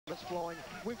flowing.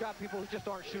 We've got people who just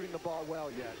aren't shooting the ball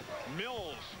well yet.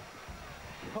 Mills.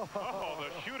 Oh,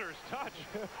 the shooter's touch.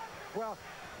 Well,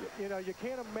 you know, you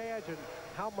can't imagine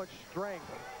how much strength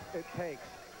it takes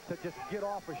to just get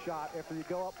off a shot after you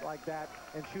go up like that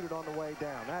and shoot it on the way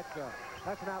down. That's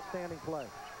an outstanding play.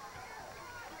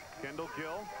 Kendall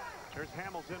Gill. There's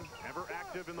Hamilton, ever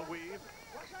active in the weave.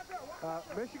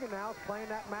 Michigan now is playing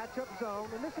that matchup zone,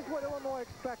 and this is what Illinois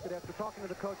expected after talking to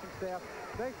the coaching staff.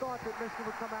 They thought that Michigan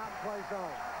would come out and play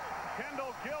zone.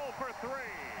 Kendall Gill for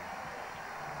three,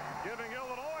 giving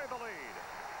Illinois the lead.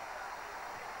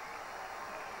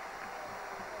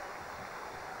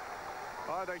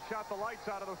 They shot the lights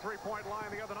out of the three-point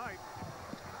line the other night.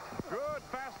 Good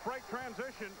fast break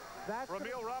transition.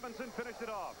 Ramil Robinson finished it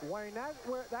off. Wayne,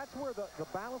 that's where the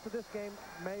balance of this game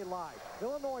may lie.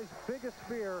 Illinois' biggest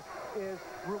fear is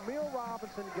Ramil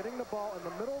Robinson getting the ball in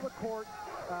the middle of the court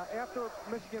after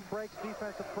Michigan breaks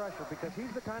defensive pressure, because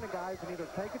he's the kind of guy who can either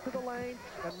take it to the lane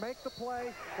and make the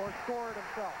play or score it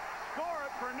himself. Score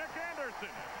it for Nick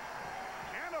Anderson.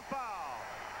 And a foul.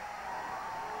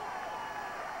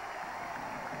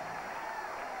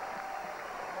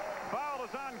 Foul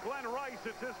is on Glenn Rice.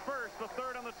 It's his first, the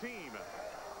third on the team.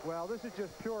 Well, this is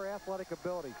just pure athletic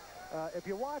ability. If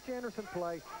you watch Anderson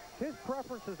play, his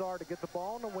preferences are to get the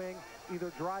ball in the wing,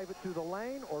 either drive it through the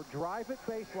lane or drive it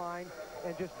baseline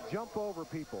and just jump over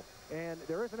people. And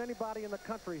there isn't anybody in the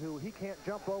country who he can't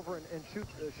jump over and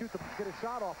get a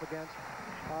shot off against.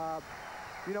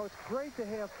 You know, it's great to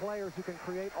have players who can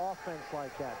create offense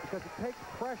like that, because it takes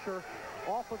pressure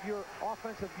off of your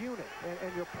offensive unit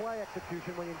and your play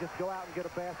execution when you just go out and get a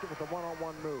basket with a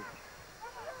one-on-one move.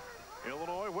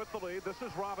 Illinois with the lead. This is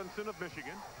Robinson of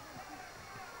Michigan.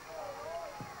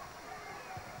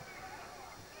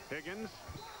 Higgins.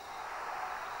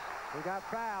 He got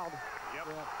fouled. Yep,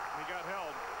 yeah. He got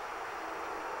held.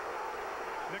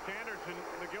 Nick Anderson,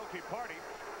 the guilty party.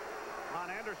 On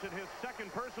Anderson, his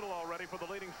second personal already for the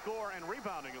leading scorer and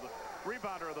rebounder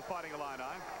of the Fighting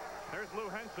Illini. There's Lou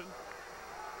Henson.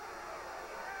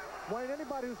 Wayne,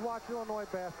 anybody who's watched Illinois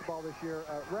basketball this year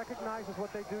recognizes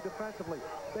what they do defensively.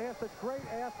 They have such great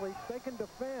athletes. They can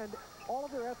defend. All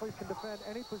of their athletes can defend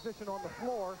any position on the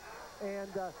floor,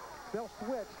 and they'll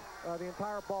switch the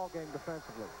entire ball game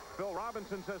defensively. Bill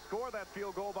Robinson says score that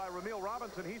field goal by Ramil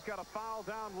Robinson. He's got a foul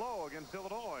down low against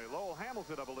Illinois. Lowell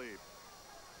Hamilton, I believe.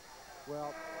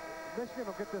 Well, Michigan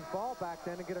will get this ball back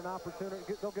then and get an opportunity.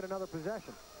 They'll get another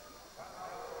possession.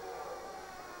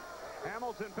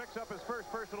 Hamilton picks up his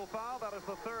first personal foul. That is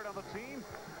the third on the team.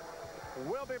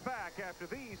 We'll be back after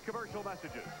these commercial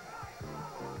messages.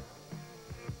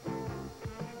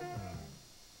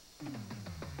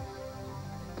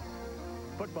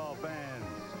 Football fans,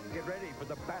 get ready for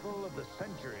the battle of the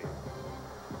century,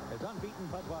 as unbeaten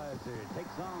Budweiser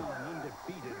takes on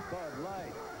undefeated Bud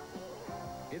Light.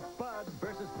 It's Bud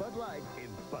versus Bud Light in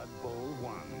Bud Bowl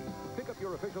I. Pick up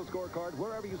your official scorecard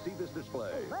wherever you see this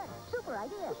display. Hey, Bud, super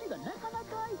idea. See the neck on that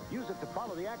guy? Use it to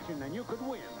follow the action and you could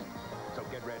win. So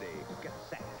get ready, get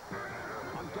set.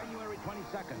 On January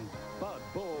 22nd, Bud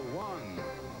Bowl I.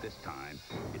 This time,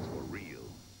 it's for real.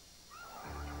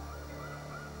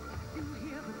 You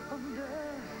hear the thunder,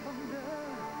 thunder,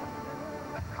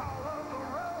 the call of the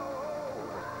road.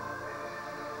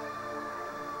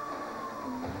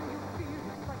 You feel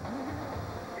excitement.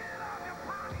 Get on your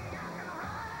Pontiac and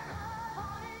ride.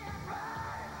 Pontiac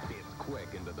ride. It's quick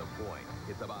and to the point.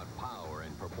 It's about power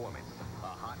and performance. A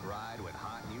hot ride with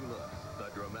hot new looks. The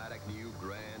dramatic new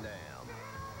Grand Am.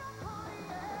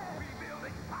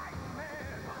 Rebuilding excitement.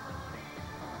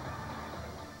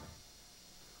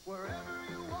 Wherever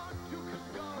you want, you can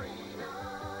go.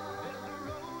 There's a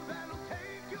road that'll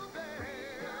take you there.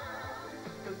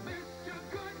 'Cause Mr.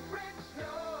 Goodwrench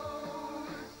knows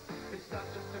it's not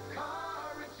just a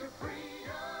car, it's your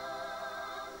freedom.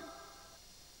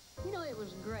 You know, it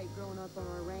was great growing up on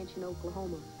our ranch in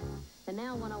Oklahoma. And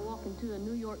now when I walk into a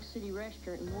New York City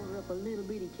restaurant and order up a little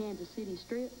bitty Kansas City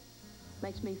strip,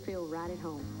 makes me feel right at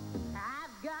home.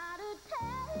 I've got a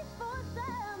taste for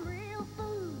some real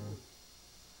food.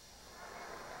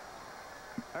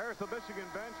 There's the Michigan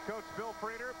bench. Coach Bill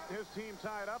Frater, his team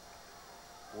tied up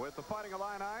with the Fighting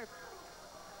Illini.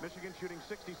 Michigan shooting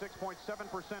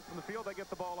 66.7% from the field. They get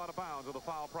the ball out of bounds with a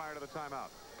foul prior to the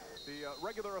timeout. The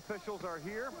regular officials are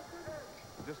here.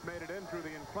 Just made it in through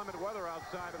the inclement weather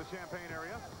outside of the Champaign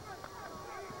area.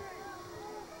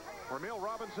 Ramil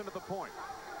Robinson at the point.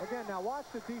 Again, now watch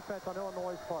the defense on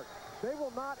Illinois' part. They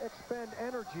will not expend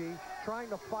energy trying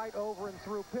to fight over and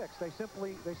through picks. They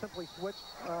simply switch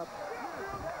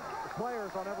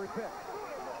players on every pick.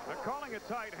 They're calling it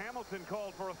tight. Hamilton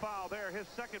called for a foul there. His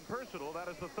second personal. That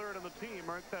is the third on the team.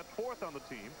 Or that fourth on the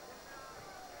team.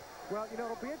 Well, you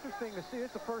know, it'll be interesting to see.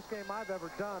 It's the first game I've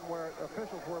ever done where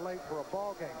officials were late for a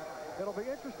ball game. It'll be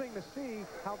interesting to see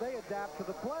how they adapt to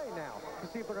the play now, to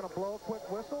see if they're going to blow a quick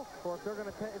whistle or if they're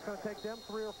going to it's going to take them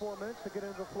 3 or 4 minutes to get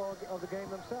into the flow of the game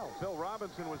themselves. Bill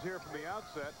Robinson was here from the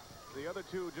outset. The other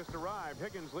two just arrived.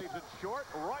 Higgins leaves it short.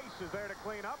 Rice is there to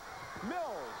clean up.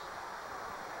 Mills.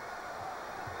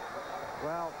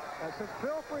 Well, since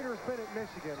Bill Frieder's been at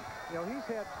Michigan, you know, he's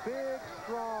had big,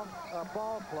 strong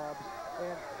ball clubs.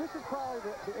 And this is probably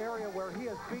the area where he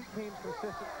has beat teams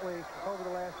consistently over the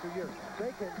last 2 years.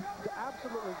 They can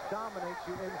absolutely dominate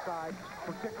you inside,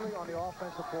 particularly on the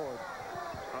offensive board.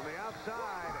 From the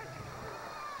outside,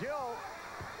 Gill.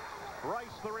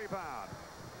 Rice the rebound.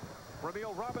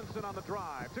 Ramil Robinson on the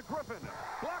drive to Griffin.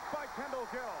 Blocked by Kendall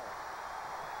Gill.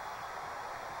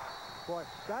 Boy,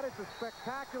 that is a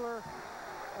spectacular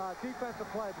defensive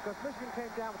play because Michigan came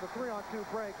down with a 3-on-2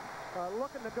 break.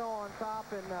 Looking to go on top,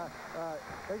 and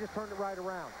they just turned it right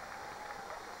around.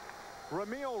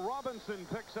 Ramil Robinson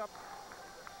picks up.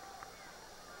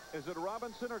 Is it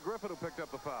Robinson or Griffin who picked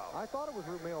up the foul? I thought it was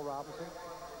Ramil Robinson.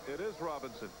 It is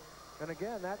Robinson. And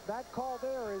again, that call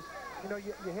there is, you know,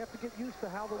 you have to get used to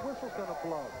how the whistle's going to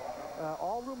blow.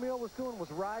 All Ramil was doing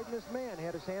was riding his man. He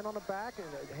had his hand on the back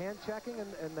and hand checking,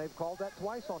 and they've called that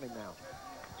twice on him now.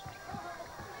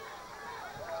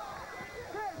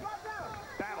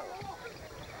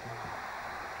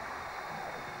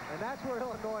 And that's where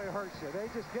Illinois hurts you.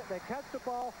 They catch the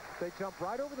ball, they jump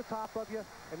right over the top of you,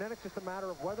 and then it's just a matter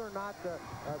of whether or not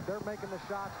they're making the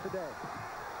shots today.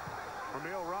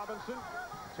 Ramil Robinson,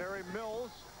 Terry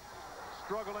Mills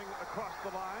struggling across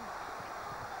the line.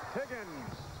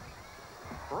 Higgins,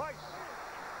 Rice.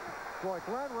 Boy,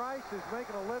 Glenn Rice is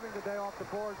making a living today off the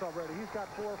boards already. He's got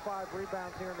 4 or 5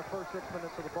 rebounds here in the first 6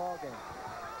 minutes of the ball game.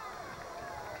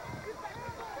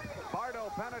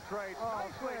 Bardo penetrates. Oh,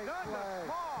 nicely done to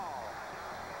Small.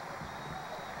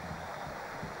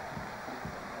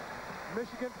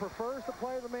 Michigan prefers to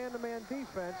play the man-to-man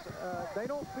defense. They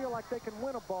don't feel like they can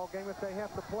win a ball game if they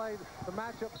have to play the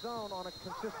matchup zone on a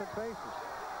consistent basis.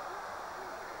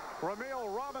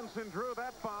 Ramil Robinson drew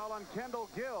that foul on Kendall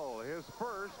Gill, his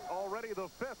first, already the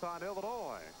 5th on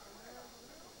Illinois.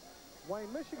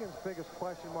 Wayne, Michigan's biggest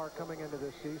question mark coming into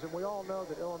this season, we all know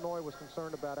that Illinois was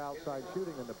concerned about outside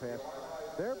shooting in the past.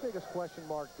 Their biggest question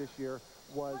mark this year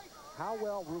was how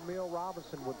well Ramil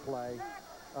Robinson would play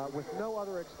with no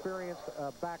other experienced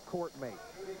backcourt mate.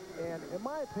 And in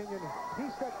my opinion, he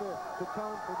set the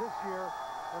tone for this year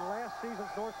in last season's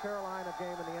North Carolina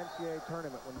game in the NCAA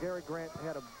tournament when Gary Grant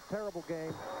had a terrible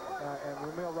game and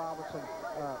Ramil Robinson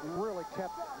really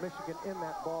kept Michigan in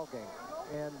that ball game.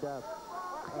 And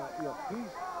you know,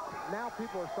 now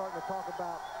people are starting to talk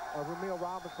about Ramil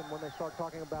Robinson when they start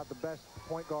talking about the best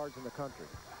point guards in the country.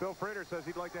 Bill Frieder says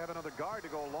he'd like to have another guard to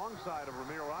go alongside of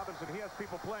Ramil Robinson. He has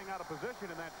people playing out of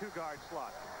position in that 2-guard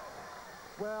slot.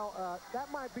 Well,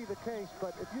 that might be the case,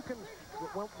 but if you can,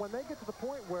 when they get to the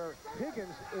point where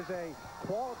Higgins is a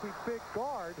quality big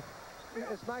guard,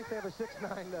 it's nice to have a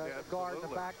 6'9" guard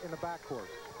in the backcourt.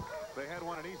 They had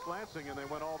one in East Lansing, and they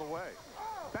went all the way.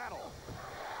 Battle.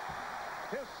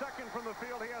 His second from the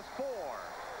field. He has 4.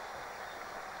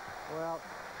 Well,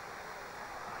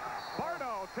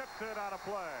 Bardo tips it out of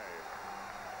play.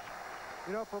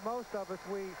 You know, for most of us,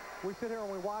 we sit here and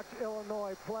we watch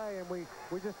Illinois play, and we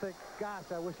just think, gosh,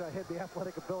 I wish I had the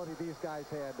athletic ability these guys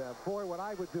had. Boy, what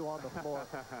I would do on the floor.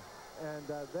 And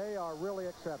they are really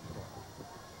exceptional.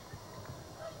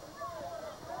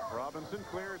 Robinson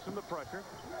clears from the pressure.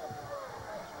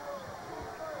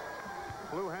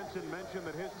 Lou Henson mentioned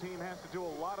that his team has to do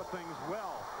a lot of things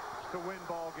well to win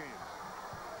ball games.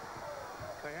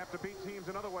 They have to beat teams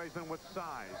in other ways than with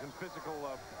size and physical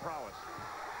prowess.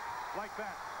 Like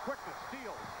that. Quickness,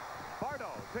 steals. Bardo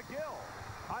to Gill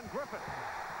on Griffin.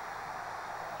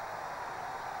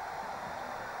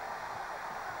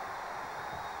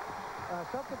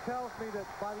 Something tells me that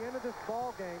by the end of this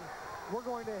ball game, we're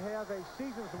going to have a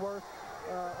season's worth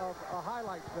of a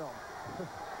highlight film.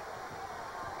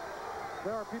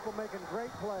 There are people making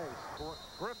great plays.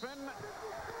 Griffin,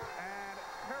 and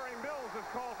Terry Mills is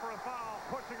called for a foul,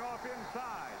 pushing off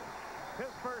inside. His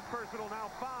first personal,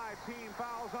 now 5 team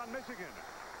fouls on Michigan.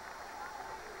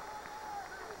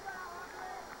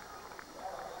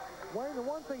 Wayne, the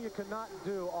one thing you cannot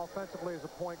do offensively as a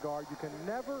point guard, you can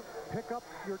never pick up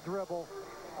your dribble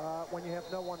when you have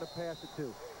no one to pass it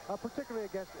to, particularly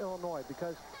against Illinois,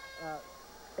 because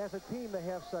as a team they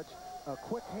have such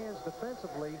quick hands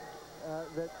defensively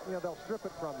that, you know, they'll strip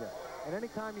it from you. And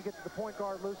anytime you get to the point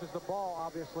guard loses the ball,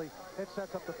 obviously, it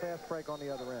sets up the fast break on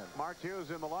the other end. Mark Hughes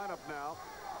in the lineup now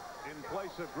in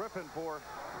place of Griffin for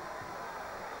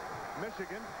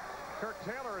Michigan. Kirk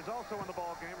Taylor is also in the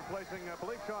ball game, replacing, I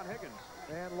believe, Sean Higgins.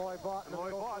 And Lloyd Vaught in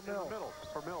the middle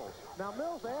for Mills. Now,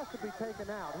 Mills asked to be taken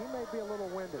out. He may be a little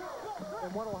winded. And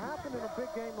what will happen in a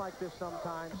big game like this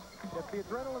sometimes, if the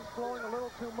adrenaline's flowing a little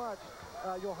too much,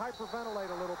 you'll hyperventilate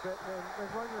a little bit and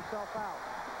run yourself out.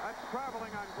 That's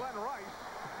traveling on Glenn Rice.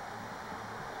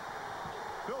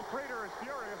 Bill Frieder is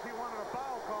furious. He wanted a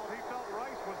foul called. He felt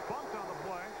Rice was bumped on the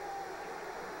play.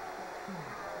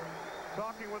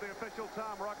 Talking with the official,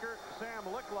 Tom Rucker. Sam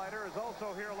Licklider is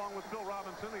also here, along with Bill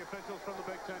Robinson, the officials from the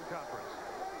Big Ten Conference.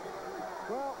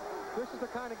 Well, this is the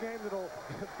kind of game that'll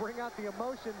bring out the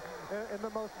emotion in the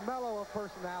most mellow of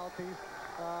personalities.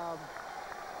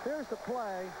 Here's the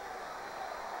play.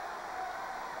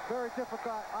 Very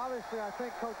difficult. Obviously, I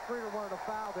think Coach Frieder wanted a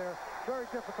foul there. Very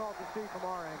difficult to see from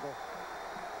our angle.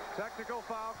 Technical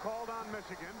foul called on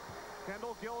Michigan.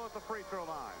 Kendall Gill at the free throw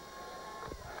line.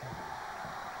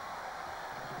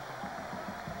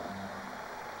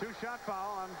 Two-shot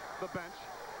foul on the bench.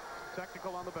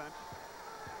 Technical on the bench.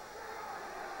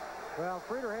 Well,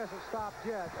 Frieder hasn't stopped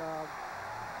yet.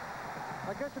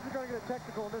 I guess if you're going to get a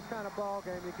technical in this kind of ball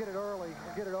game, you get it early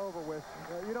and get it over with.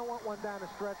 You don't want one down the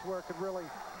stretch where it could really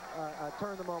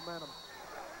turn the momentum.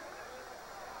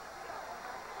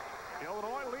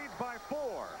 Illinois leads by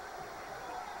 4.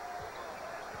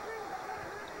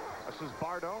 This is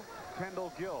Bardo,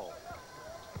 Kendall Gill.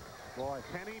 Boy.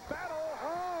 Kenny Battle.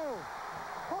 Oh!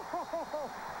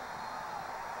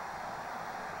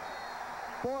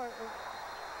 Boy,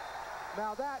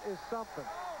 now that is something.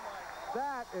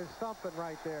 That is something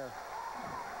right there.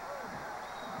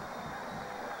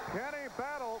 Kenny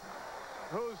Battle,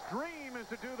 whose dream is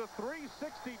to do the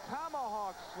 360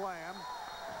 tomahawk slam,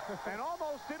 and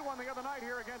almost did one the other night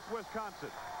here against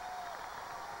Wisconsin.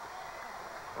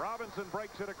 Robinson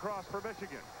breaks it across for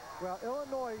Michigan. Well,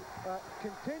 Illinois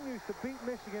continues to beat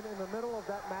Michigan in the middle of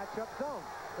that matchup zone.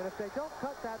 And if they don't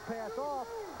cut that pass off,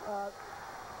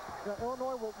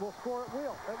 Illinois will score at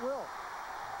will.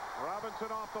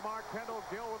 Robinson off the mark. Kendall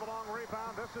Gill with a long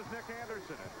rebound. This is Nick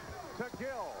Anderson to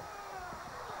Gill.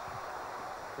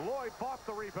 Lloyd fought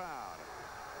the rebound.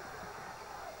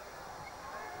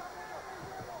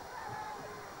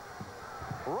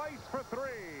 Rice for 3.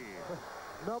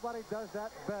 Nobody does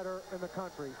that better in the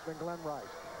country than Glenn Rice.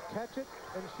 Catch it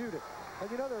and shoot it. And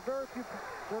you know, there are very few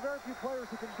players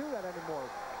who can do that anymore.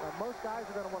 Most guys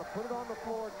are going to want to put it on the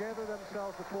floor, gather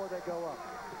themselves before they go up.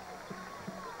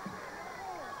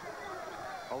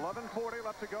 11:40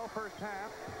 left to go, first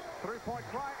half. 3-point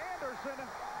try, Anderson.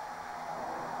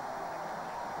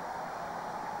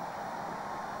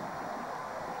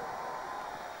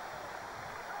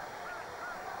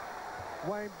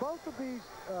 Wayne, both of these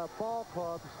ball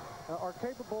clubs are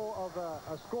capable of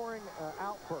a scoring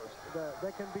outburst.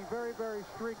 They can be very, very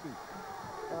streaky.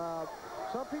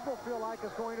 Some people feel like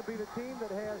it's going to be the team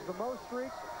that has the most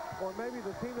streaks, or maybe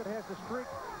the team that has the streak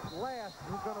last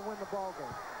who's going to win the ball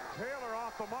game. Taylor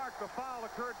off the mark. The foul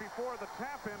occurred before the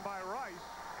tap-in by Rice.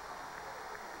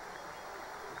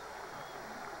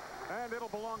 And it'll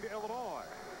belong to Illinois.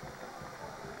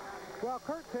 Well,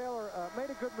 Kurt Taylor made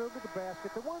a good move to the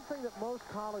basket. The one thing that most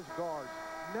college guards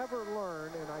never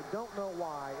learn, and I don't know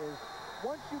why, is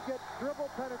once you get dribble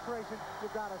penetration,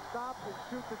 you've got to stop and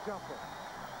shoot the jumper.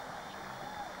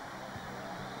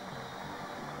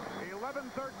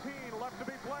 11:13 left to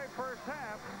be played, first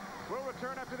half. We'll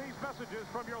return after these messages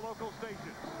from your local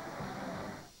stations.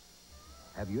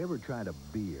 Have you ever tried a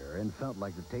beer and felt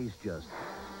like the taste just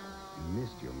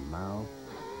missed your mouth?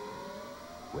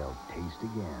 Well, taste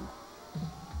again.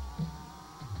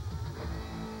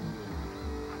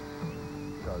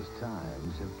 Because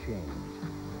times have changed.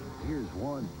 Here's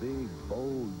one big,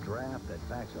 bold draft that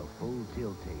packs a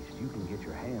full-tilt taste you can get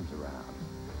your hands around.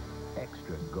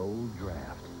 Extra Gold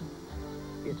Draft.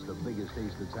 It's the biggest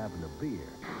taste that's happened to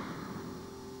beer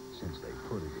since they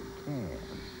put it in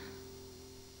cans.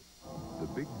 The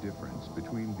big difference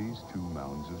between these two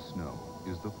mounds of snow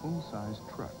is the full-size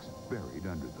trucks buried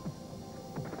under them.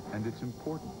 And it's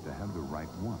important to have the right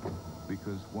one,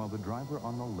 because while the driver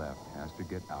on the left has to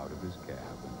get out of his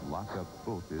cab and lock up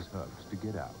both his hubs to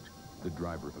get out, the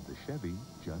driver of the Chevy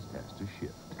just has to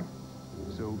shift.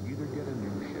 So either get a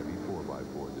new Chevy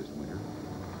 4x4 this winter,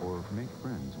 or make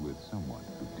friends with someone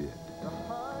who did. The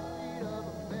heartbeat of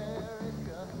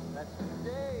America, that's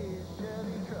today's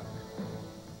Chevy truck.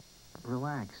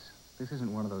 Relax. This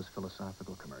isn't one of those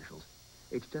philosophical commercials.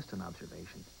 It's just an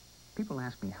observation. People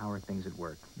ask me how are things at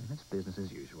work. It's business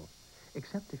as usual.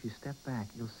 Except if you step back,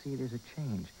 you'll see there's a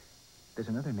change. There's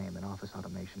another name in office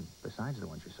automation besides the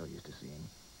ones you're so used to seeing.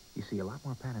 You see a lot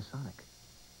more Panasonic.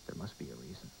 There must be a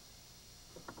reason.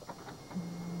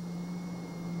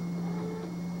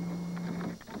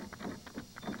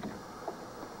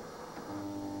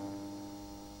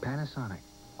 Panasonic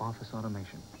office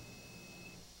automation.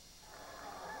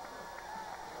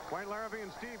 Wayne Larrabee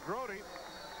and Steve Grody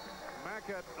back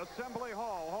at Assembly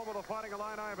Hall, home of the Fighting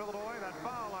Illini of Illinois. That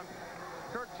foul on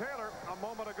Kirk Taylor a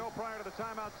moment ago prior to the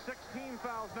timeout. 16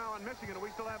 fouls now in Michigan. We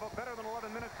still have better than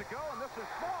 11 minutes to go, and this is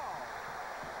small.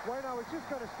 Wayne, I was just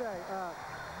going to say,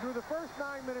 through the first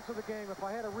 9 minutes of the game, if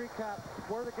I had to recap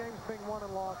where the game's being won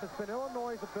and lost, it's been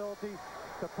Illinois' ability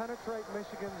to penetrate the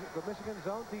Michigan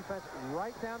zone defense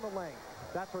right down the lane.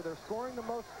 That's where they're scoring their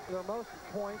most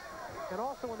points. And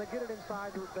also when they get it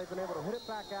inside, they've been able to hit it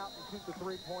back out and shoot the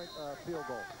three-point field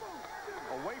goal.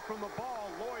 Away from the ball,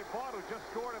 Lloyd Vaught, who just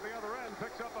scored at the other end,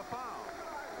 picks up a foul.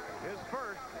 His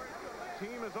first.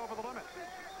 Team is over the limit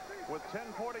with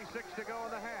 10:46 to go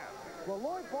in the half. Well,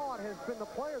 Lloyd Vaught has been the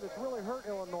player that's really hurt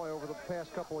Illinois over the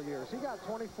past couple of years. He got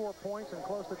 24 points and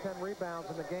close to 10 rebounds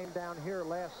in the game down here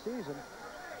last season.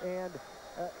 And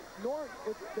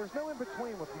there's no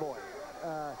in-between with Lloyd.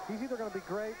 He's either going to be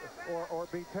great or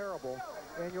be terrible.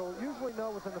 And you'll usually know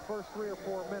within the first 3 or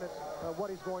 4 minutes what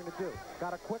he's going to do.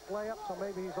 Got a quick layup, so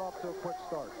maybe he's off to a quick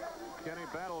start. Kenny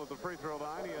Battle at the free throw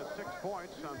line. He has 6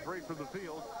 points on 3 from the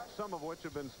field, some of which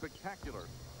have been spectacular.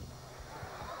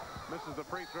 Misses the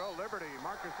free throw. Liberty,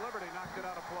 Marcus Liberty knocked it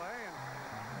out of play,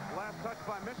 and last touch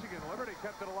by Michigan. Liberty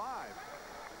kept it alive.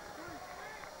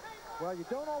 Well, you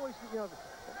don't always,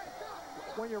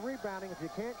 when you're rebounding, if you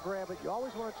can't grab it, you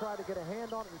always want to try to get a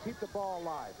hand on it and keep the ball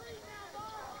alive.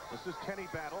 This is Kenny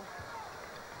Battle.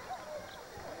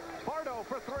 Pardo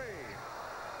for 3.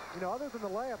 Other than the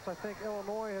layups, I think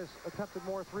Illinois has attempted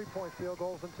more three-point field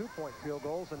goals than two-point field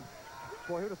goals. And,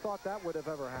 boy, who'd have thought that would have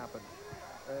ever happened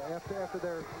after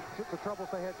the troubles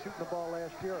they had shooting the ball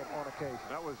last year on occasion.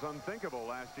 That was unthinkable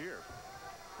last year.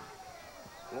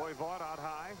 Lloyd Vaught out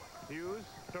high. Hughes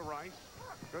to Rice.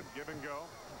 Good give and go.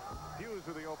 Hughes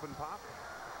with the open pop.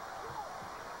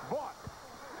 Vaught.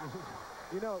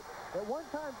 At one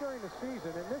time during the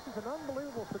season, and this is an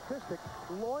unbelievable statistic,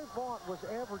 Lloyd Vaught was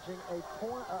averaging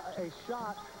a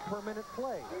shot per minute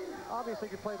played. Obviously,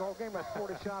 if you play the whole game, that's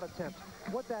 40 shot attempts.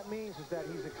 What that means is that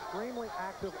he's extremely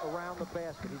active around the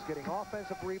basket. He's getting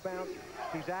offensive rebounds.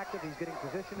 He's active. He's getting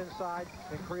position inside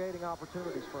and creating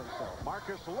opportunities for himself.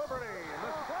 Marcus Liberty, and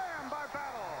the slam by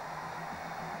Battle.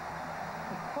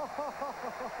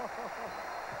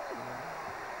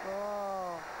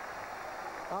 Oh.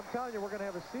 I'm telling you, we're going to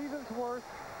have a season's worth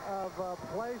of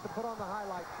plays to put on the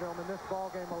highlights film in this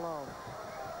ball game alone.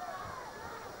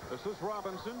 This is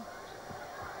Robinson.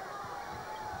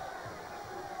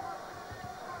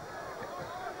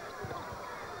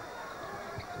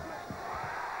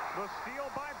 The steal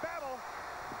by Battle.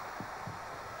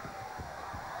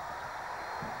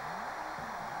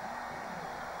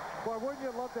 Boy, wouldn't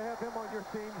you love to have him on your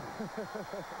team?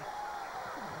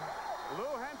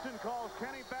 Lou Henson calls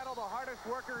Kenny Battle the hardest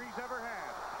worker he's ever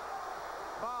had.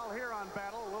 Foul here on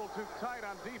Battle, a little too tight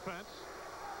on defense.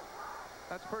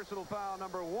 That's personal foul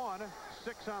number 1,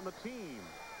 6 on the team.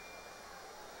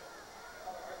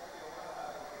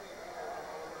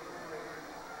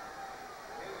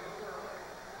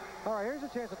 All right, here's a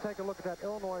chance to take a look at that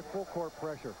Illinois full court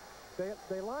pressure.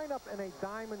 They line up in a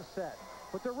diamond set,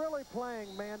 but they're really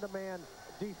playing man-to-man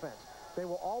defense. They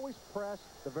will always press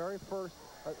the very first.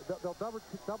 They'll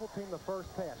double team the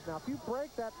first pass. Now, if you break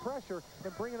that pressure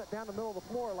and bring it down the middle of the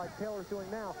floor like Taylor's doing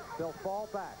now, they'll fall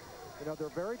back. They're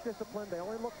very disciplined. They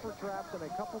only look for traps in a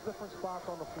couple different spots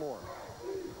on the floor.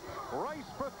 Rice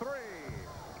for 3.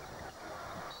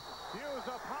 Hughes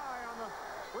up high on the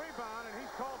rebound, and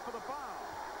he's called for the foul.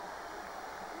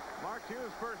 Mark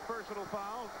Hughes' first personal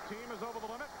foul. Team is over the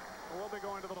limit. We'll be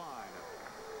going to the line.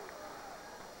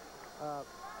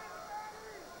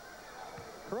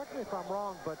 Correct me if I'm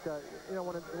wrong, but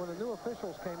when the new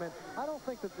officials came in, I don't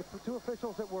think that the 2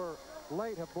 officials that were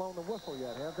late have blown the whistle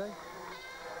yet, have they?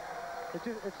 It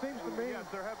seems to me. Yes,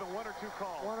 there have been 1 or 2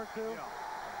 calls. 1 or 2. Yeah.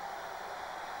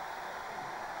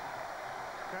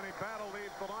 Kenny Battle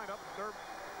leads the lineup. They're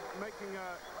making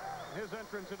his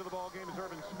entrance into the ball game is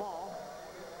Irvin Small.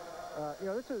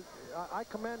 I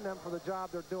commend them for the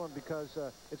job they're doing because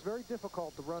it's very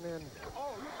difficult to run in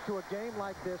to a game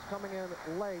like this, coming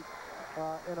in late.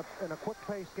 In a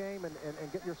quick-paced game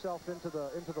and get yourself into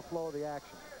the flow of the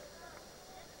action.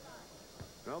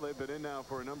 Well, they've been in now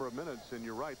for a number of minutes, and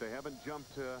you're right, they haven't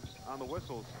jumped on the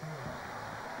whistles.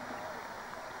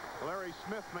 Larry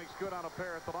Smith makes good on a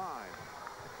pair at the line.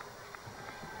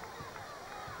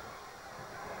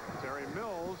 Terry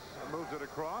Mills moves it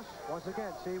across. Once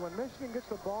again, see, when Michigan gets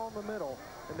the ball in the middle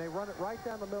and they run it right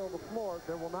down the middle of the floor,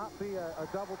 there will not be a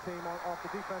double team off the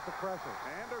defensive pressure.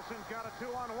 Anderson's got a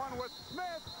 2-on-1 with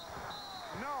Smith.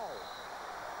 No.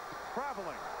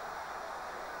 Traveling.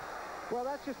 Well,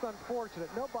 that's just unfortunate.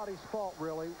 Nobody's fault,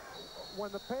 really.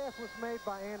 When the pass was made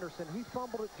by Anderson, he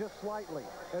fumbled it just slightly.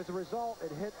 As a result,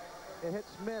 it hit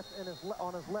Smith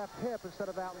on his left hip instead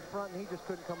of out in front, and he just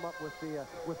couldn't come up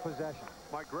with possession.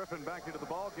 Mike Griffin back into the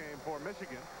ball game for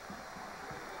Michigan.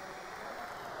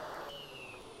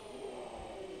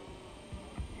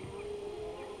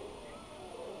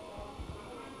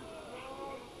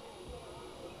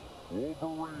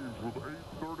 Wolverines with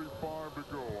 8:35 to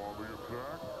go on the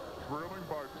attack, trailing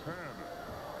by 10.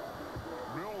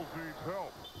 Mills needs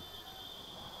help.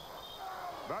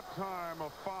 That time a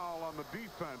foul on the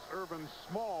defense. Irvin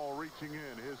Small reaching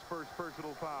in, his first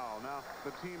personal foul. Now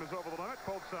the team is over the limit,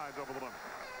 both sides over the limit.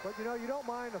 But you know, you don't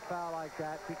mind a foul like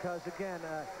that because, again,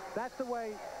 that's the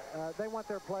way they want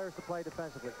their players to play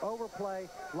defensively. Overplay,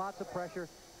 lots of pressure,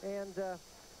 and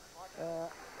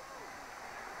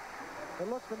it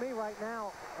looks to me right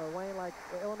now, Wayne, like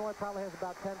Illinois probably has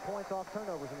about 10 points off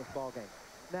turnovers in this ball game.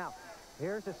 Now,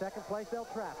 here's the second place they'll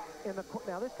trap.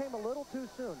 Now, this came a little too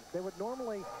soon. They would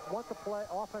normally want the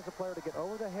offensive player to get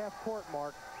over the half-court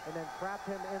mark and then trap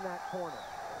him in that corner.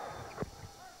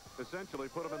 Essentially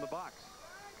put him in the box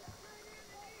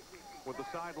with the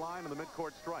sideline and the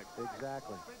midcourt stripe.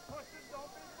 Exactly.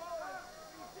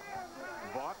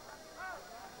 Vaught,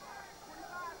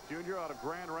 junior out of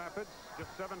Grand Rapids, just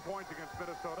 7 points against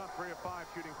Minnesota, 3 of 5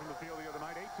 shooting from the field the other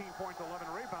night, 18 points,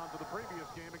 11 rebounds in the previous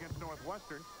game against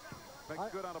Northwestern.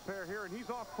 Makes good on a pair here, and he's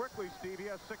off quickly, Steve. He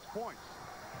has 6 points.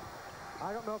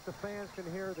 I don't know if the fans can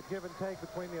hear the give and take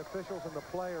between the officials and the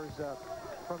players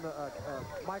from the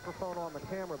microphone on the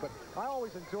camera, but I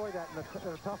always enjoy that in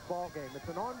a tough ball game. It's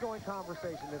an ongoing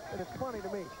conversation, and it's funny to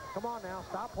me. Come on now,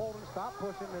 stop holding, stop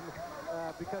pushing,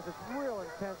 and because it's real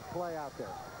intense play out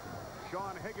there.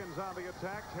 Sean Higgins on the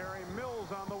attack, Terry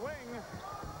Mills on the wing.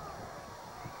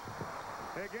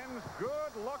 Higgins,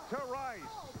 good look to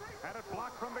Rice. Had it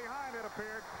blocked from behind, it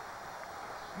appeared.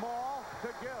 Small to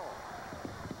Gill.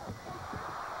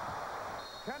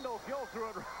 Kendall Gill threw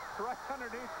it right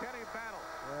underneath Kenny Battle.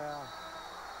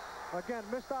 Yeah. Again,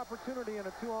 missed opportunity in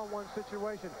a 2-on-1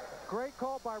 situation. Great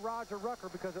call by Roger Rucker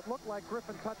because it looked like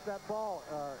Griffin touched that ball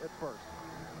at first.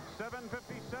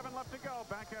 7:57 left to go.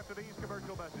 Back after these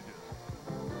commercial messages.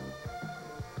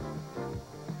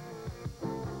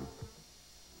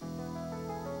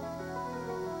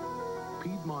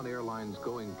 Piedmont Airlines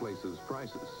Going Places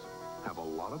prices have a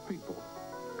lot of people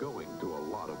going to a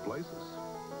lot of places.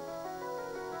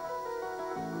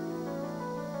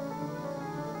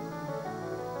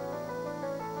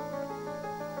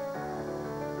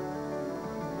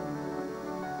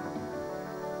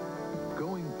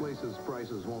 Going Places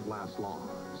prices won't last long,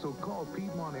 so call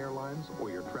Piedmont Airlines or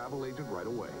your travel agent right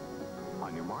away.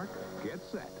 On your mark, get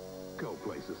set, go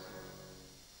places.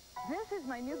 This is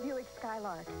my new Buick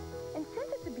Skylark. And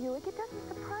since it's a Buick, it doesn't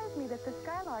surprise me that the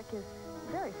Skylark is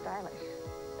very stylish.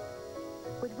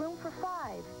 With room for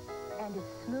 5, and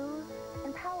it's smooth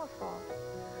and powerful.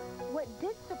 What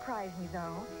did surprise me,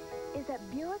 though, is that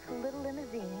Buick's little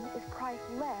limousine is priced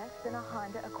less than a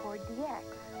Honda Accord DX.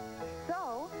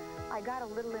 So, I got a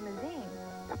little limousine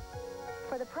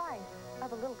for the price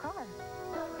of a little car.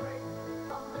 The great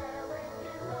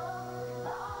American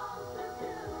belongs to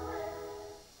Buick.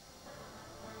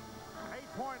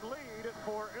 8-point lead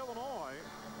for Illinois,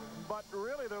 but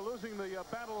really they're losing the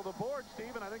battle of the board,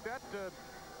 Steve, and I think that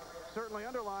certainly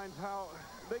underlines how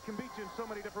they can beat you in so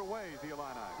many different ways, the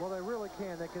Illini. Well, they really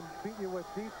can. They can beat you with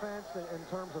defense in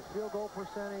terms of field goal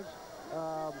percentage.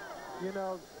 You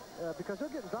know, because they're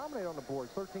getting dominated on the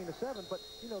boards, 13-7. But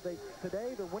you know,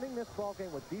 today they're winning this ball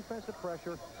game with defensive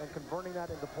pressure and converting that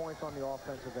into points on the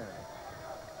offensive end.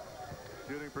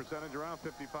 Shooting percentage around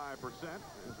 55%,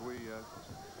 as we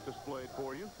displayed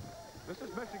for you. This is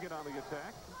Michigan on the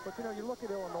attack. But you know, you look at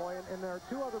Illinois, and there are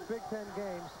 2 other Big Ten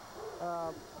games.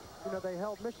 You know, they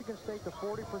held Michigan State to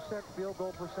 40% field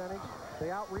goal percentage.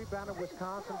 They out-rebounded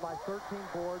Wisconsin by 13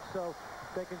 boards, so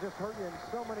they can just hurt you in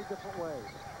so many different ways.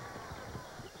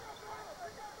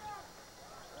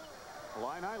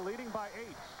 Illini leading by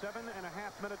 8,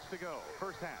 7.5 minutes to go,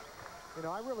 first half. You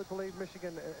know, I really believe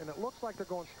Michigan, and it looks like they're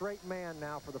going straight man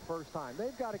now for the first time.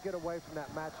 They've got to get away from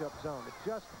that matchup zone. It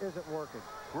just isn't working.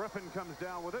 Griffin comes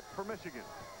down with it for Michigan.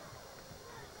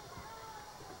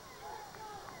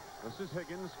 This is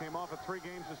Higgins. Came off a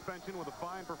 3-game suspension with a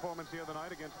fine performance the other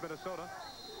night against Minnesota.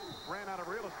 Ran out of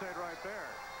real estate right there.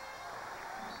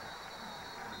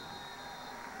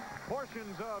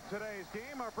 Portions of today's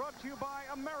game are brought to you by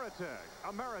Ameritech.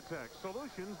 Ameritech,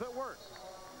 solutions that work.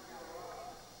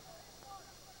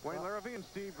 Wayne Larrivee and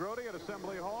Steve Grody at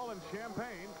Assembly Hall in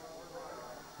Champaign.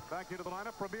 Back into the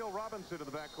lineup, Ramil Robinson in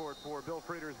the backcourt for Bill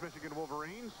Frieder's Michigan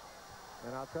Wolverines.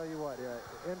 And I'll tell you what,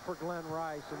 in for Glenn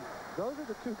Rice. And those are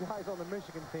the two guys on the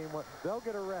Michigan team. They'll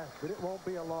get a rest, but it won't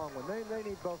be a long one. They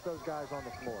need both those guys on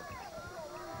the floor.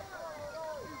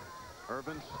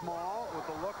 Irvin Small with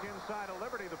the look inside of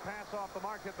Liberty. The pass off the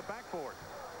mark hit the backboard.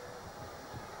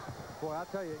 Boy, I'll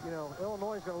tell you,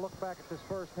 Illinois is going to look back at this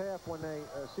first half when they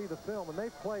see the film, and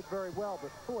they've played very well, but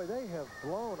boy, they have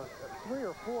blown 3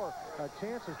 or 4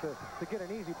 chances to get an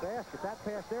easy basket. That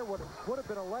pass there would have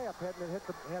been a layup had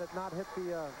it not hit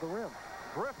the rim.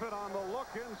 Griffin on the look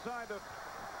inside the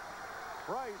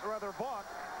Buck.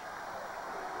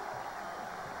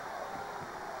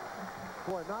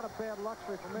 Boy, not a bad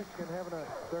luxury for Michigan having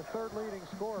their 3rd leading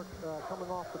scorer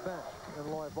coming off the bench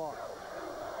in Loy Vaught.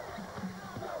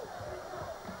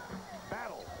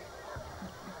 Battle.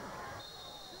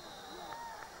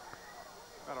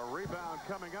 Got a rebound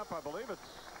coming up. I believe it's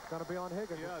going to be on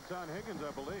Higgins. Yeah, it's on Higgins,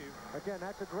 I believe. Again,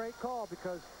 that's a great call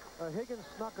because Higgins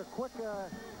snuck a quick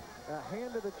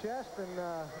hand to the chest and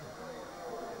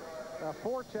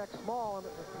forecheck Small,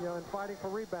 and fighting for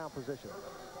rebound position.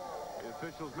 The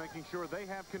officials making sure they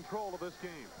have control of this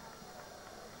game.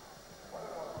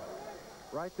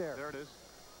 Right there. There it is.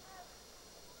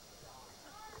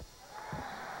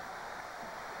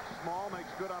 Small makes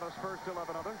good on his first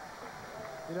 11 other.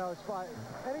 It's fine.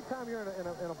 Anytime you're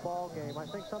in a ball game, I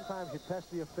think sometimes you test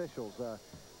the officials.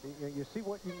 You see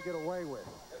what you can get away with.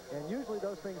 And usually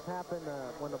those things happen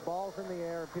when the ball's in the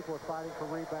air and people are fighting for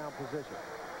rebound position.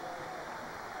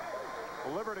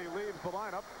 Liberty leaves the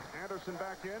lineup. Anderson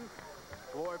back in.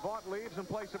 Loy Vaught leaves in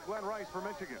place of Glenn Rice for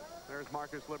Michigan. There's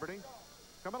Marcus Liberty.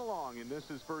 Coming along in this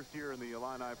his first year in the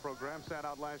Illini program. Sat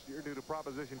out last year due to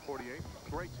Proposition 48.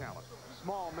 Great talent.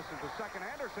 Small misses the second.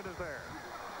 Anderson is there.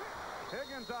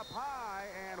 Higgins up high,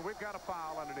 and we've got a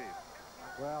foul underneath.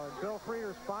 Well, and Bill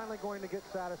Frieder's finally going to get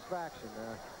satisfaction.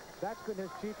 That's been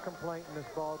his chief complaint in this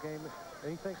ball game.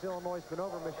 He thinks Illinois has been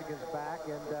over Michigan's back,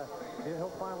 and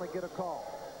he'll finally get a call.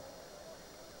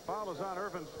 Foul is on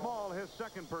Irvin Small, his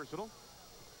 2nd personal.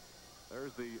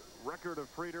 There's the record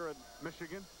of Frieder at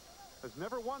Michigan. Has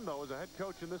never won, though, as a head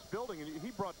coach in this building, and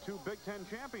he brought 2 Big Ten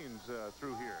champions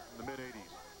through here in the mid-'80s.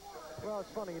 Well,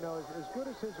 it's funny, as good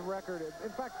as his record,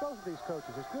 in fact, both of these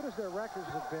coaches, as good as their records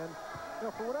have been,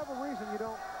 for whatever reason, you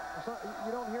don't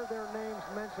hear their names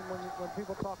mentioned when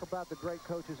people talk about the great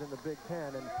coaches in the Big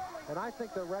Ten, and I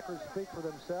think their records speak for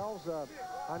themselves.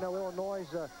 I know Illinois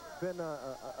has been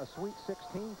a Sweet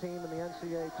 16 team in the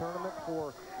NCAA tournament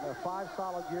for 5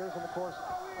 solid years, and of course,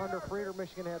 under Frieder,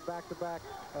 Michigan had back-to-back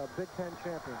Big Ten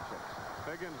championships.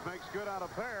 Higgins makes good out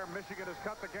of there. Michigan has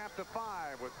cut the gap to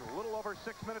 5 with a little over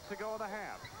 6 minutes to go in the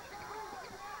half.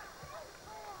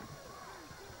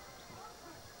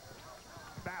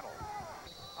 Battle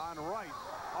on Rice,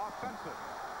 offensive.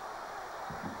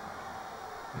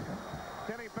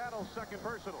 Kenny Battle's 2nd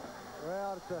personal.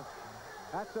 Well,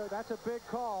 that's a big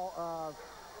call.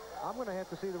 I'm going to have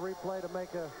to see the replay to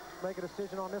make a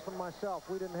decision on this one myself.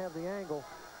 We didn't have the angle,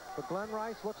 but Glenn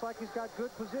Rice looks like he's got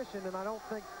good position, and I don't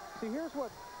think. See, here's what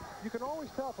you can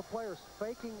always tell if a player's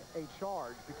faking a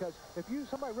charge, because if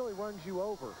somebody really runs you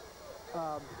over,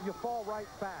 you fall right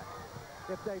back.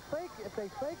 If they fake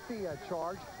the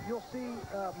charge, you'll see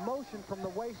motion from the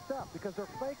waist up because they're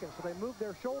faking, so they move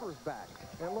their shoulders back.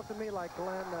 And it looked to me like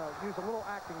Glenn used a little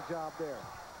acting job there.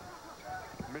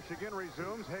 Michigan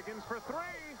resumes. Higgins for 3.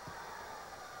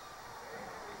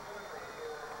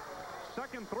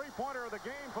 Second 3-pointer of the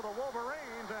game for the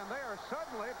Wolverines, and they are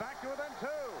suddenly back to within 2.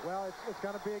 Well, it's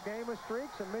going to be a game of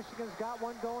streaks, and Michigan's got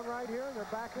one going right here, and they're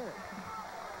back in it.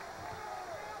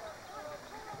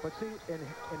 But see, in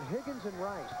Higgins and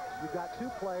Rice, you've got 2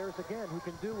 players, again, who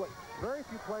can do what very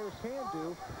few players can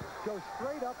do, go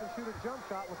straight up and shoot a jump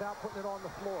shot without putting it on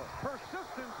the floor.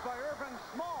 Persistence by Irvin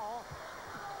Small.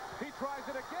 He tries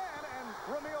it again, and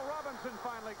Ramil Robinson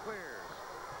finally clears.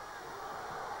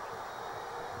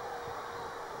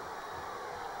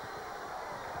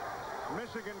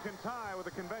 Michigan can tie with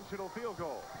a conventional field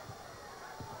goal.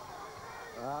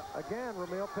 Again,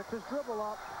 Ramil picked his dribble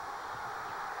up.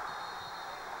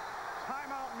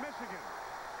 Timeout Michigan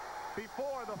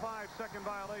before the 5-second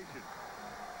violation.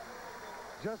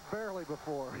 Just barely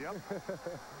before. Yep.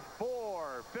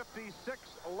 4 4:56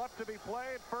 left to be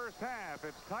played. First half.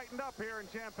 It's tightened up here in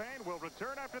Champaign. We'll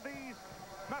return after these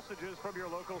messages from your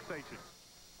local station.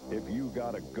 If you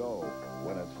gotta go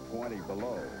when it's 20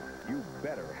 below, you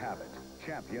better have it.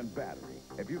 Champion Battery.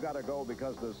 If you gotta go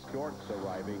because the stork's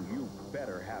arriving, you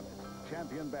better have it.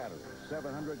 Champion Battery.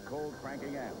 700 cold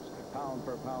cranking amps. Pound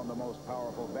for pound, the most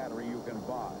powerful battery you can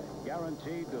buy.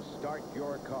 Guaranteed to start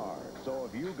your car. So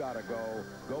if you gotta go,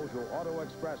 go to Auto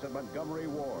Express at Montgomery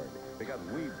Ward. Because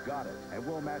we've got it. And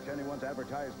we'll match anyone's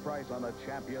advertised price on the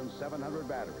Champion 700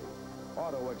 battery.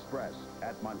 Auto Express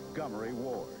at Montgomery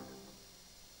Ward.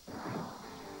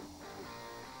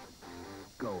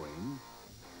 Going,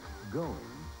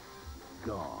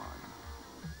 gone.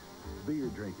 Beer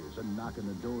drinkers are knocking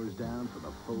the doors down for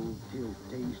the full tilt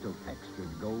taste of Extra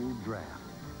Gold Draft.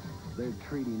 They're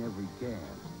treating every can,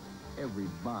 every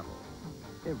bottle,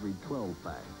 every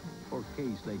 12-pack, or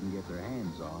case they can get their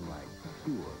hands on like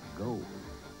pure gold.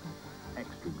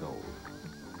 Extra Gold.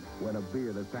 When a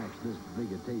beer that packs this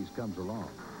big a taste comes along,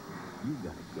 you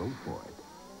gotta go for it.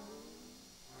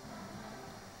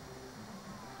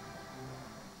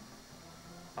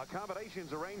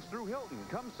 Accommodations arranged through Hilton.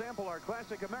 Come sample our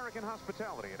classic American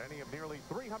hospitality at any of nearly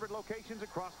 300 locations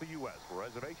across the U.S. For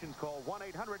reservations, call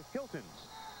 1-800-HILTONS.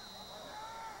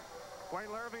 Wayne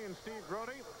Larrivee and Steve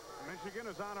Grody. Michigan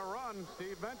is on a run.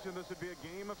 Steve mentioned this would be a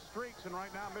game of streaks, and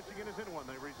right now Michigan is in one.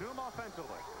 They resume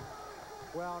offensively.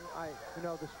 Well,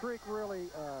 the streak really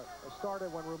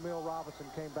started when Rumeal Robinson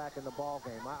came back in the ball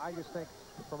game. I just think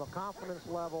from a confidence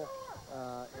level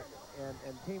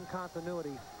and team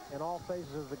continuity in all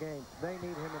phases of the game, they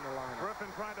need him in the lineup. Griffin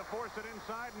trying to force it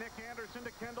inside. Nick Anderson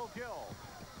to Kendall Gill.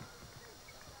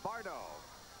 Bardo.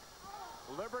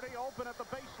 Liberty open at the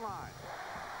baseline.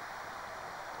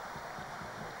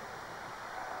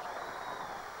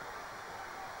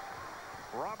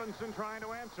 Robinson trying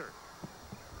to answer.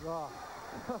 Oh.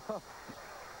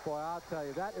 Boy, I'll tell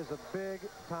you, that is a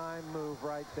big-time move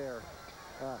right there.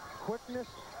 Quickness,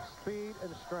 speed,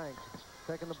 and strength,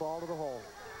 taking the ball to the hole.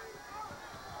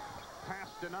 Pass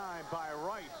denied by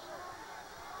Rice.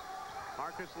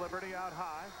 Marcus Liberty out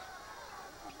high.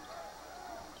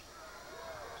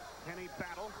 Kenny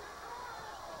Battle.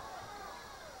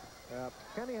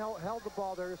 Kenny held the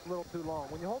ball there just a little too long.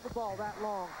 When you hold the ball that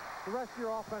long, the rest of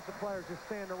your offensive players just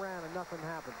stand around and nothing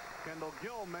happens. Kendall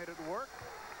Gill made it work.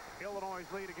 Illinois'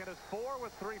 lead again is 4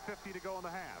 with 3:50 to go in the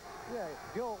half. Yeah,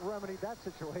 Gill remedied that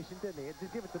situation, didn't he?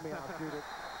 Just give it to me, I'll shoot it.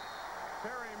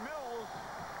 Terry Mills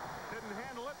didn't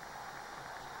handle it.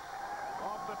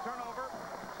 Off the turnover.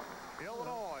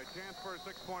 Illinois, chance for a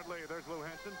 6-point lead. There's Lou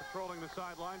Henson patrolling the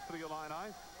sidelines for the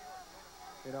Illini.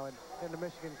 You know, and the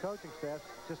Michigan coaching staff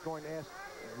just going to ask,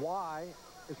 why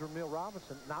is Rumeal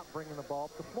Robinson not bringing the ball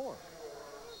up the floor?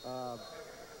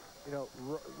 You know,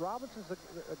 Robinson's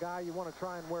a guy you want to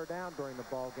try and wear down during the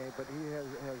ball game, but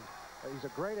he's a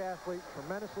great athlete,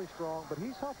 tremendously strong, but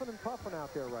he's huffing and puffing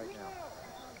out there right now.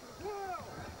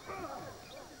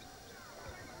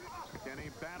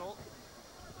 Kenny Battle.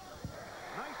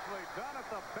 Nicely done at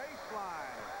the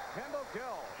baseline. Kendall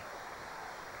Gill.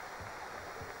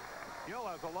 Gill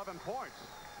has 11 points.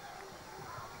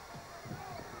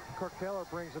 Kirk Taylor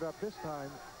brings it up this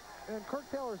time. And Kirk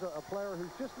Taylor's a player who's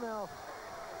just now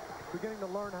beginning to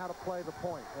learn how to play the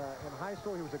point. In high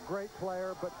school, he was a great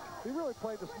player, but he really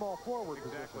played the small forward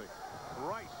Exactly. position.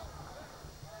 Rice.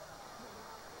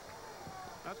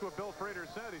 That's what Bill Frater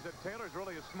said. He said Taylor's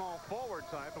really a small forward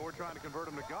type, and we're trying to convert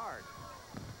him to guard.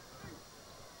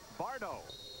 Bardo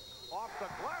off the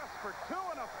glass for 2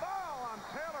 and a foul on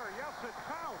Taylor. Yes, it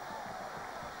counts.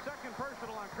 Second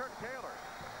personal on Kirk Taylor.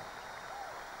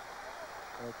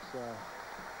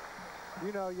 It's,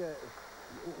 you know,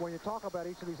 when you talk about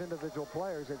each of these individual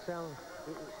players, it sounds,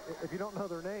 if you don't know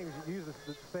their names, you use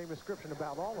the same description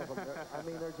about all of them. I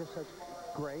mean, they're just such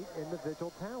great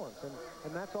individual talents,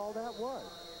 and that's all that was.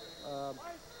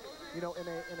 You know, in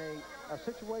a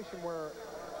situation where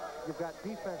you've got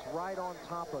defense right on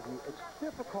top of you, it's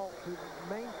difficult to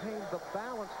maintain the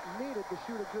balance needed to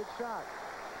shoot a good shot.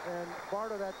 And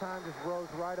Bardo that time just rose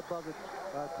right above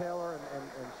Taylor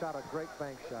and shot a great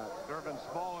bank shot. Durbin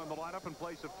Small in the lineup in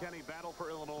place of Kenny Battle for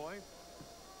Illinois.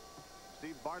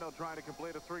 Steve Bardo trying to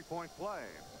complete a 3-point play.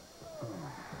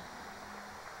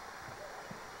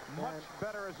 Much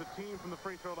better as a team from the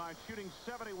free throw line, shooting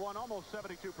 71, almost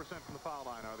 72% from the foul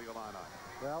line are the Illini.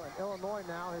 Well, and Illinois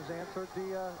now has answered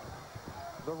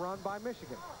the run by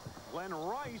Michigan. Glenn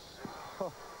Rice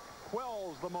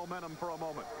quells the momentum for a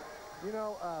moment. You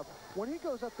know, when he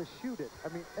goes up to shoot it, I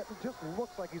mean, it just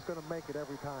looks like he's going to make it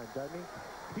every time, doesn't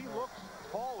he? He looks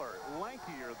taller,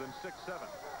 lankier than 6'7".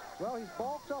 Well, he's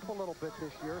bulked up a little bit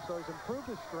this year, so he's improved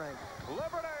his strength.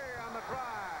 Liberty on the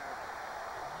drive.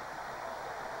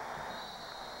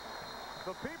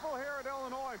 The people here in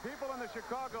Illinois, people in the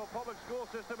Chicago public school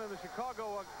system and the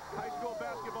Chicago high school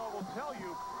basketball will tell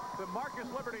you that Marcus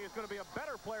Liberty is going to be a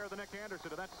better player than Nick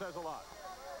Anderson, and that says a lot.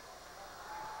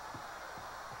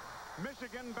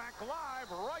 Michigan back live.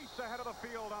 Rice ahead of the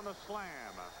field on the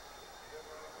slam.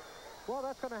 Well,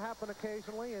 that's going to happen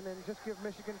occasionally, and then just give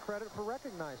Michigan credit for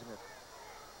recognizing it.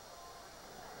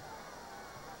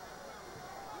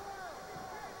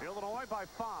 Illinois by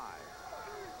 5.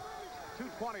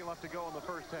 2:20 left to go in the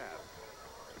first half.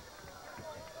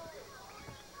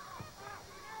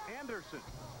 Anderson.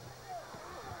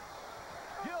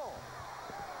 Gill.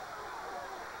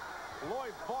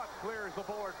 Lloyd Vaught clears the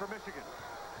board for Michigan.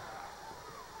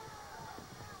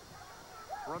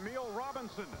 Ramil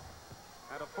Robinson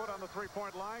had a foot on the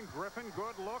three-point line. Griffin,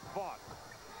 good look. Vaught.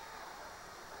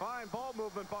 Fine ball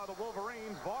movement by the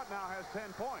Wolverines. Vaught now has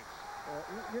 10 points.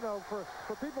 You know, for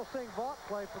people seeing Vaught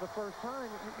play for the first time,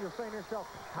 you're saying to yourself,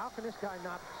 how can this guy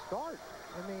not start?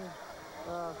 I mean,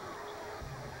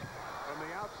 from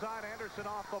the outside, Anderson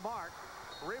off the mark.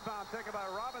 Rebound taken by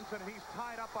Robinson. He's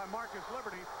tied up by Marcus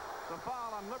Liberty. The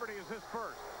foul on Liberty is his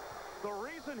first. The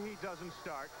reason he doesn't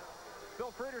start,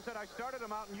 Bill Frieder said, I started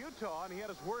him out in Utah, and he had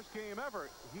his worst game ever.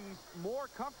 He's more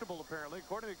comfortable, apparently,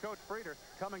 according to Coach Frieder,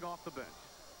 coming off the bench.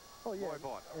 Oh, yeah,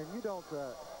 and you don't,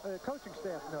 coaching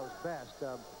staff knows best.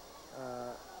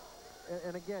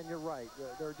 And again, you're right.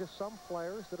 There are just some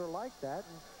players that are like that,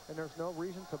 and there's no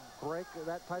reason to break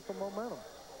that type of momentum.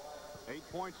 8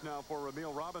 points now for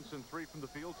Ramil Robinson, 3 from the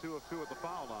field, 2 of 2 at the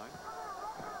foul line.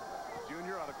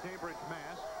 Junior out of Cambridge,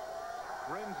 Mass.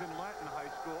 Friends in Latin High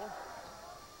School.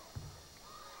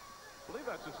 I believe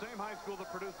that's the same high school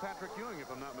that produced Patrick Ewing, if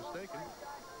I'm not mistaken.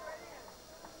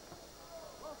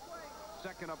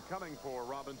 Second upcoming for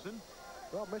Robinson.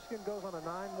 Well, Michigan goes on a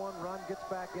 9-1 run, gets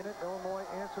back in it. Illinois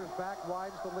answers back,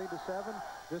 widens the lead to 7.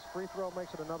 This free throw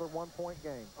makes it another 1-point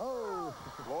game. Oh!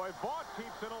 Lloyd Vaught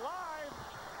keeps it alive.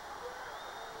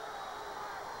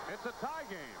 It's a tie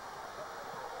game.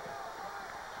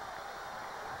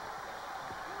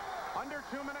 Under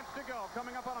 2 minutes to go.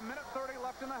 Coming up on a minute 30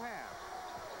 left in the half.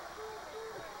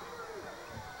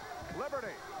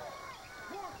 Liberty.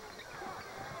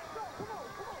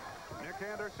 Nick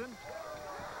Anderson.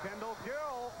 Kendall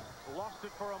Gill lost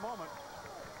it for a moment.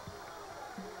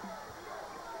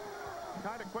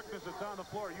 Kind of quickness that's on the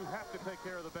floor. You have to take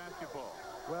care of the basketball.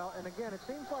 Well, and again, it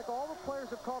seems like all the players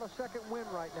have caught a second wind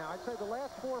right now. I'd say the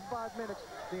last 4 or 5 minutes,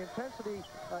 the intensity,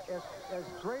 as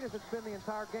great as it's been the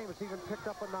entire game, it's even picked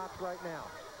up a notch right now.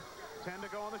 10 to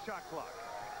go on the shot clock.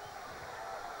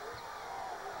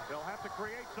 They'll have to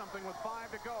create something with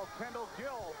 5 to go. Kendall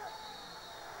Gill,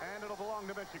 and it'll belong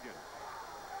to Michigan.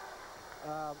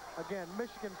 Again,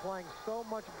 Michigan playing so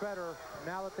much better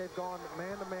now that they've gone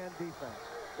man-to-man defense,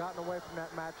 gotten away from that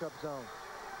matchup zone.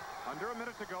 Under a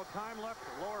minute to go. Time left.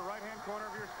 Lower right-hand corner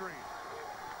of your screen.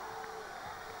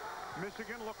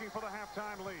 Michigan looking for the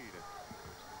halftime lead.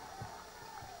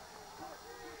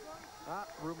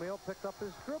 Rumil picked up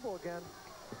his dribble again.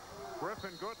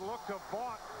 Griffin, good look to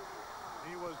Vaught.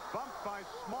 He was bumped by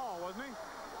Small, wasn't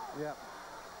he? Yep.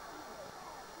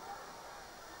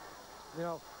 You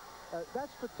know,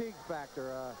 that's fatigue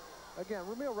factor. Again,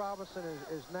 Ramil Robinson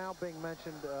is now being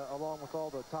mentioned along with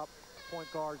all the top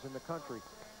point guards in the country.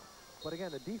 But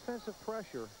again, the defensive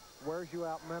pressure wears you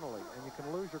out mentally, and you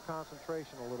can lose your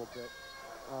concentration a little bit.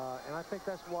 And I think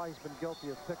that's why he's been guilty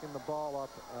of picking the ball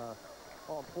up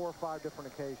on 4 or 5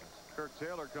 different occasions. Kirk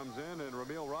Taylor comes in, and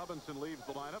Ramil Robinson leaves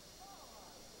the lineup.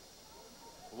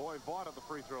 Lloyd Vaught at the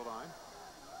free throw line.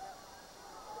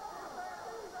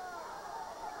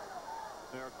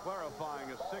 They're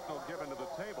clarifying a signal given to the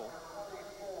table.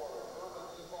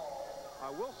 I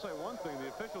will say one thing, the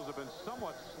officials have been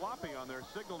somewhat sloppy on their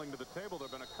signaling to the table. There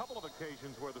have been a couple of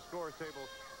occasions where the scorer's table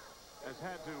has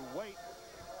had to wait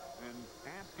and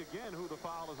ask again who the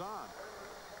foul is on.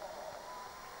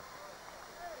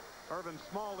 Irvin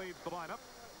Small leads the lineup.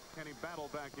 Can he battle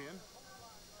back in?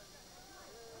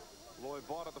 Lloyd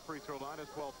Vaught at the free throw line has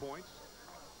 12 points.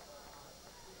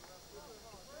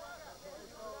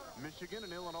 Michigan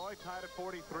and Illinois tied at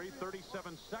 43.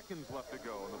 37 seconds left to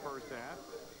go in the first half.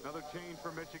 Another change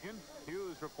for Michigan.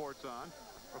 Hughes reports on,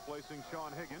 replacing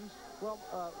Sean Higgins. Well,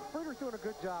 Frieder's doing a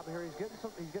good job here.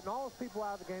 He's getting all those people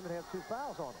out of the game that have 2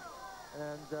 fouls on them,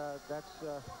 and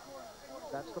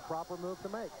that's the proper move to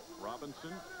make. Robinson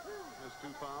has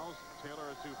 2 fouls. Taylor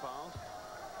has 2 fouls.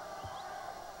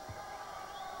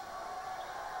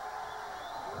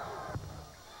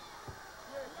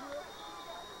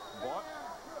 Vaught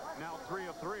now 3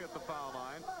 of 3 at the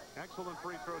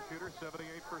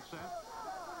 78%.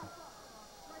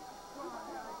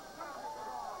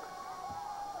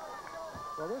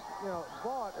 Well, this,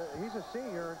 Vaught, he's a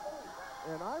senior,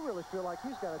 and I really feel like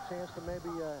he's got a chance to maybe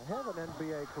have an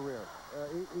NBA career,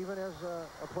 even as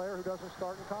a player who doesn't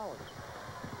start in college.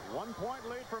 1 point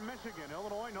lead for Michigan.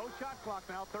 Illinois, no shot clock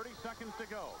now, 30 seconds to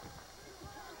go.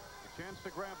 A chance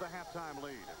to grab the halftime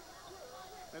lead.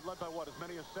 They'd led by what, as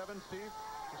many as 7, Steve,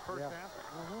 his first half?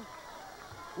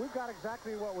 We've got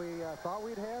exactly what we thought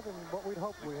we'd have and what we'd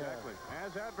hoped we had. Exactly,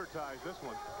 as advertised, this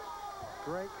one.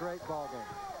 Great, great ball game.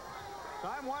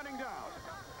 Time winding down.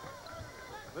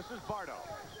 This is Bardo.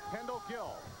 Kendall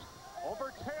Gill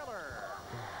over Taylor.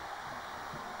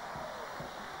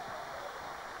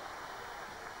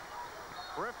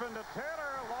 Griffin to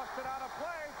Taylor, lost it out of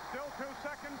play. Still 2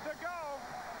 seconds to go.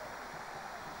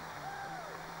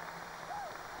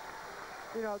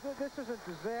 This isn't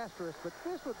disastrous, but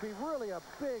this would be really a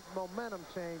big momentum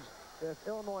change if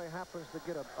Illinois happens to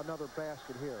get another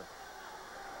basket here.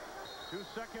 2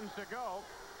 seconds to go.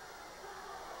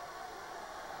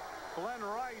 Glenn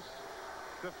Rice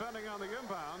defending on the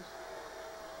inbounds.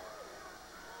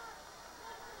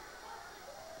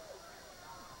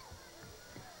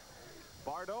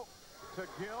 Bardo to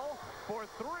Gill for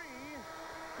 3.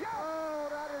 Yes! Oh,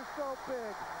 that is so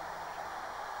big.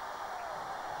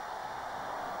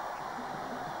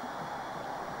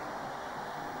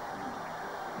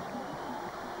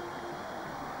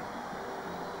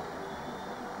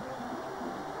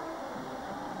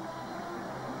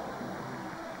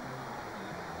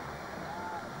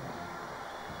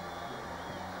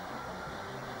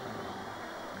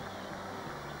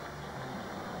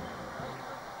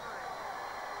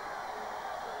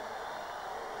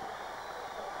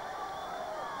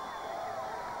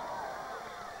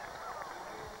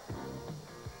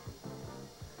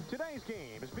 Today's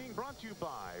game is being brought to you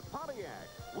by Pontiac.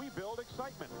 We build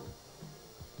excitement.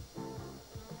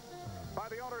 By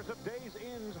the owners of Days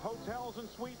Inns, Hotels, and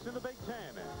Suites in the Big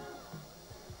Ten.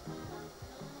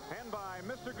 And by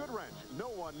Mr. Goodwrench. No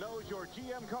one knows your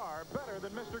GM car better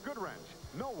than Mr. Goodwrench.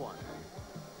 No one.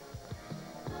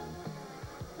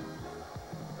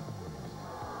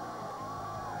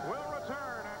 We'll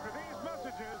return after these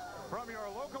messages from your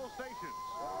local stations.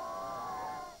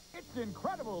 It's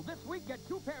incredible. This week, get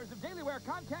 2 pairs of daily wear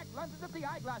contact lenses at the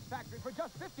Eyeglass Factory for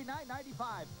just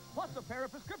 $59.95. Plus a pair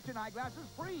of prescription eyeglasses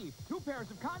free. 2 pairs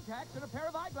of contacts and a pair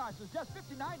of eyeglasses, just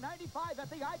 $59.95 at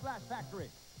the Eyeglass Factory.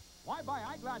 Why buy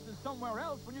eyeglasses somewhere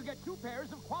else when you get 2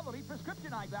 pairs of quality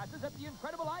prescription eyeglasses at the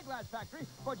incredible Eyeglass Factory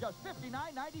for just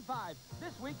 $59.95?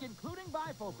 This week, including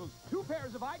bifocals. 2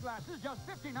 pairs of eyeglasses, just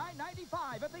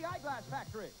 $59.95 at the Eyeglass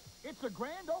Factory. It's a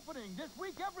grand opening. This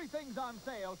week, everything's on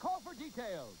sale. Call for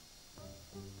details.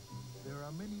 There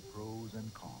are many pros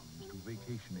and cons to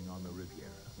vacationing on the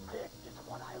Riviera. This is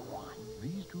what I want.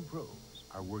 These 2 pros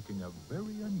are working a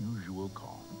very unusual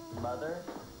con. Mother?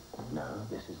 No,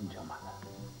 this isn't your mother.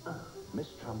 Miss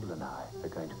Trumbull and I are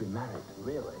going to be married.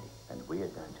 Really? And we are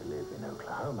going to live in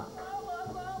Oklahoma.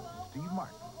 Steve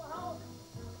Martin.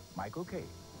 Michael Caine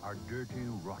are dirty,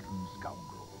 rotten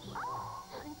scoundrels.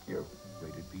 Thank you.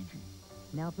 Rated PG.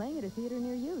 Now playing at a theater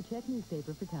near you. Check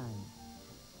newspaper for time.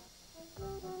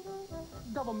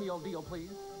 Double meal deal,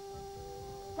 please.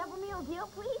 Double meal deal,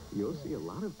 please? You'll see a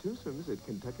lot of twosomes at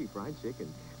Kentucky Fried Chicken,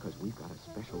 because we've got a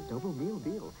special double meal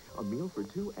deal. A meal for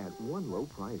 2 at one low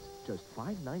price, just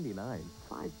 $5.99.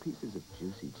 5 pieces of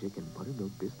juicy chicken,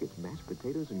 buttermilk biscuits, mashed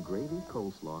potatoes, and gravy,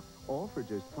 coleslaw, all for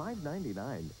just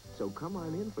 $5.99. So come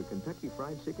on in for Kentucky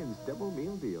Fried Chicken's double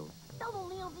meal deal. Double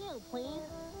meal deal, please.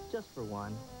 Just for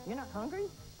 1. You're not hungry?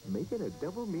 Make it a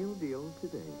double meal deal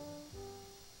today.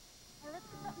 Now let's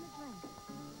get something to drink.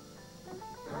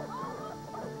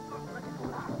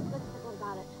 Let's forget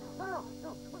about it. No.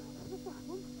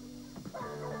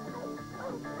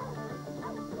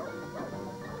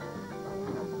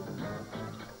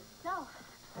 So,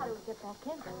 how do we get back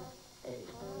in? Hey.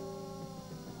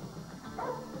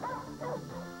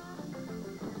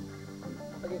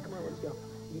 Okay, come on, let's go.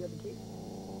 You got the key?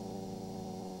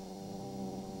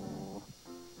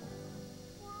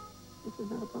 This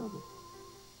is not a problem.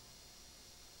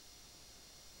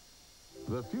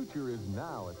 The future is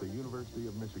now at the University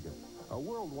of Michigan. A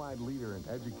worldwide leader in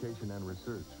education and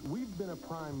research, we've been a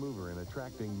prime mover in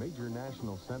attracting major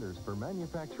national centers for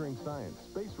manufacturing science,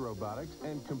 space robotics,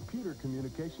 and computer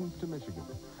communications to Michigan.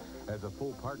 As a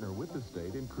full partner with the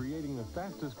state in creating the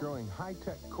fastest growing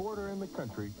high-tech corridor in the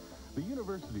country, the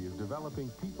university is developing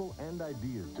people and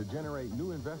ideas to generate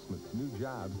new investments, new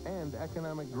jobs, and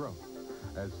economic growth.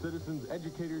 As citizens,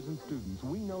 educators, and students,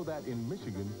 we know that in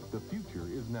Michigan, the future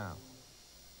is now.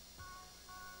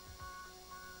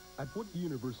 At what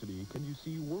university can you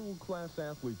see world-class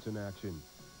athletes in action?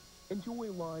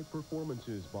 Enjoy live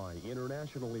performances by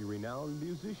internationally renowned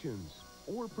musicians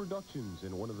or productions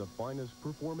in one of the finest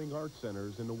performing arts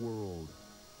centers in the world.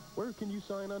 Where can you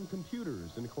sign on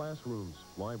computers in classrooms,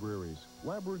 libraries,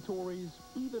 laboratories,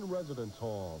 even residence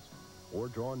halls, or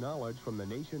draw knowledge from the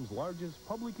nation's largest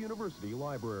public university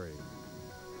library?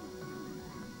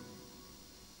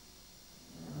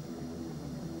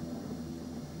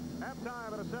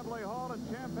 Halftime at Assembly Hall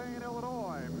in Champaign,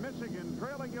 Illinois. Michigan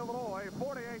trailing Illinois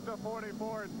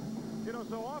 48-44. You know,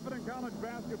 so often in college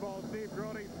basketball, Steve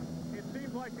Grody, it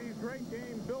seems like these great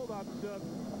game build-ups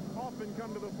often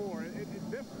come to the fore.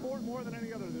 This sport, more than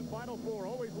any other, this Final Four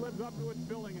always lives up to its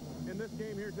billing. In this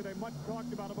game here today, much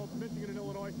talked about both Michigan and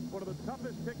Illinois. One of the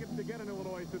toughest tickets to get in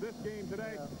Illinois to this game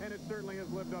today, and it certainly has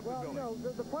lived up to billing. Well, you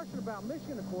know, the question about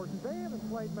Michigan, of course, is they haven't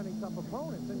played many tough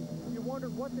opponents, and you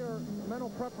wondered what their mental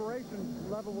preparation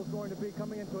level was going to be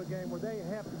coming into a game where they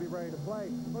have to be ready to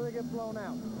play, or they get blown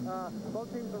out.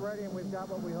 Both teams are ready, and we've got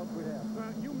what we hoped we'd have.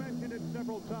 You mentioned it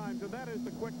several times, and that is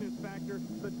the quickness factor,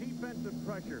 the defensive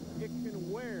pressure. It can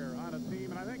wear on a team,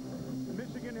 and I think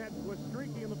Michigan was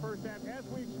streaky in the first half, as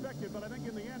we expected, but I think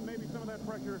in the end, maybe some of that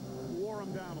pressure wore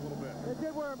them down a little bit. It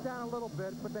did wear them down a little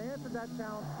bit, but they answered that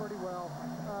challenge pretty well.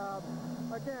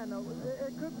 Again,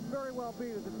 it could very well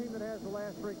be that the team that has the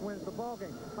last streak wins the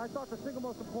ballgame. I thought the single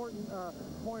most important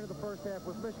point of the first half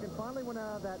was Michigan finally went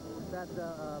out of that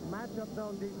matchup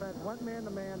zone defense, went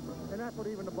man-to-man, and that's what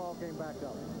evened the ballgame back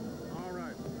up. All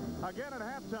right. Again at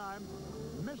halftime,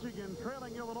 Michigan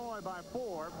trailing Illinois by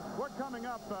 4. We're coming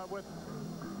up with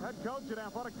head coach and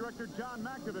athletic director John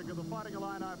Mackovic of the Fighting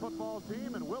Illini football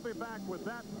team, and we'll be back with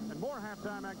that and more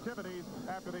halftime activities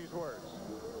after these words.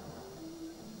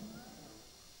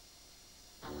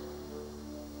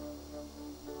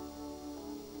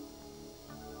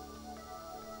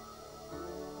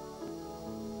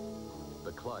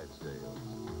 The Clydesdales,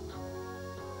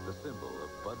 the symbol of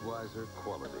Budweiser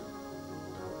quality.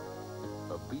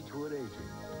 A Beechwood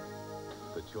aging,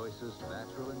 the choicest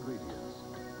natural ingredients,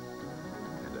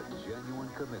 and a genuine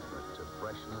commitment to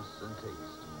freshness and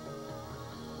taste.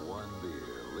 One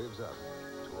beer lives up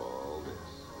to all this.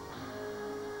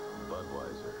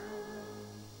 Budweiser.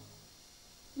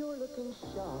 You're looking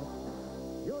sharp.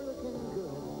 You're looking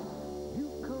good.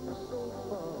 You've come so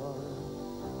far.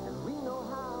 And we know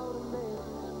how to make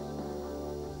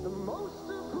the most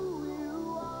of who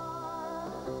you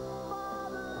are.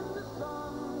 Father to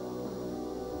son.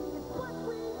 It's what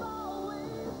we've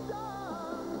always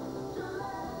done.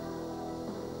 Gillette.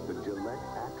 The Gillette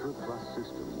AtraPlus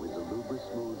system with the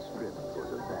Lubra-Smooth strip for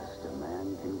the best a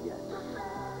man can get.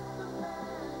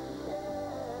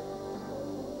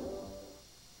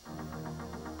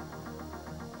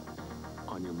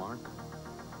 On your mark,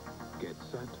 get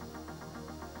set,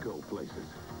 go places.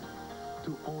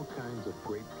 To all kinds of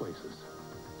great places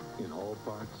in all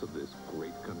parts of this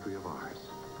great country of ours.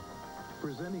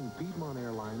 Presenting Piedmont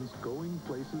Airlines Going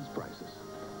Places prices.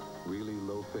 Really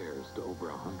low fares to over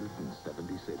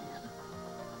 170 cities.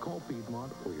 Call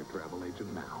Piedmont or your travel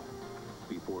agent now.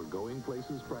 Before Going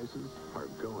Places prices are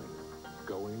going,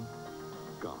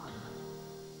 gone.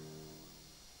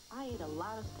 I ate a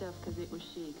lot of stuff because it was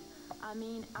chic. I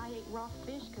mean, I ate raw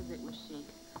fish because it was chic.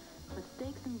 But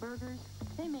steaks and burgers,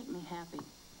 they make me happy.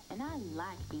 And I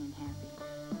like being happy.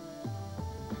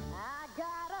 I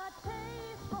got a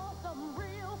taste for some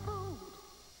real food.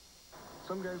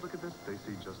 Some guys look at this, they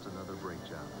see just another brake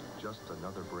job. Just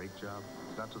another brake job?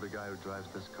 Not to the guy who drives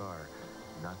this car.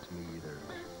 Not to me either.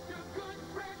 Mr.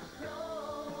 Goodwrench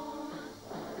knows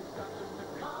it's not just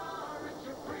a car, it's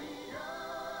your freedom.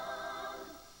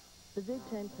 The Big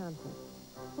Ten Conference.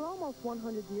 For almost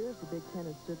 100 years, the Big Ten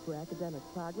has stood for academic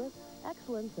progress,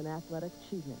 excellence, and athletic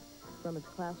achievement. From its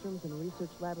classrooms and research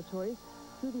laboratories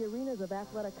to the arenas of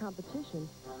athletic competition,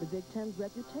 the Big Ten's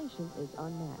reputation is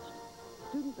unmatched.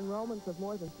 Student enrollments of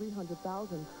more than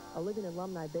 300,000, a living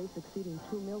alumni base exceeding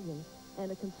 2 million,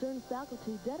 and a concerned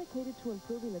faculty dedicated to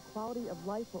improving the quality of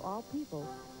life for all people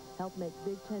help make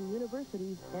Big Ten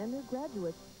universities and their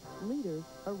graduates leaders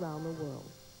around the world.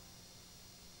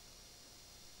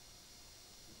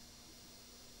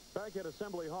 Back at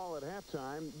Assembly Hall at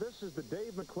halftime, this is the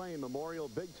Dave McClain Memorial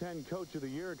Big Ten Coach of the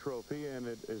Year trophy, and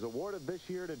it is awarded this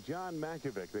year to John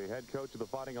Mackovic, the head coach of the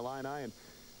Fighting Illini. And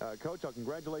Coach, I'll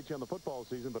congratulate you on the football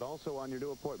season, but also on your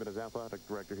new appointment as athletic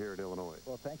director here at Illinois.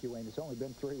 Well, thank you, Wayne. It's only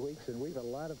been 3 weeks, and we've had a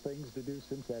lot of things to do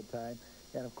since that time.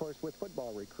 And, of course, with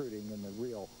football recruiting in the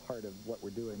real heart of what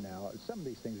we're doing now, some of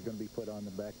these things are going to be put on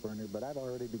the back burner, but I've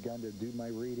already begun to do my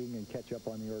reading and catch up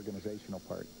on the organizational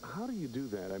part. How do you do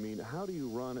that? I mean, how do you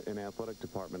run an athletic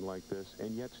department like this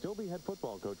and yet still be head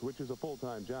football coach, which is a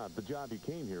full-time job, the job you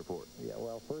came here for? Yeah,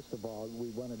 well, first of all, we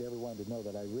wanted everyone to know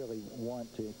that I really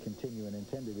want to continue and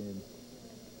intended in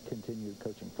continue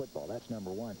coaching football. That's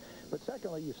number one. But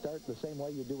secondly, you start the same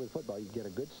way you do with football. You get a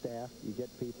good staff, you get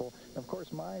people. And of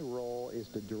course, my role is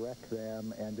to direct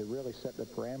them and to really set the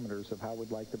parameters of how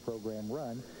we'd like the program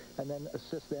run, and then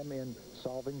assist them in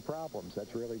solving problems.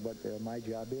 That's really what my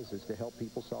job is to help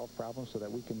people solve problems so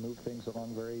that we can move things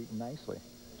along very nicely.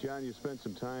 John, you spent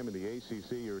some time in the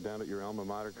ACC. You were down at your alma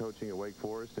mater coaching at Wake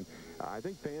Forest, and I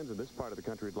think fans in this part of the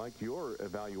country would like your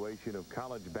evaluation of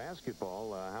college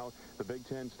basketball, how the Big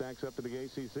Ten stacks up to the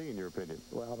ACC, in your opinion.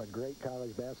 Well, I'm a great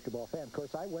college basketball fan. Of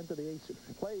course, I went to the ACC,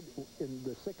 played in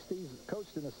the 60s,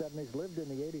 coached in the 70s, lived in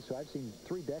the 80s, so I've seen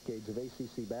 3 decades of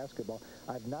ACC basketball.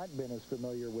 I've not been as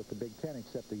familiar with the Big Ten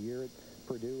except a year at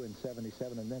Purdue in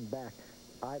 77 and then back.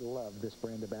 I love this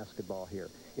brand of basketball here.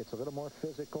 It's a little more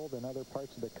physical than other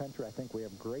parts of the country. I think we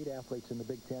have great athletes in the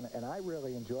Big Ten, and I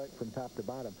really enjoy it from top to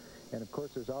bottom. And, of course,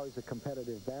 there's always a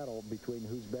competitive battle between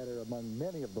who's better among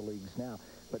many of the leagues now.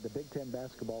 But the Big Ten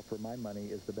basketball, for my money,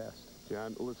 is the best.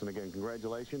 John, listen again,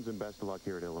 congratulations and best of luck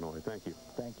here at Illinois. Thank you.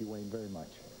 Thank you, Wayne, very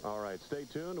much. All right, stay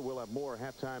tuned. We'll have more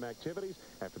halftime activities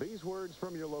after these words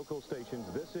from your local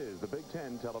stations. This is the Big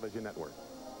Ten Television Network.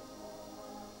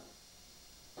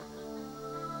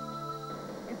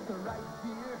 It's the right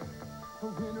beer for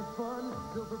winter fun,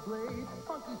 silver blade,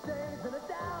 funky saves, and a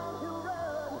downhill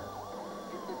run.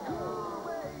 It's a cool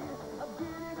way of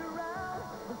getting around.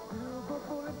 The silver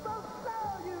bullet won't slow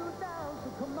you down. So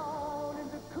come on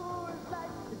into Coors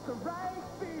Light. It's the right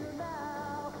beer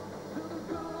now. To the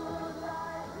good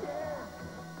life, yeah.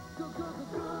 To the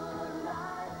good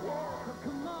life, yeah. So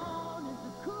come on into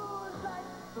Coors Light.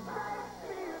 The right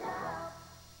beer now.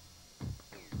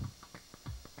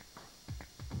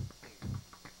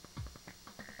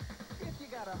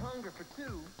 Got a hunger for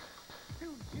two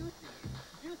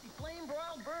juicy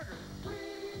flame-broiled burgers.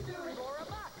 We do it for $1.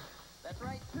 That's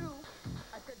right, 2.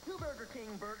 I said 2 Burger King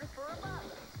burgers for $1,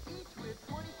 each with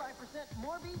 25%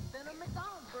 more beef than a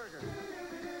McDonald's burger.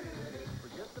 For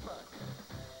just $1.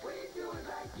 We do it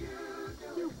like you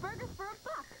do. 2 burgers for $1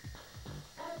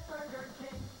 at Burger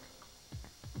King.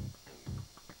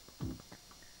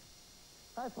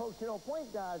 Hi, folks. You know,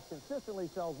 Pointe Dodge consistently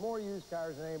sells more used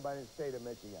cars than anybody in the state of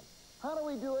Michigan. How do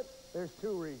we do it? There's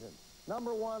 2 reasons.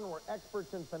 Number one, we're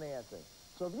experts in financing.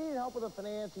 So if you need help with the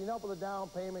finance, you need help with the down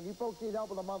payment, you folks need help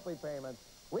with the monthly payments,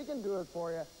 we can do it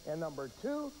for you. And number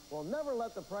 2, we'll never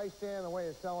let the price stand in the way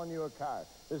of selling you a car.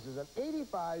 This is an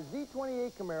 85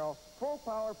 Z28 Camaro, full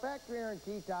power, factory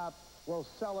guarantee tops. We'll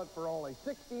sell it for only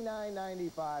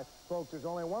 $69.95. Folks, there's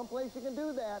only one place you can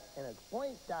do that, and it's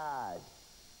Pointe Dodge.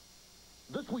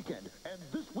 This weekend, and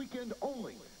this weekend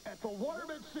only, at the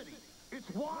Waterbed City, it's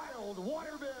Wild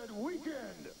Waterbed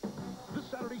Weekend. This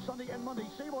Saturday, Sunday, and Monday,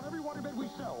 save on every waterbed we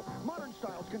sell. Modern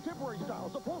styles, contemporary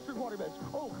styles, upholstered waterbeds,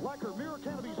 oak, lacquer, mirror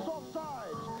canopies, soft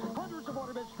sides. Hundreds of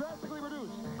waterbeds drastically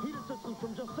reduced. Heated systems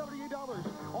from just $78.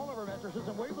 All of our mattresses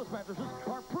and waveless mattresses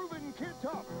are proven kid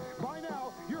tough. By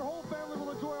now, your whole family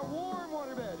will enjoy a warm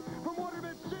waterbed from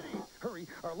Waterbed City. Hurry,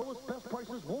 our lowest best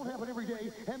prices won't happen every day,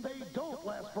 and they don't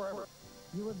last forever.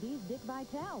 U of B's Dick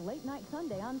Vitale, late night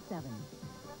Sunday on 7.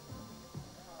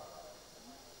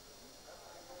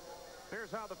 Here's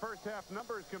how the first half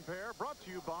numbers compare, brought to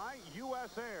you by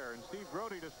U.S. Air. And Steve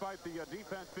Grody, despite the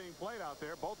defense being played out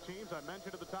there, both teams I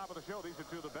mentioned at the top of the show, these are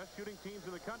 2 of the best shooting teams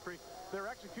in the country. They're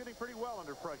executing pretty well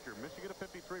under pressure. Michigan at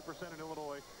 53% and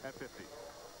Illinois at 50%.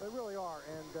 They really are,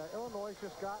 and Illinois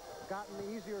just gotten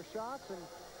the easier shots, and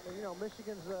you know,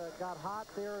 Michigan's got hot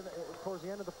there towards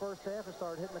the end of the first half and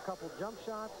started hitting a couple jump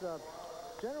shots.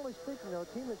 Generally speaking, though, a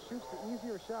team that shoots the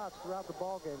easier shots throughout the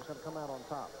ball game is going to come out on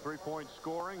top. 3-point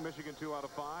scoring, Michigan 2 out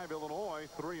of 5. Illinois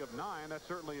 3 of 9. That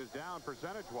certainly is down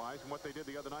percentage-wise from what they did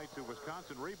the other night to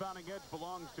Wisconsin. Rebounding edge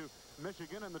belongs to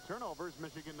Michigan, and the turnovers,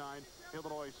 Michigan 9,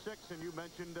 Illinois 6. And you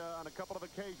mentioned on a couple of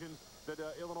occasions that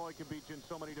Illinois can beat you in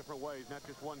so many different ways, not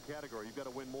just one category. You've got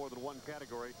to win more than one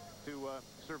category to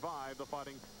survive the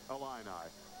Fighting Illini.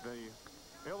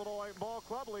 The Illinois Ball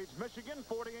Club leads Michigan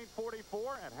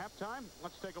 48-44 at halftime.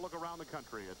 Let's take a look around the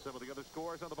country at some of the other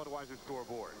scores on the Budweiser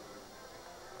scoreboard.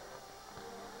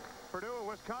 Purdue and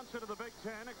Wisconsin in the Big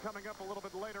Ten coming up a little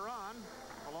bit later on,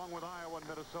 along with Iowa and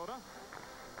Minnesota.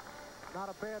 Not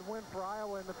a bad win for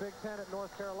Iowa in the Big Ten at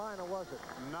North Carolina, was it?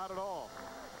 Not at all.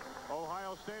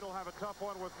 Ohio State will have a tough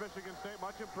one with Michigan State.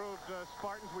 Much improved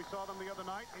Spartans. We saw them the other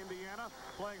night. Indiana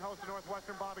playing host to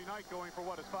Northwestern. Bobby Knight going for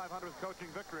what, his 500th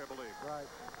coaching victory, I believe. Right.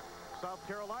 South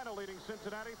Carolina leading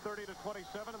Cincinnati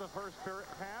 30-27 in the first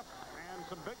half. And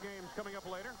some big games coming up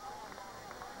later.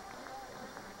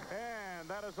 And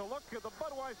that is a look at the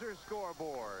Budweiser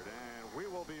scoreboard. And we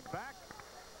will be back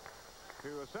to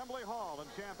Assembly Hall in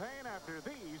Champaign after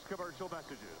these commercial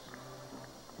messages.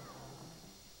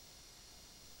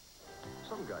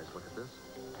 Some guys look at this,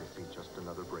 they see just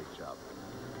another brake job.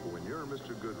 But when you're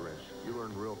Mr. Goodwrench, you learn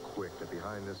real quick that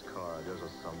behind this car, there's a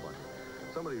somebody.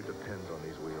 Somebody who depends on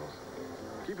these wheels.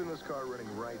 Keeping this car running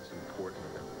right's important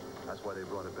to them. That's why they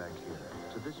brought it back here,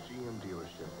 to this GM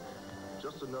dealership.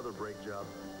 Just another brake job,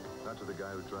 not to the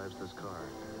guy who drives this car.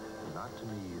 Not to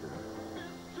me either.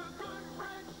 Mr.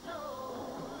 Goodwrench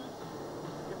knows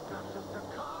it's not just a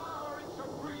car, it's a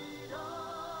freedom.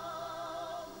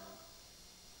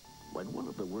 When one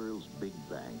of the world's big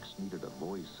banks needed a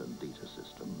voice and data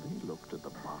system, they looked at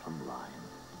the bottom line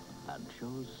and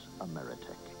chose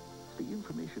Ameritech, the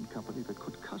information company that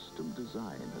could custom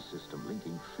design a system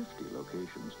linking 50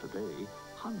 locations today,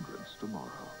 hundreds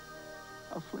tomorrow.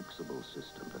 A flexible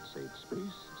system that saved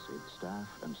space, saved staff,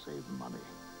 and saved money.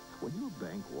 When your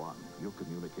bank won, your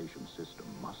communication system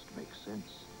must make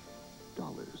sense.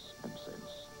 Dollars and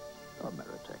cents.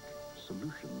 Ameritech.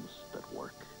 Solutions that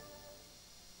work.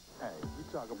 Hey, you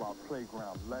talk about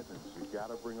playground legends, you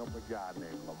gotta bring up a guy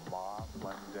named Lamar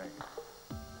Mundane.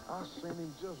 I seen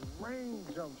him just rain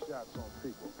jump shots on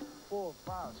people. 4,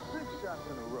 5, 6 shots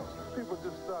in a row. People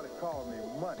just started calling him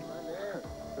Money.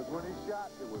 Because when he shot,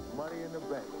 it was money in the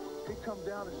bank. He'd come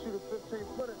down and shoot a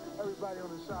 15-footer, everybody on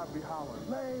the side be hollering,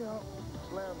 lay up.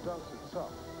 Slam dunks are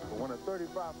tough. But when a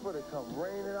 35-footer come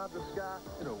raining out the sky,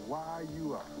 it'll wire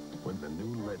you up. When the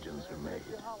new legends are made,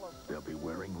 they'll be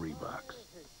wearing Reeboks.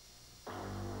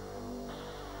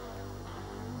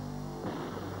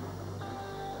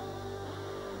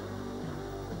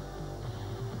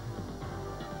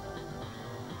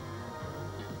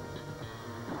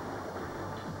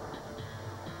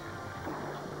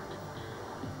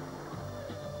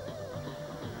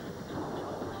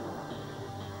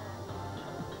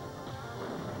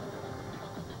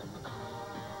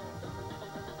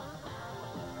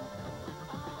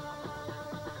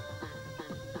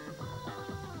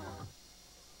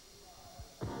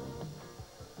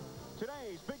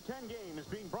 Today's Big Ten game is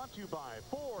being brought to you by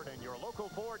Ford and your local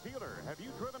Ford dealer. Have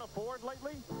you driven a Ford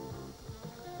lately?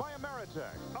 By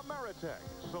Ameritech. Ameritech.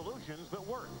 Solutions that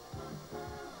work.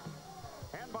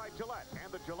 And by Gillette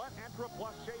and the Gillette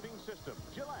AtraPlus shaving system.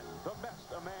 Gillette, the best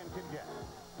a man can get.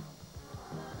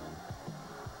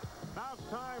 Now it's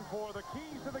time for the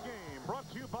keys to the game, brought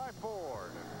to you by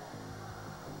Ford.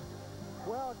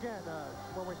 Well, again,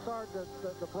 when we started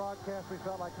the broadcast, we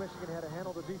felt like Michigan had to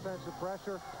handle the defensive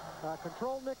pressure.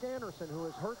 Control Nick Anderson, who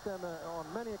has hurt them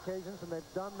on many occasions, and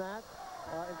they've done that,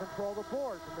 and control the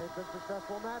boards, and they've been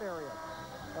successful in that area.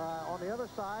 On the other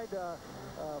side,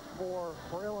 for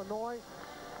Illinois,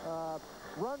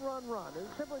 run, run, run. It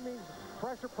simply means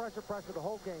pressure, pressure, pressure the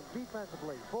whole game,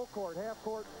 defensively, full court, half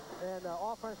court, and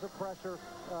offensive pressure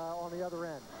on the other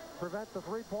end. Prevent the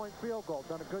three-point field goal.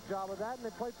 Done a good job of that, and they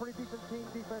played pretty decent team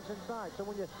defense inside. So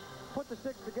when you put the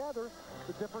six together,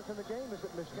 the difference in the game is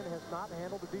that Michigan has not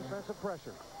handled the defensive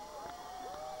pressure.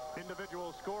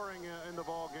 Individual scoring in the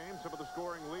ball game. Some of the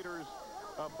scoring leaders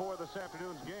for this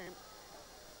afternoon's game.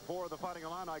 For the Fighting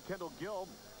Illini, Kendall Gill,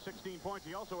 16 points.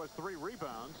 He also has 3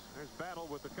 rebounds. There's battle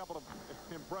with a couple of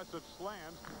impressive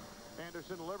slams.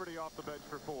 Anderson Liberty off the bench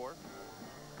for 4.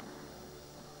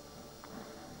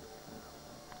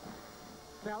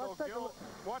 Now let's take a look.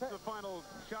 Watch the final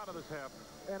shot of this half.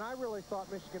 And I really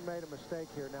thought Michigan made a mistake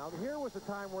here. Now, here was a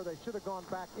time where they should have gone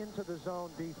back into the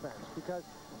zone defense, because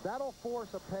that'll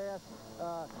force a pass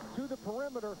to the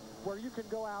perimeter where you can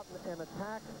go out and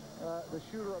attack the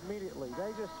shooter immediately.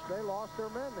 They lost their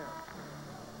men there.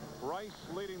 Rice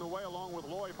leading the way along with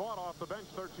Loy Vaught off the bench,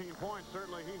 13 points.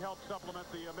 Certainly he helped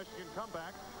supplement the Michigan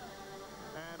comeback.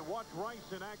 And watch Rice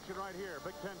in action right here,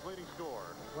 Big Ten's leading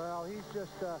scorer. Well, he's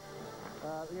just,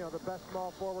 you know, the best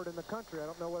small forward in the country. I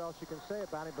don't know what else you can say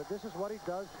about him, but this is what he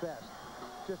does best.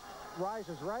 Just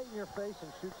rises right in your face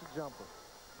and shoots a jumper.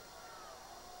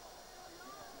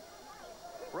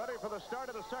 Ready for the start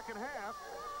of the second half.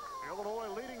 Illinois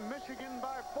leading Michigan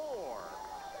by 4.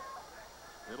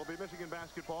 It'll be Michigan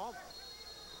basketball.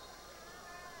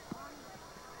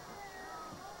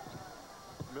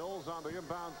 Mills on the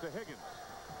inbound to Higgins.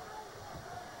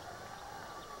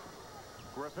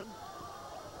 Griffin.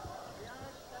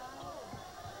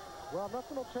 Well,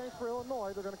 nothing will change for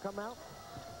Illinois. They're going to come out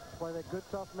play that good,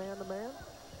 tough man-to-man.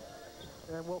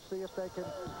 And we'll see if they can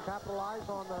capitalize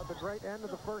on the great end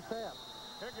of the first half.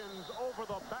 Higgins over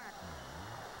the back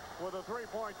with a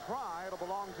three-point try. It'll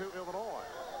belong to Illinois.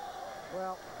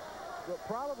 Well,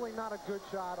 probably not a good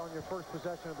shot on your first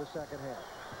possession of the second half.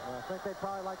 I think they'd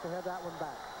probably like to have that one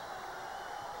back.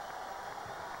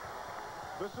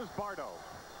 This is Bardo.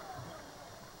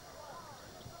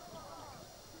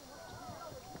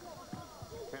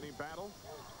 Kenny Battle.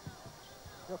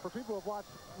 You know, for people who have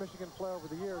watched Michigan play over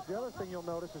the years, the other thing you'll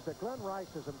notice is that Glenn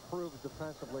Rice has improved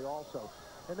defensively also.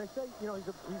 And they say, you know, he's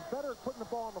better at putting the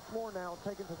ball on the floor now and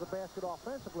taking to the basket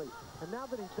offensively. And now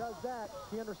that he does that,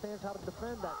 he understands how to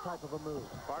defend that type of a move.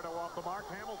 Bardo off the mark.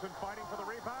 Hamilton fighting for the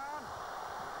rebound.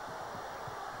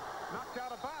 Knocked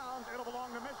out of bounds. It'll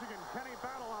belong to Michigan. Kenny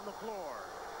Battle on the floor.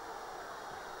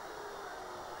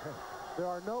 There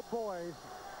are no boys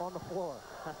on the floor.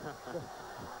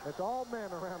 It's all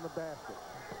men around the basket.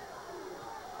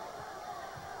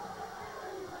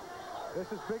 This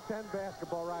is Big Ten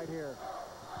basketball right here.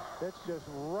 It's just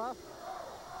rough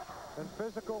and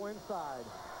physical inside.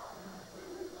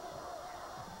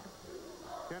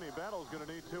 Kenny Battle's going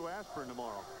to need 2 aspirin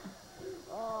tomorrow.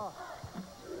 Oh.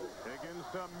 Higgins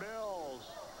to Mills.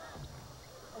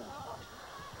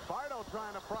 Bardo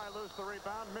trying to pry loose the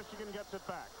rebound. Michigan gets it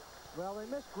back. Well, they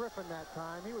missed Griffin that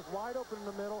time. He was wide open in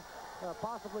the middle.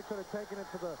 Possibly could have taken it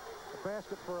to the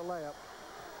basket for a layup.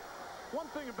 One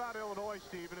thing about Illinois,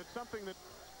 Steve, and it's something that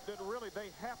really they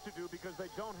have to do because they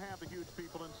don't have the huge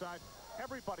people inside.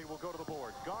 Everybody will go to the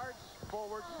board. Guards,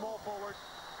 forwards, small forwards,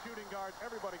 shooting guards,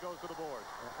 everybody goes to the board.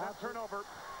 That turnover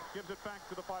gives it back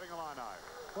to the Fighting Illini.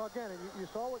 Well, again, and you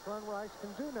saw what Glenn Rice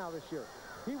can do now this year.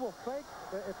 He will fake.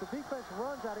 If the defense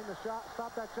runs at him to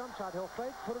stop that jump shot, he'll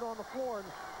fake, put it on the floor, and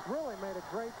really made a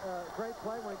great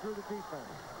play when he drew the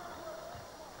defense.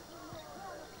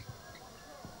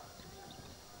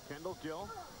 Kendall Gill.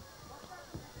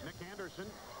 Nick Anderson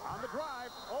on the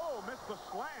drive. Oh, missed the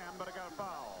slam, but it got a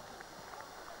foul.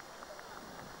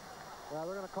 Well,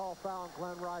 they're going to call foul on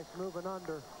Glenn Rice moving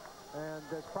under, and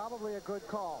it's probably a good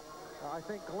call. I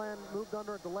think Glenn moved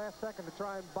under at the last second to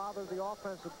try and bother the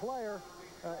offensive player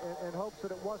in hopes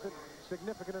that it wasn't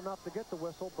significant enough to get the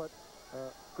whistle, but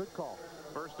good call.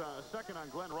 Second on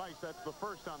Glenn Rice. That's the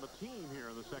first on the team here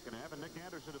in the second half, and Nick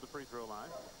Anderson to the free throw line.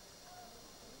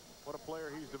 What a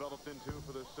player he's developed into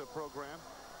for this program.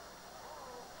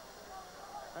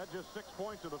 At just 6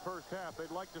 points in the first half, they'd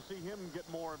like to see him get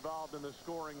more involved in the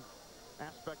scoring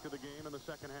aspect of the game in the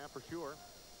second half for sure.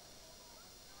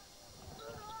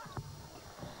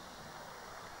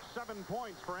 7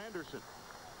 points for Anderson.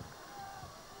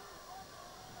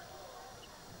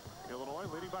 Illinois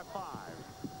leading by 5.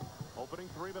 Opening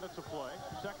 3 minutes of play,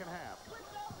 second half.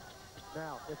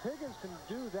 Now, if Higgins can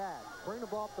do that, bring the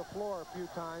ball up the floor a few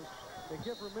times, and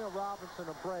give Ramil Robinson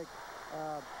a break,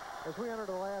 as we enter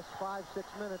the last 5-6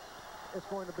 minutes, it's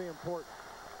going to be important.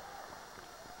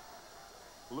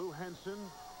 Lou Henson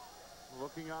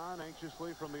looking on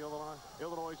anxiously from the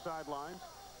Illinois sidelines.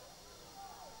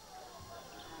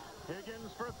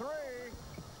 Higgins for 3.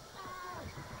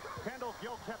 Kendall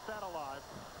Gill kept that alive.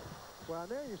 Well,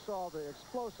 and there you saw the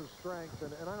explosive strength,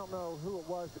 and I don't know who it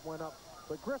was that went up,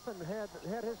 but Griffin had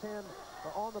his hand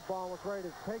on the ball, was ready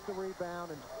to take the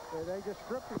rebound, and they just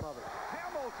stripped him of it.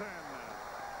 Hamilton,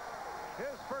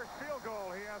 his first field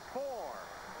goal, he has 4.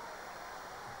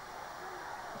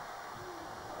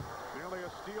 Nearly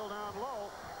a steal down low.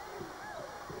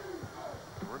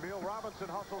 Ramil Robinson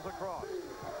hustles across.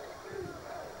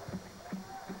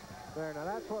 There, now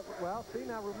that's what, well, see,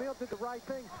 now Ramil did the right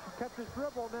thing, kept his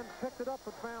dribble, and then picked it up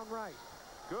and found Rice.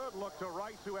 Good look to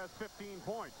Rice, who has 15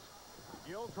 points.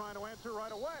 Gill trying to answer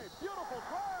right away. Beautiful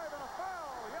drive and a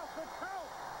foul. Yes, it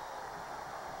counts.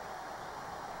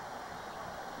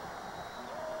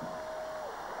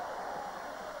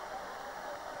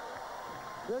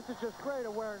 This is just great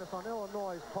awareness on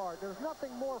Illinois' part. There's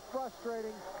nothing more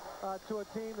frustrating to a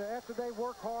team that after they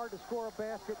work hard to score a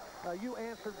basket, you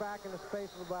answered back in the space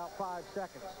of about 5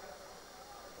 seconds.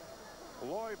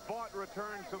 Lloyd Vaught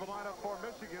returns to the lineup for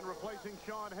Michigan, replacing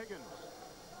Sean Higgins.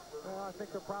 Well, I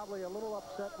think they're probably a little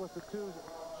upset with the 2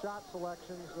 shot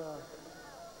selections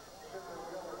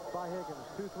by Higgins.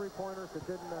 2 3-pointers that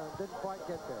didn't quite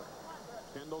get there.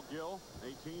 Kendall Gill,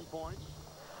 18 points,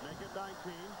 make it 19.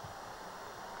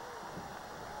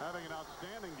 Having an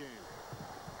outstanding game.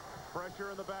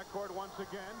 Pressure in the backcourt once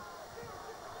again.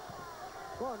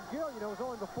 Well, and Gill, you know, is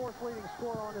only the 4th leading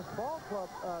scorer on his ball club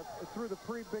through the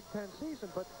pre-Big Ten season,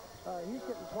 but he's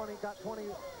got 20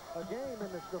 a game in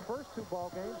the first 2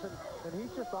 ball games, and he's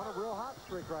just on a real hot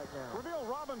streak right now. Ramil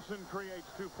Robinson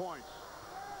creates 2 points.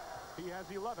 He has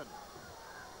 11.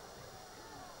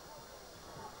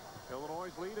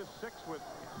 Illinois' lead is 6 with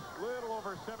little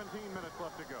over 17 minutes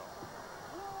left to go.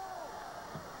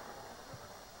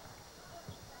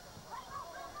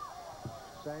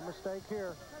 Same mistake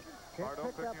here. Can't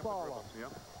pick that ball up.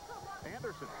 Yep.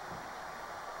 Anderson.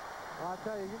 Well, I'll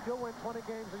tell you, you'll win 20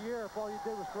 games a year if all you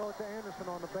did was throw it to Anderson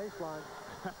on the baseline.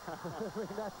 I mean,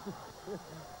 that's...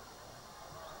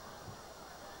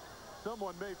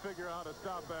 Someone may figure out how to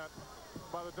stop that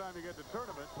by the time you get to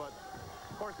tournament, but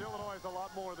of course Illinois is a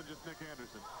lot more than just Nick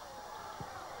Anderson.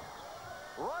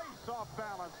 Rice off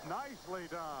balance, nicely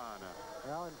done.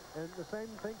 Well, and the same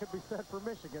thing could be said for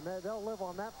Michigan. They'll live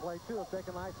on that play too if they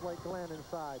can isolate Glenn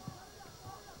inside.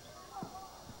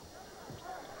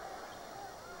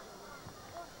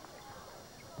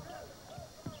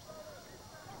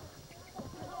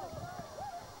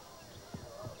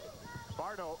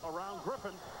 Bardo around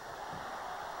Griffin.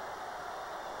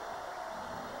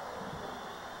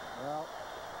 Well,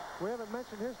 we haven't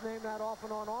mentioned his name that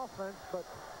often on offense, but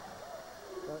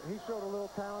he showed a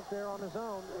little talent there on his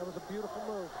own. It was a beautiful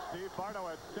move. Steve Bardo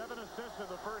had 7 assists in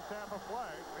the first half of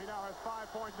play. He now has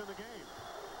 5 points in the game.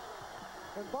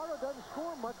 And Bardo doesn't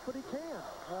score much, but he can.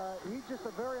 He's just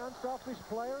a very unselfish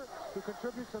player who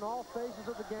contributes in all phases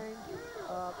of the game.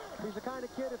 He's the kind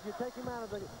of kid, if you take him out of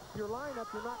your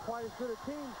lineup, you're not quite as good a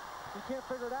team. You can't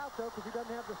figure it out, though, because he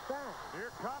doesn't have the stats.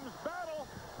 Here comes Battle.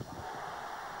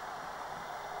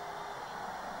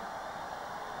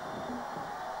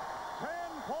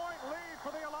 10-point lead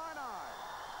for the Illini.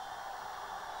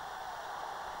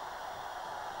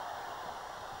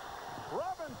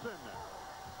 Robinson.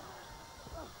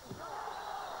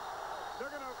 They're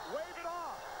going to wave it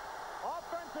off.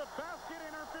 Offensive basket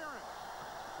interference.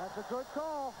 That's a good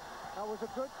call. That was a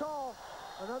good call.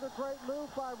 Another great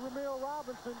move by Ramil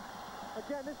Robinson.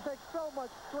 Again, this takes so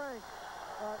much strength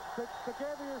to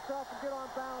gather yourself and get on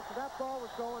balance, and that ball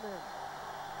was going in.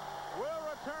 We'll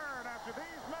return after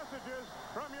these messages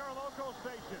from your local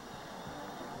station.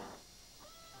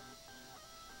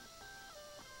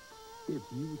 If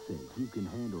you think you can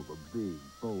handle the big,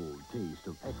 bold taste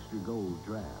of Extra Gold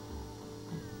Draft,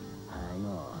 hang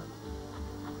on.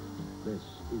 This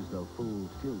is the full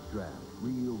tilt draft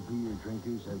real beer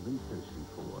drinkers have been thirsty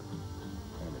for.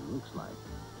 And it looks like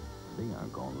they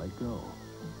aren't gonna let go.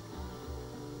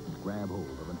 Grab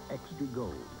hold of an Extra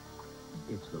Gold.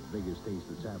 It's the biggest taste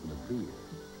that's happened to beer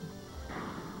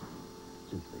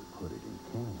since they put it in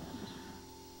cans.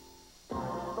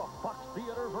 The Fox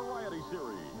Theater Variety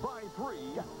Series. Buy 3,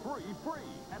 get 3 free.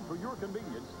 And for your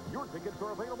convenience, your tickets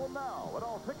are available now at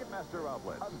all TicketMaster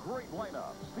outlets. A great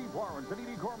lineup. Steve Lawrence and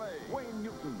Edie Gourmet, Wayne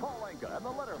Newton, Paul Anka, and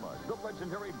the Letterman, the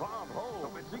legendary Bob Hope,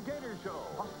 the Mitzi Gator Show,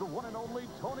 plus the one and only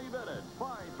Tony Bennett.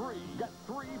 Buy 3, get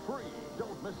 3 free.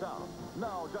 Don't miss out.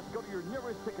 Now just go to your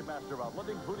nearest TicketMaster outlet,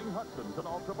 including Hudson's and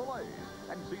all AAA's,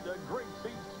 and see the great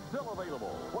seats still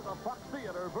available for the Fox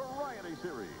Theater Variety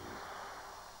Series.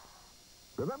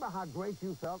 Remember how great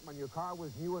you felt when your car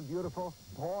was new and beautiful?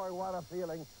 Boy, what a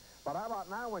feeling. But how about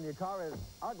now when your car is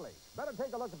ugly? Better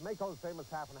take a look at Maaco's famous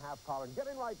half and half car and get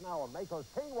in right now on Maaco's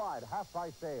chain-wide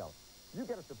half-price sale. You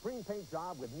get a supreme paint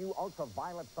job with new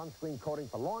ultraviolet sunscreen coating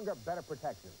for longer, better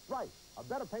protection. Right, a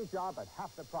better paint job at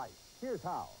half the price. Here's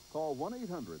how. Call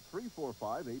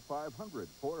 1-800-345-8500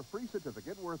 for a free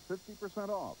certificate worth 50%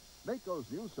 off. Maaco's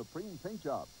new supreme paint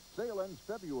job. Sale ends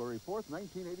February 4th,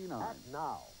 1989. Act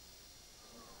now.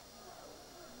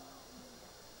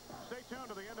 Stay tuned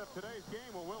to the end of today's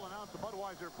game where we'll announce the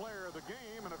Budweiser player of the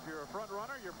game. And if you're a front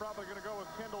runner, you're probably going to go with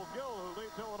Kendall Gill, who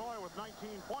leads Illinois with 19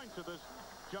 points at this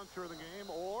juncture of the game.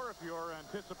 Or if you're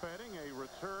anticipating a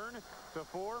return to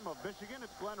form of Michigan,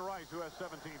 it's Glenn Rice, who has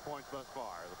 17 points thus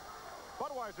far.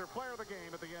 Budweiser player of the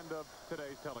game at the end of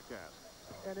today's telecast.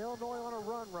 And Illinois on a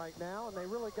run right now, and they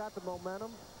really got the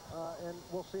momentum. And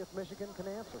we'll see if Michigan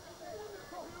can answer.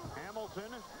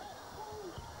 Hamilton.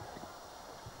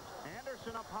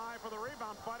 Anderson up high for the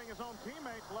rebound, fighting his own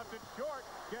teammates, left it short,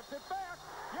 gets it back,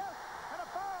 yes, and a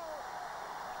foul!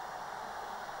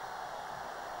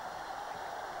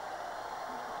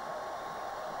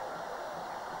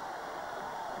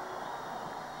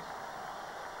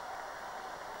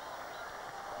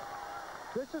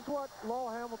 This is what Lowell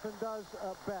Hamilton does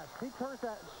best. He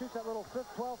shoots that little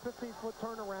 12, 15-foot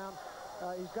turnaround.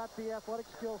 He's got the athletic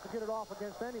skills to get it off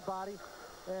against anybody,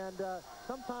 and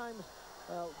sometimes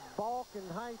bulk and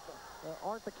height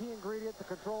aren't the key ingredient to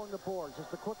controlling the boards. It's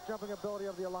the quick jumping ability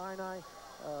of the Illini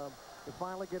to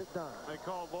finally get it done. They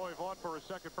called Loy Vaught for his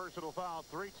second personal foul.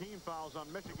 3 team fouls on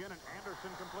Michigan, and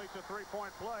Anderson completes a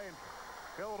 3-point play. And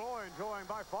Illinois enjoying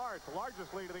by far its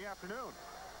largest lead of the afternoon.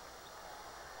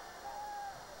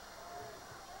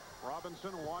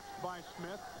 Robinson watched by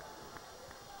Smith.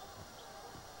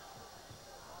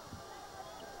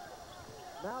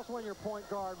 Now's when your point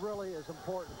guard really is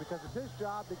important, because it's his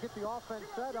job to get the offense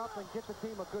set up and get the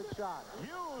team a good shot.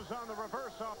 Hughes on the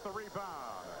reverse off the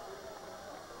rebound.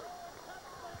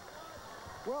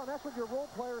 Well, that's what your role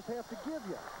players have to give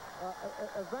you.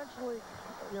 Eventually,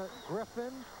 you know,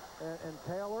 Griffin and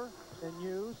Taylor and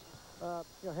Hughes,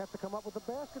 you know, have to come up with a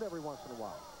basket every once in a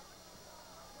while.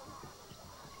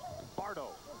 Bardo.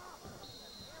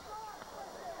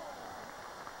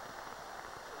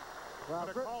 Well,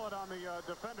 Going to call it on the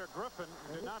defender. Griffin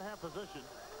did not have position.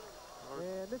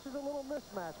 And this is a little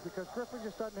mismatch because Griffin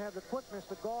just doesn't have the quickness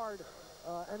to guard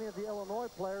any of the Illinois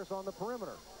players on the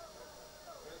perimeter.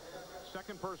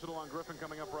 Second personal on Griffin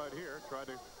coming up right here. Tried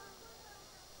to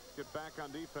get back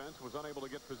on defense. Was unable to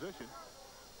get position.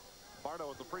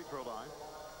 Bardo at the free throw line.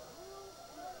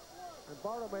 And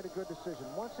Bardo made a good decision.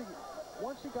 Once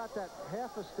he got that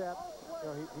half a step, you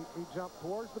know, he jumped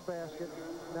towards the basket.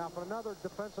 Now, if another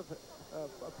defensive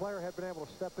player had been able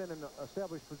to step in and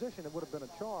establish position, it would have been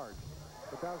a charge.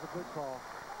 But that was a good call.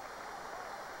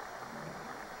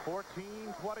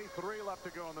 14:23 left to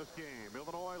go in this game.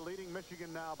 Illinois leading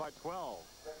Michigan now by 12.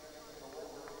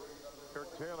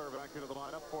 Kirk Taylor back into the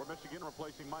lineup for Michigan,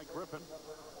 replacing Mike Griffin.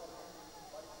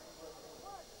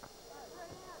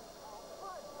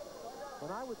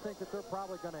 And I would think that they're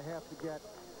probably going to have to get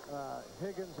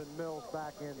Higgins and Mills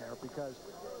back in there, because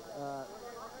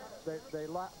they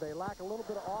lack a little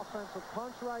bit of offensive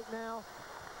punch right now.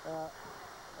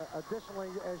 Additionally,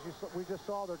 as we just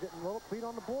saw, they're getting a little beat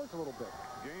on the boards a little bit.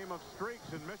 Game of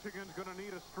streaks, and Michigan's going to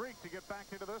need a streak to get back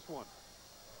into this one.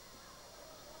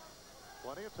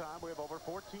 Plenty of time. We have over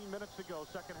 14 minutes to go,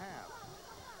 second half.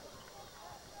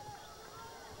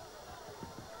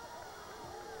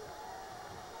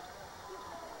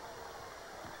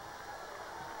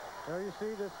 There you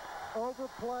see this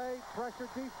overplay, pressure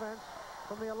defense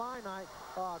from the Illini.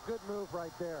 Good move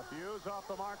right there. Hughes off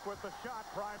the mark with the shot.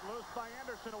 Pried loose by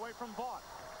Anderson away from Vaught.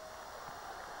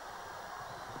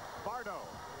 Bardo.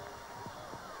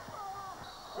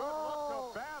 Good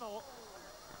look to battle.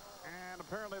 And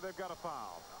apparently they've got a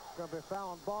foul. Going to be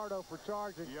fouling Bardo for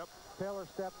charging. Yep. Taylor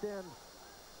stepped in.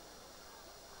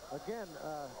 Again,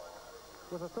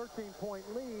 with a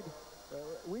 13-point lead,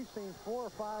 we've seen 4 or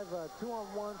 5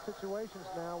 2-on-1 situations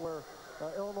now where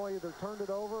Illinois either turned it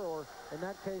over or, in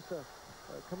that case,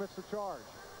 commits the charge.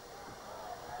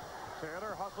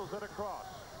 Taylor hustles it across.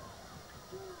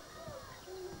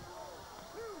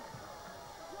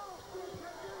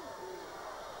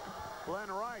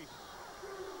 Glenn Rice.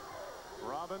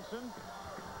 Robinson.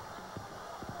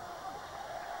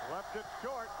 Left it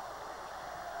short.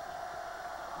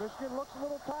 Michigan looks a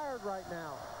little tired right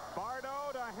now.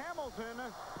 Bardo to Hamilton.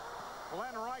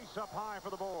 Glenn Rice up high for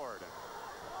the board.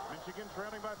 Michigan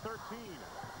trailing by 13.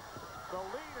 The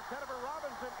lead is headed for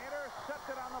Robinson.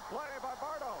 Intercepted on the play by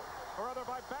Bardo. Or rather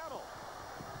by Battle.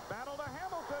 Battle to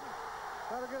Hamilton.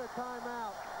 Better get a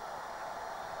timeout.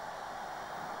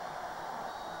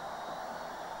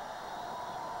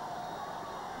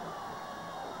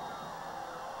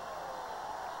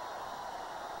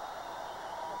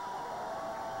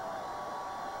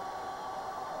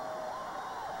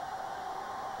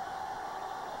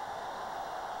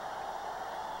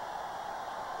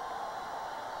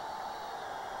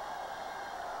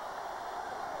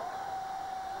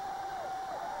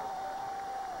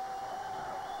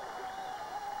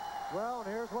 Well,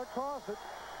 and here's what caused it.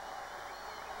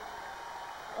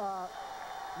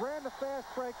 Ran the fast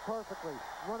break perfectly.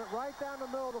 Run it right down the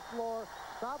middle of the floor.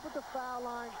 Stop at the foul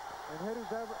line and hit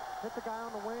the guy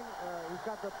on the wing. He's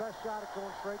got the best shot at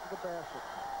going straight to the basket.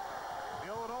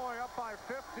 Illinois up by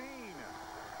 15.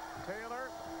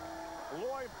 Taylor,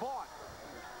 Lloyd Vaught.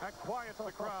 That quiets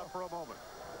the crowd for a moment.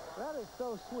 That is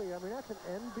so sweet. I mean, that's an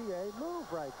NBA move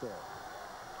right there.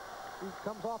 He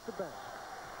comes off the bench.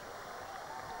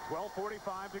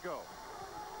 12:45 to go.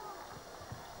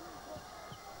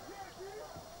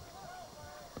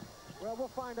 Well, we'll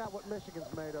find out what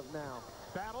Michigan's made of now.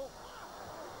 Battle.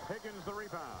 Higgins the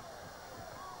rebound.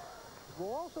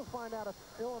 We'll also find out if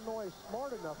Illinois is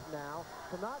smart enough now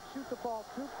to not shoot the ball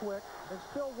too quick and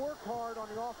still work hard on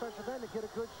the offensive end to get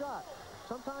a good shot.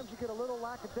 Sometimes you get a little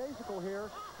lackadaisical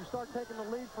here. You start taking the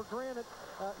lead for granted.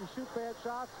 You shoot bad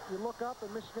shots. You look up,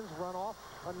 and Michigan's run off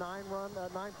a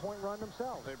 9-point run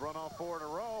themselves. They've run off 4 in a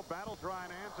row. Battle trying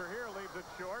to answer here. Leaves it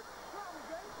short.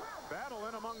 Battle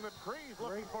in among the trees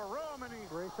looking for room, and he's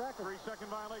 3 seconds. 3-second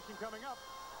violation coming up.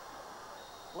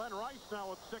 Glenn Rice now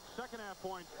with 6 second-half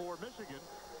points for Michigan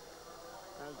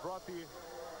has brought the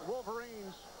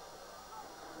Wolverines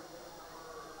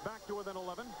back to within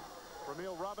 11.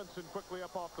 Ramil Robinson quickly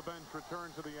up off the bench,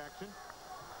 returns to the action.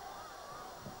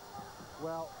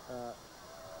 Well,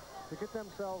 to get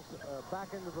themselves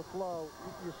back into the flow,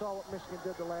 you saw what Michigan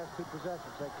did the last two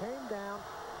possessions. They came down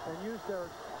and used their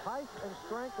height and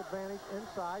strength advantage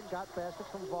inside, got baskets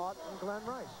from Vaught and Glenn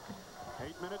Rice.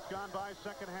 8 minutes gone by,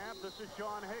 second half. This is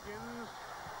Sean Higgins.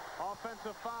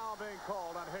 Offensive foul being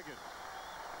called on Higgins.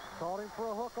 Called him for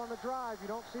a hook on the drive. You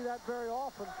don't see that very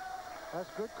often. That's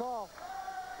a good call.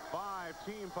 5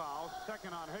 team fouls,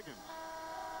 second on Higgins.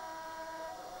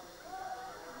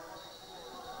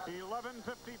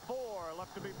 11:54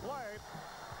 left to be played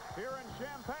here in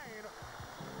Champaign.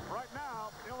 Right now,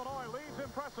 Illinois leads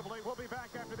impressively. We'll be back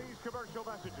after these commercial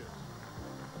messages.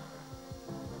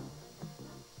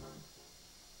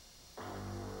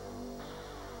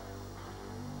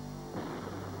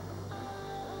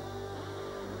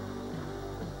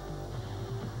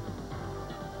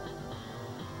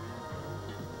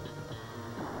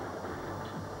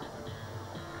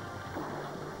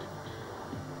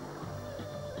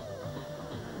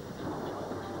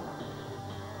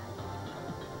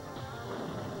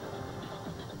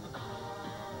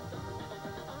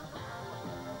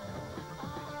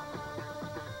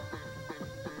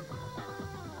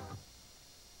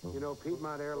 You know,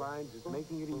 Piedmont Airlines is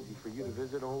making it easy for you to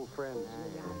visit old friends,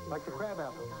 like the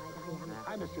Crabapple.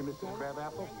 Hi, Mr. and Mrs.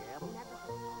 Crabapple.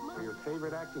 Or your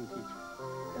favorite acting teacher.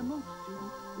 Emote,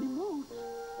 student, emote.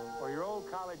 Or your old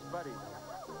college buddies.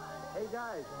 Hey,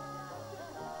 guys.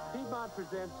 Piedmont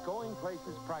presents Going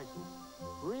Places prices.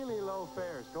 Really low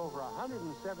fares to over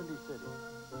 170 cities.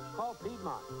 Call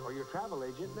Piedmont or your travel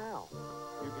agent now.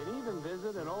 You can even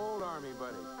visit an old Army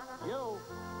buddy. Yo!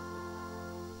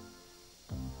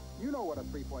 You know what a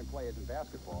three-point play is in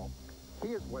basketball.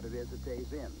 Here's what it is at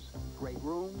Days Inns. Great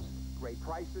rooms, great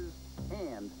prices,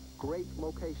 and great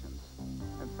locations.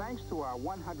 And thanks to our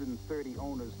 130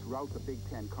 owners throughout the Big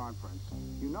Ten Conference,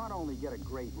 you not only get a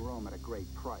great room at a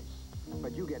great price,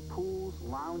 but you get pools,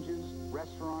 lounges,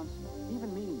 restaurants,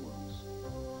 even meeting rooms.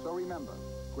 So remember,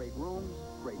 great rooms,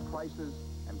 great prices,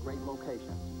 and great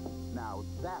locations. Now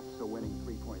that's a winning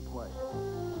three-point play.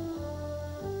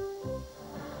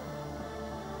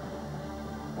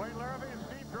 Wayne Larrabee and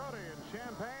Steve Grody in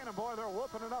Champaign, and boy, they're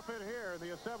whooping it up in here in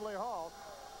the Assembly Hall.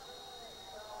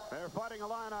 They're fighting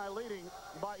Illini leading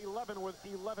by 11 with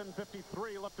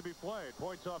 11:53 left to be played.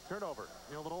 Points off turnover.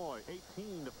 Illinois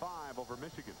 18-5 over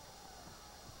Michigan.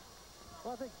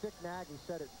 Well, I think Dick Nagy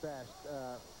said it best.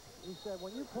 He said,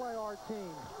 when you play our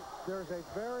team, there's a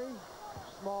very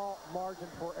small margin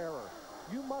for error.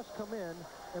 You must come in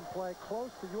and play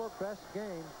close to your best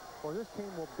game, or this team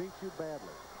will beat you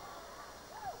badly.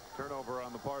 Turnover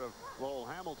on the part of Lowell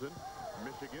Hamilton.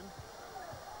 Michigan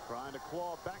trying to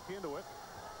claw back into it.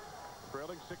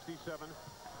 Trailing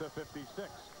 67-56.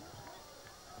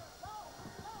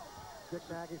 Dick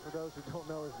Nagy, for those who don't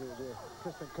know, is the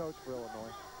assistant coach for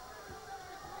Illinois.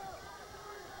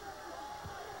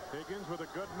 Higgins with a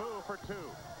good move for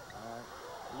two.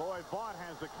 Lloyd Vaught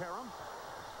has the carom.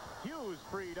 Hughes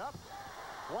freed up.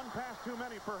 One pass too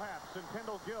many, perhaps, and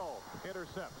Kendall Gill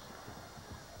intercepts.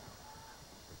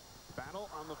 Battle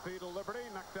on the feet of Liberty,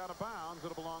 knocked out of bounds.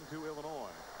 It'll belong to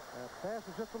Illinois. Pass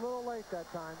was just a little late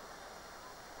that time.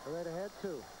 They're right ahead,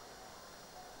 too.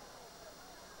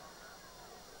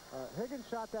 Higgins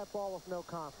shot that ball with no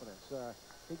confidence.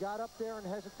 He got up there and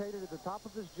hesitated at the top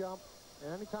of his jump.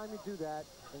 And anytime you do that,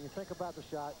 and you think about the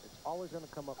shot, it's always going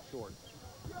to come up short.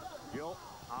 Gill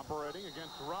operating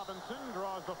against Robinson,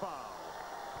 draws the foul.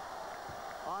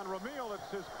 On Ramil, it's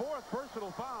his fourth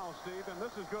personal foul, Steve, and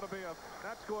this is going to be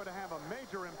that's going to have a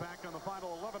major impact on the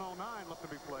final 11:09 left to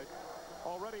be played.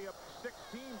 Already up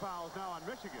 16 fouls now on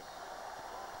Michigan.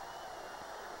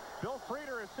 Bill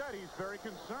Frieder has said he's very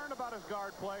concerned about his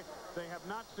guard play. They have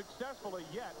not successfully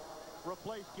yet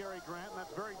replaced Gary Grant, and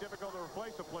that's very difficult to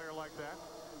replace a player like that.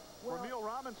 Well, Ramil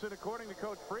Robinson, according to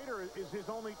Coach Frieder, is his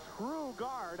only true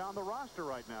guard on the roster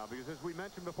right now, because as we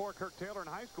mentioned before, Kirk Taylor in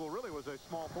high school really was a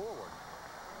small forward.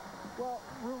 Well,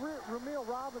 Ramil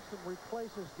Robinson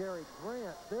replaces Gary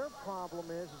Grant. Their problem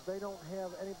is they don't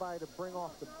have anybody to bring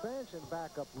off the bench and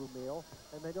back up Ramil,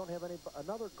 and they don't have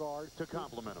another guard to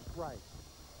complement him. Right.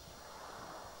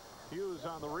 Hughes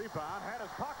on the rebound, had his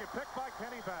pocket picked by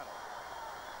Kenny Battle.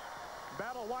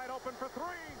 Battle wide open for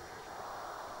three.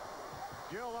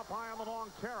 Gill up high on the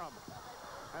long carom.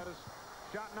 Had his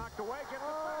shot knocked away. Gets it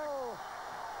back.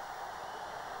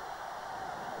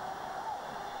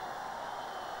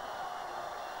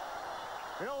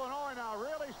 Illinois now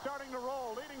really starting to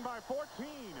roll, leading by 14.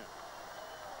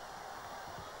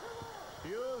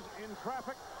 Hughes in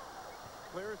traffic.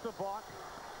 Clears the Vaught.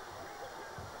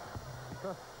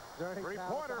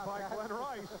 Three-pointer by Glenn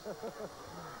Rice.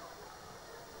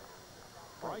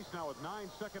 Rice now with 9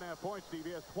 second-half points. Steve,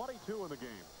 he has 22 in the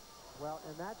game. Well,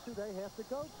 and that's who they have to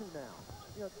go to now.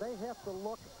 You know, they have to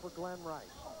look for Glenn Rice.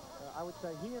 I would say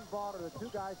he and Vaught are the two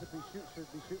guys that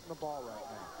should be shooting the ball right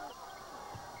now.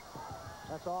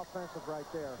 That's offensive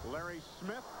right there. Larry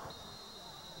Smith.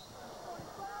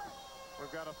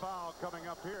 We've got a foul coming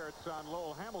up here. It's on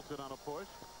Lowell Hamilton on a push.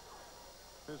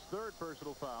 His third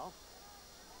personal foul.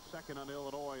 Second on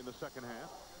Illinois in the second half.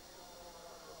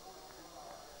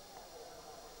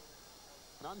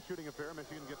 Non-shooting affair.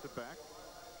 Michigan gets it back.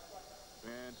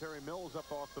 And Terry Mills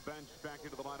up off the bench back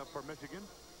into the lineup for Michigan.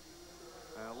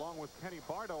 Along with Kenny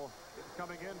Bardo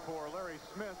coming in for Larry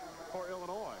Smith for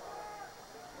Illinois.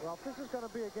 Well, if this is going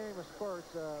to be a game of spurts,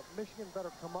 Michigan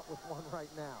better come up with one right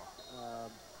now.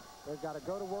 They've got to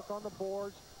go to work on the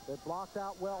boards. They blocked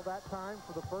out well that time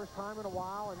for the first time in a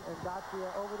while and got the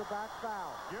over-the-back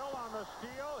foul. Gill on the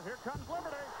steal. Here comes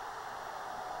Liberty.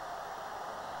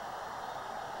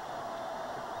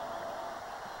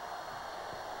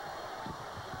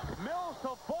 Mills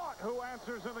to Vaught, who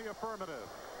answers in the affirmative.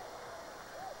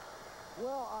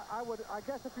 Well, I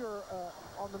guess if you're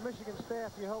on the Michigan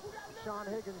staff, you hope Sean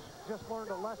Higgins just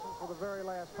learned a lesson for the very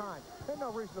last time. There's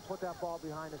no reason to put that ball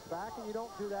behind his back, and you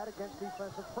don't do that against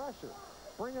defensive pressure.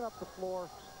 Bring it up the floor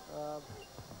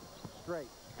straight.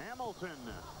 Hamilton.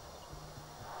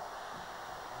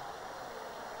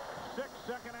 6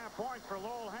 second-half points for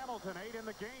Lowell Hamilton, 8 in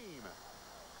the game.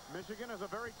 Michigan has a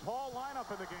very tall lineup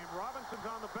in the game. Robinson's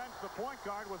on the bench, the point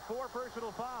guard, with 4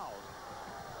 personal fouls.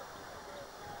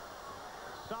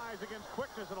 Size against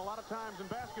quickness, and a lot of times in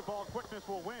basketball, quickness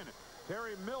will win.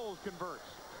 Terry Mills converts.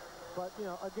 But, you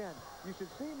know, again, you should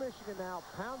see Michigan now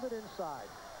pounded inside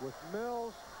with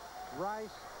Mills,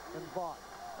 Rice, and Vaught.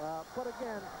 But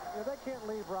again, you know, they can't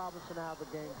leave Robinson out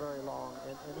of the game very long,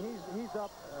 and he's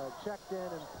up, checked in,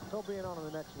 and he'll be in on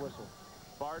the next whistle.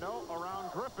 Bardo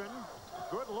around Griffin.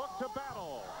 Good look to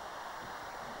Battle.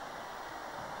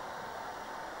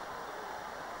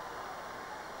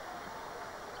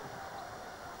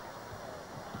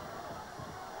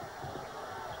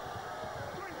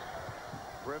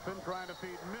 Griffin trying to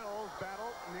feed Mills. Battle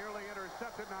nearly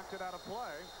intercepted, knocked it out of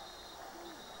play.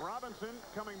 Robinson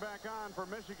coming back on for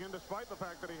Michigan despite the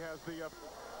fact that he has the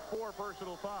 4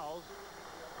 personal fouls.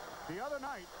 The other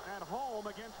night at home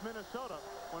against Minnesota,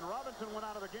 when Robinson went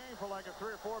out of the game for like a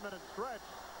 3 or 4 minute stretch,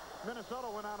 Minnesota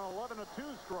went on an 11-2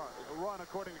 run,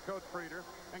 according to Coach Frieder,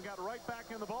 and got right back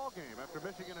in the ball game after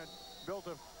Michigan had built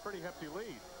a pretty hefty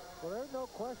lead. Well, there's no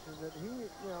question that he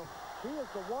is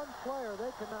the one player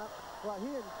they cannot. Well, he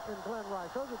and Glenn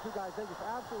Rice, those are 2 guys they just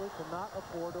absolutely cannot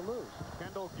afford to lose.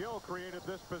 Kendall Gill created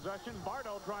this possession.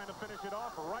 Bardo trying to finish it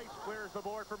off. Rice clears the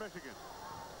board for Michigan.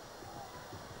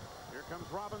 Here comes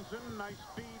Robinson. Nice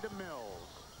feed to Mills.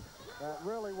 That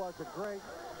really was a great,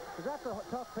 because that's a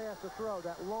tough pass to throw.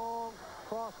 That long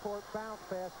cross-court bounce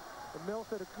pass. And Mills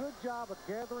did a good job of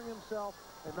gathering himself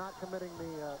and not committing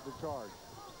the charge.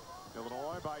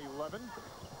 Illinois by 11.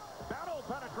 Battle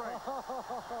penetrates.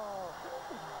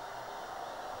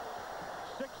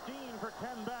 16 for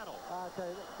Ken Battle. I tell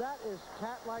you, that is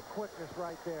cat-like quickness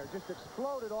right there. Just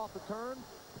exploded off the turn.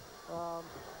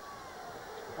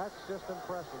 That's just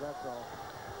impressive, that's all.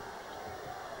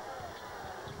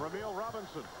 Ramil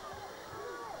Robinson.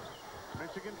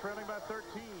 Michigan trailing by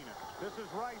 13. This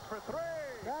is Rice for 3.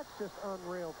 That's just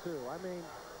unreal, too. I mean,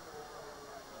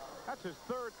 that's his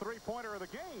 3rd three-pointer of the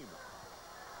game.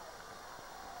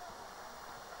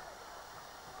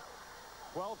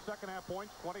 12 second-half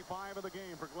points, 25 of the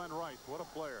game for Glenn Rice. What a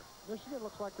player. Michigan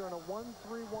looks like they're in a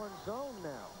 1-3-1 zone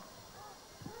now.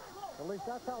 At least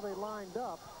that's how they lined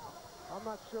up. I'm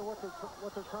not sure what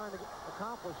they're trying to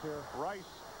accomplish here. Rice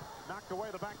knocked away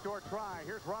the backdoor try.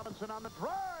 Here's Robinson on the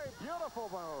drive. Beautiful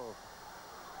move.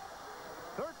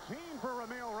 13 for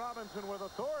Ramil Robinson with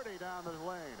authority down the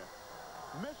lane.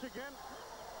 Michigan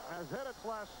has hit its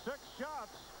last 6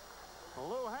 shots.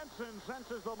 Lou Henson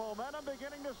senses the momentum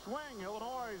beginning to swing.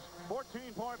 Illinois'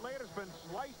 14-point lead has been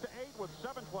sliced to 8 with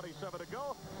 7:27 to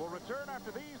go. We'll return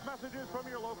after these messages from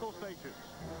your local stations.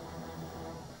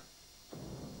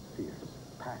 Fierce,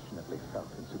 passionately felt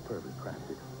and superbly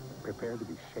crafted. Prepared to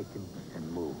be shaken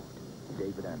and moved.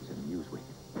 David Anson, Newsweek.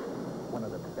 One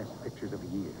of the best pictures of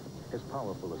the year. As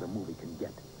powerful as a movie can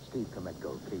get. Steve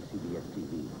Kometko, KCBS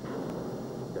TV.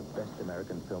 The best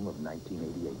American film of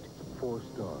 1988. 4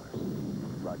 stars.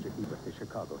 Roger Ebert, The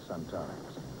Chicago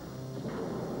Sun-Times.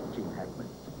 Gene Hackman,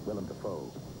 Willem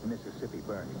Dafoe, Mississippi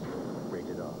Burning.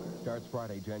 Rated R. Starts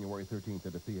Friday, January 13th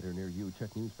at a theater near you.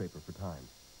 Check newspaper for times.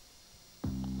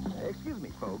 Excuse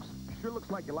me, folks. Sure looks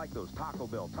like you like those Taco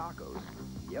Bell tacos.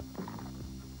 Yep.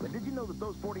 But did you know that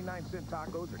those 49-cent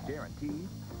tacos are guaranteed?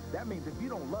 That means if you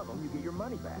don't love them, you get your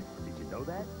money back. Did you know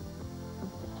that?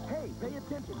 Hey, pay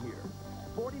attention here.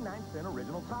 49-cent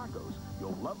original tacos.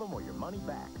 You'll love them or your money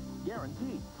back.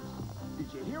 Guaranteed.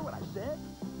 Did you hear what I said?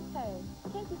 Hey,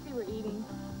 can't you see we're eating?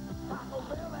 Taco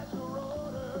Bell, that's your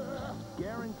order.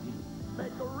 Guaranteed.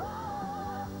 Make a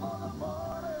run for the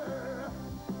border.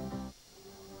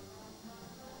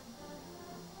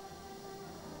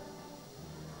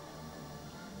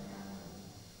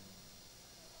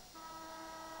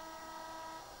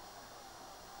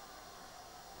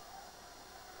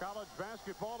 College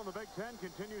basketball in the Big Ten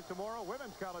continues tomorrow.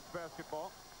 Women's college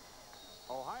basketball.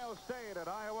 Ohio State at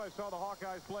Iowa. I saw the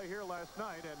Hawkeyes play here last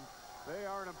night, and they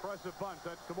are an impressive bunch.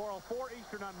 That's tomorrow, 4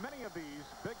 Eastern on many of these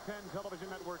Big Ten television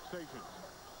network stations.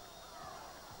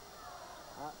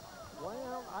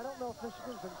 Well, I don't know if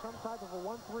Michigan's in some type of a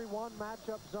 1-3-1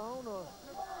 matchup zone, or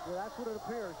yeah, that's what it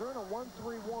appears. They're in a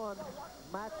 1-3-1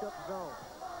 matchup zone.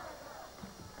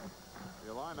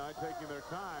 The Illini taking their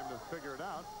time to figure it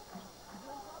out.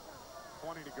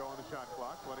 20 to go on the shot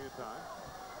clock. Plenty of time.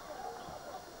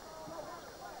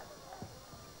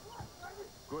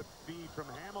 Good feed from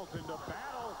Hamilton to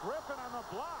Battle. Griffin on the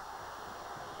block.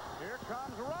 Here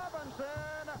comes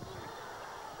Robinson.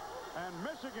 And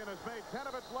Michigan has made 10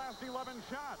 of its last 11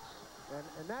 shots.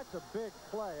 And that's a big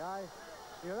play.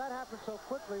 You know, that happened so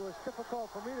quickly, it was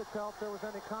difficult for me to tell if there was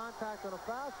any contact and a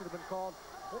foul should have been called.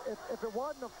 If it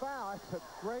wasn't a foul, it's a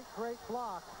great, great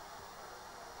block.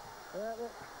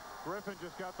 Griffin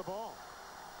just got the ball.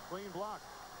 Clean block.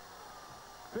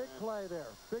 Big play there.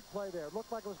 Big play there. It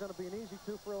looked like it was going to be an easy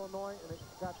 2 for Illinois, and it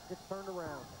gets turned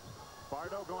around.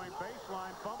 Bardo going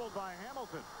baseline, fumbled by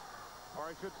Hamilton. Or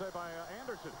I should say by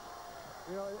Anderson.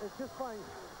 You know, it's just funny.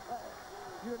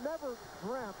 You never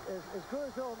dreamt, as good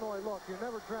as Illinois looked, you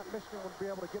never dreamt Michigan would be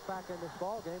able to get back in this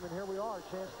ball game, and here we are, a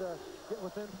chance to get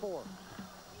within 4.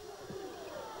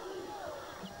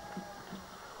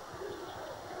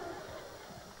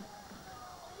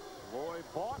 Lloyd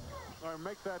bought, or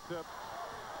make that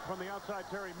from the outside.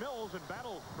 Terry Mills, and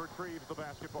Battle retrieves the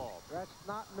basketball. That's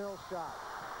not Mills' shot.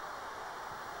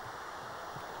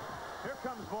 Here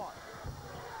comes Vaught.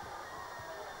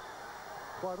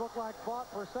 Well, it looked like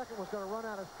Vaught for a second was going to run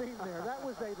out of steam there. That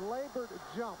was a labored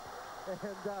jump, and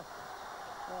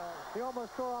he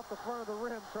almost tore off the front of the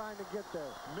rim trying to get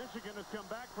there. Michigan has come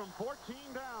back from 14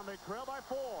 down. They trail by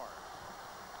 4.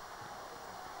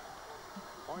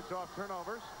 Points off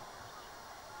turnovers.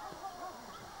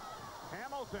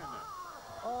 Hamilton.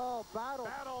 Oh, Battle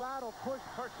pushed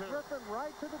Griffin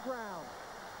right to the ground.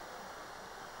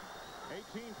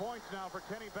 18 points now for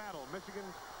Kenny Battle.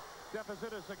 Michigan's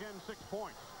deficit is again 6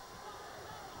 points.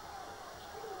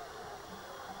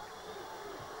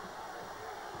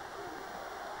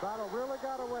 Battle really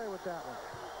got away with that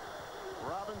one.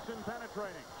 Robinson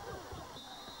penetrating.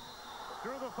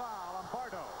 Through the foul on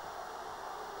Bardo.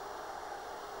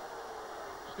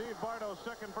 Steve Bardo's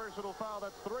second personal foul.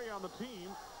 That's 3 on the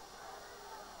team.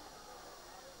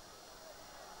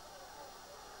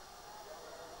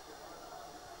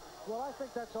 Well, I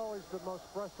think that's always the most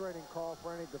frustrating call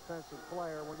for any defensive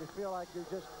player, when you feel like you're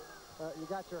just, you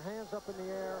got your hands up in the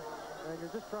air, and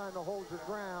you're just trying to hold your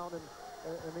ground, and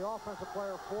the offensive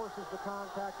player forces the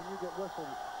contact, and you get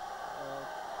whistled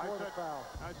for the foul.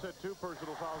 I said 2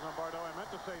 personal fouls on Bardo. I meant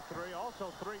to say 3.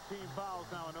 Also 3 team fouls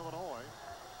now in Illinois.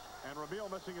 And Ramil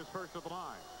missing his first of the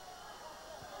line.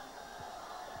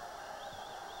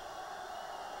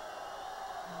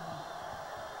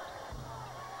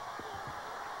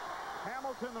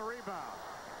 Hamilton the rebound.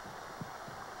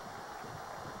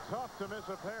 Tough to miss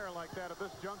a pair like that at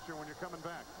this juncture when you're coming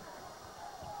back.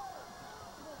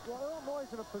 Well, Illinois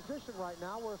is in a position right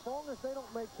now where as long as they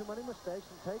don't make too many mistakes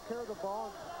and take care of the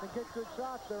ball and get good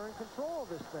shots, they're in control of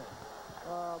this thing.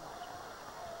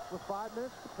 With 5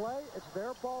 minutes to play, it's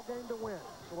their ball game to win.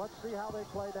 So let's see how they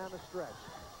play down the stretch.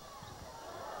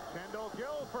 Kendall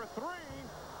Gill for 3.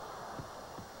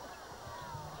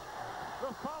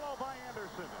 The follow by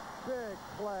Anderson. Big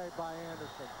play by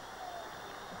Anderson.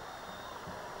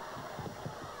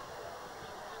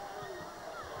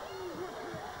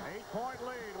 Eight-point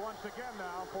lead once again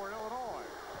now for Illinois.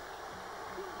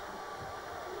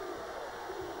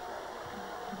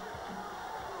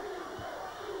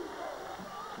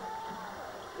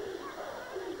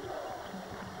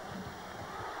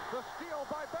 The steal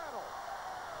by Battle.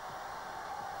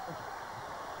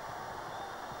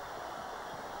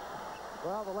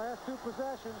 Well, the last 2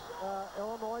 possessions,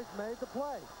 Illinois made the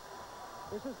play.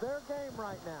 This is their game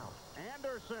right now.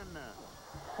 Anderson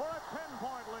for a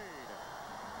 10-point lead.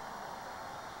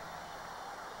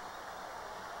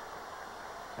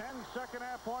 second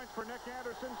half points for Nick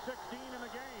Anderson, 16 in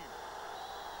the game.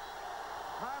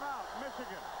 Timeout,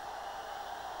 Michigan.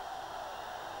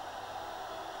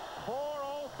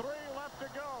 4:03 left to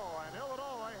go, and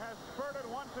Illinois has spurted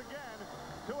once again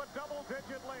to a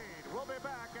double-digit lead. We'll be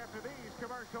back after these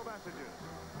commercial messages.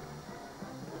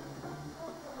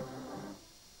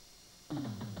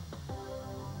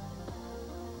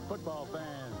 Football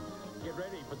fans, get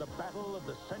ready for the battle of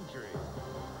the century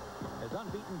as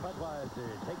unbeaten Budweiser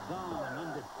takes on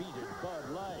undefeated Bud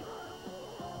Light.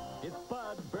 It's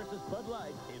Bud versus Bud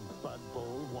Light in Bud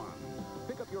Bowl I.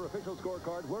 Pick up your official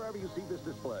scorecard wherever you see this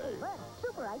display. Hey, Bud,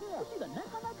 super idea. See the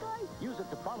neck on that guy? Use it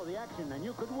to follow the action and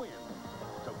you could win.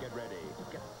 So get ready,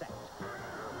 get set.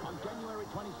 On January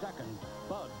 22nd,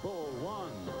 Bud Bowl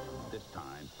I. This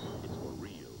time, it's for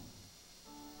real.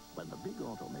 When the big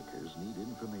automakers need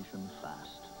information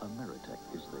fast, Ameritech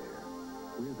is there.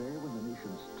 We're there when the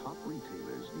nation's top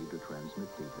retailers need to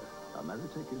transmit data.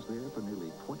 Ameritech is there for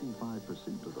nearly 25%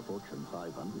 of the Fortune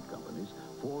 500 companies,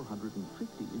 450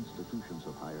 institutions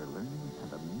of higher learning,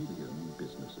 and 1 million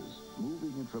businesses.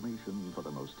 Moving information for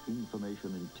the most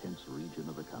information-intense region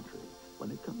of the country.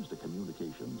 When it comes to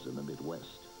communications in the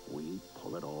Midwest, we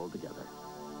pull it all together.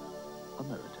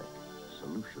 Ameritech.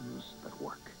 Solutions that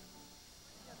work.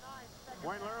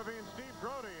 Wayne Larrabee and Steve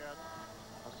Grody at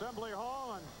Assembly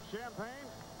Hall in Champaign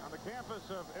on the campus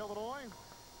of Illinois.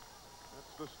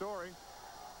 That's the story.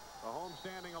 The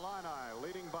homestanding Illini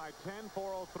leading by 10,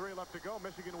 4:03 left to go.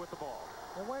 Michigan with the ball.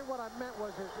 And Wayne, what I meant was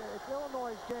it's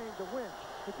Illinois' game to win.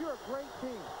 If you're a great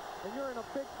team and you're in a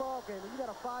big ball game and you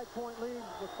got a 5-point lead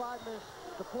with 5 minutes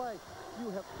to play, you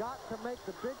have got to make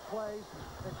the big plays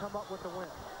and come up with the win.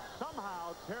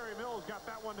 Somehow Terry Mills got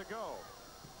that one to go.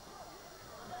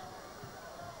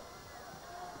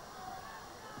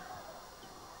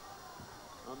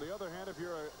 On the other hand, if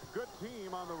you're a good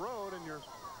team on the road and you're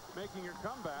making your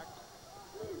comeback,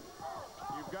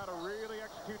 you've got to really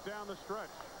execute down the stretch.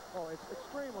 Oh, it's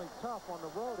extremely tough on the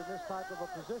road in this type of a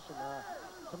position.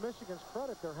 To Michigan's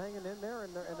credit, they're hanging in there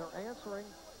and they're answering.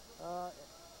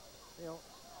 You know,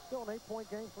 still an 8-point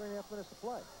game, 3.5 minutes to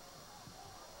play.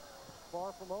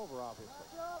 Far from over, obviously.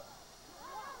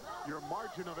 Your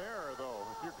margin of error, though,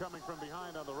 if you're coming from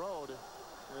behind on the road,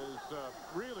 is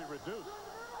really reduced.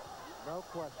 No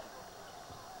question.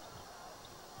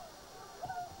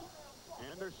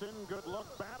 Anderson, good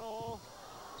look, battle.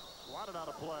 Swatted out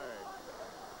of play.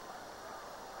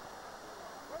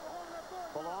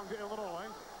 Belonged to Illinois.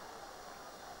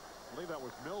 I believe that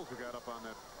was Mills who got up on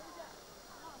that.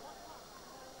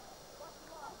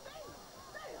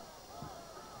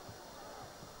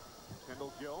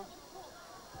 Kendall Gill.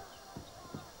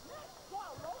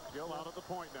 Gill out at the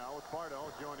point now with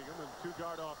Bardo joining him in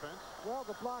 2-guard offense. Well,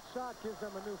 the block shot gives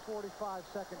them a new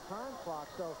 45-second time clock,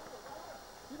 so,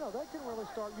 you know, they can really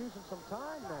start using some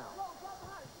time now.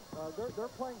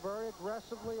 They're playing very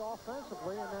aggressively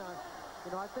offensively, and,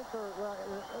 you know, I think they're,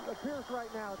 it appears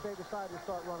right now that they decided to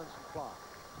start running some clock.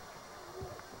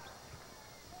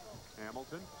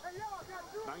 Hamilton,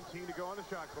 19 to go on the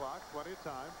shot clock, plenty of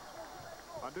time.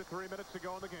 Under 3 minutes to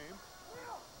go in the game.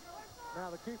 Now,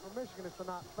 the key for Michigan is to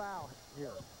not foul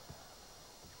here.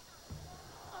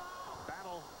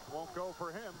 Battle won't go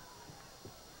for him.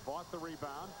 Bought the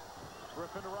rebound.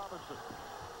 Griffin to Robinson.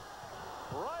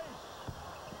 Rice.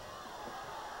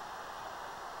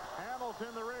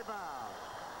 Hamilton the rebound.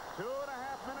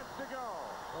 2.5 minutes to go.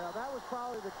 Yeah, that was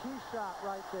probably the key shot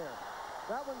right there.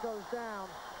 That one goes down.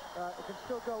 It can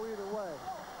still go either way.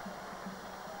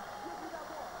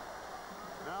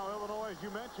 Now, Illinois, as you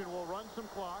mentioned, will run some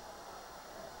clock.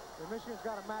 And Michigan's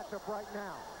got a matchup right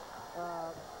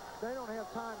now. They don't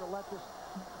have time to let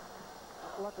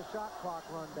the shot clock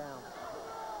run down.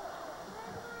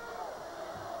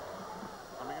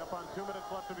 Coming up on 2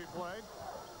 minutes left to be played.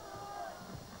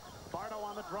 Bardo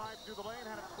on the drive through the lane,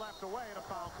 had it slapped away, and a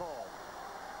foul call.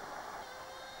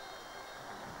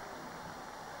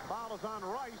 Foul is on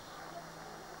Rice.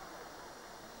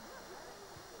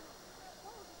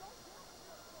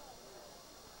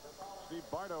 Steve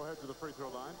Bardo heads to the free throw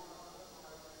line.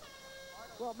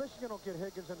 Well, Michigan will get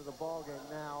Higgins into the ball game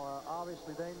now.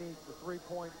 Obviously, they need the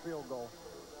 3-point field goal.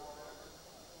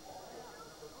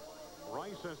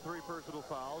 Rice has 3 personal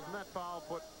fouls, and that foul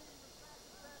put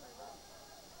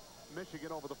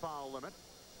Michigan over the foul limit.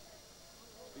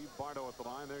 Steve Bardo at the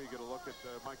line. There you get a look at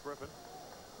Mike Griffin.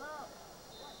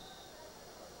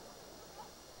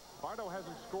 Bardo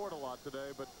hasn't scored a lot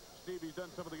today, but Steve, he's done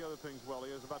some of the other things well.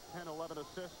 He has about 10, 11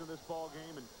 assists in this ball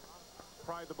game and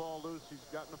pried the ball loose. He's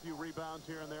gotten a few rebounds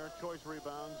here and there, choice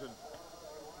rebounds. And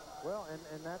well,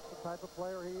 and that's the type of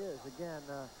player he is. Again,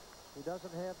 He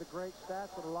doesn't have the great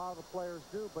stats that a lot of the players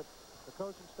do, but the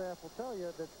coaching staff will tell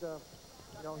you that,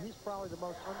 you know, he's probably the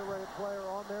most underrated player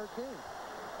on their team.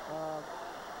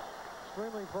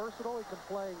 Extremely versatile. He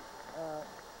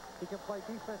can play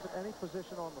defense at any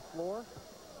position on the floor.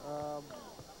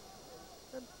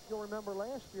 And you'll remember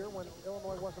last year when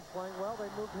Illinois wasn't playing well, they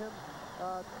moved him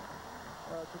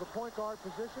to the point guard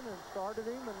position and started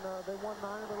him, and they won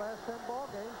 9 of their last 10 ball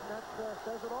games, and that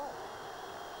says it all.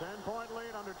 10-point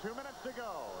lead under 2 minutes to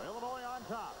go. Illinois on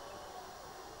top.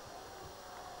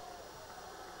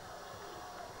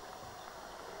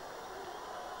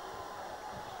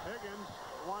 Higgins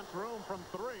wants room from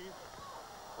 3.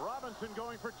 Robinson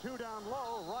going for 2 down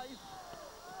low. Rice,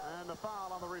 and the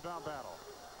foul on the rebound battle.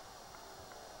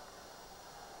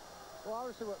 Well,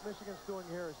 obviously what Michigan's doing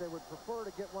here is they would prefer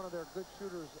to get one of their good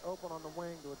shooters open on the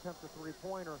wing to attempt a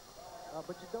three-pointer,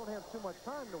 but you don't have too much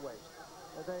time to waste.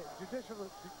 They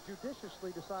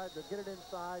judiciously decide to get it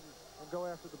inside and go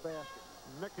after the basket.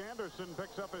 Nick Anderson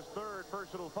picks up his 3rd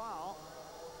personal foul.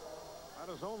 That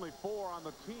is only 4 on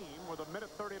the team with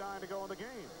 1:39 to go in the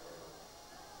game.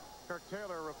 Kirk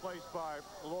Taylor replaced by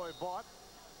Lloyd Vaught.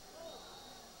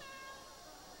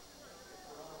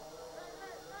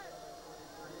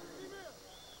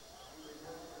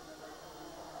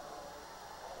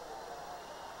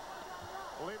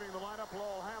 Leaving the lineup,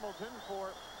 Lowell Hamilton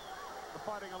for the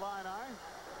Fighting Illini.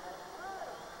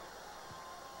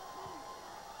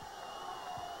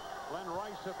 Glenn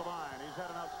Rice at the line. He's had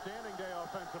an outstanding day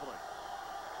offensively.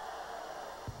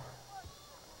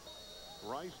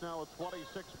 Rice now with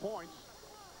 26 points.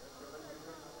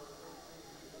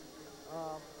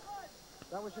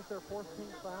 That was just their 4th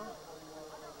team foul.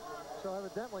 So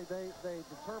evidently they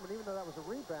determined, even though that was a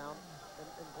rebound,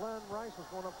 and Glenn Rice was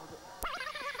going up for the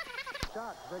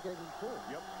shot, they gave him 2.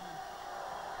 Yep.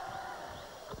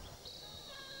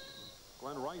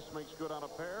 Glenn Rice makes good on a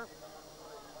pair.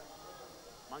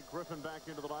 Mike Griffin back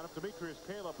into the lineup. Demetrius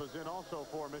Caleb is in also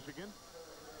for Michigan.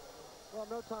 Well,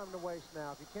 no time to waste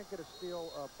now. If you can't get a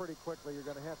steal pretty quickly, you're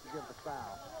going to have to give the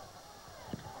foul.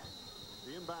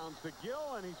 The inbounds to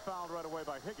Gill, and he's fouled right away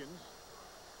by Higgins.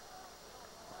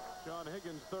 John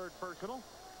Higgins' 3rd personal.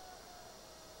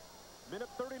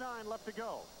 1:39 left to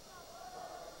go.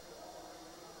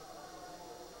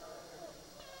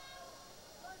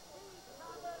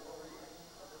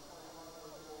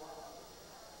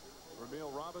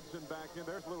 Ramil Robinson back in.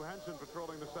 There's Lou Henson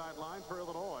patrolling the sidelines for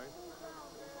Illinois.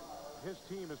 His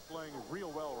team is playing real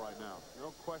well right now.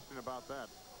 No question about that.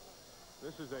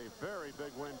 This is a very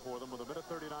big win for them. With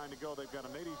 1:39 to go, they've got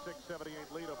an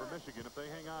 86-78 lead over Michigan. If they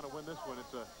hang on and win this one,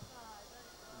 it's a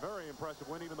very impressive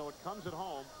win, even though it comes at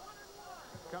home.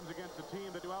 It comes against a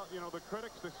team that, you know, the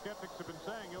critics, the skeptics have been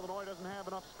saying Illinois doesn't have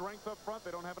enough strength up front.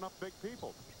 They don't have enough big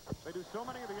people. They do so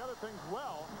many of the other things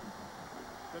well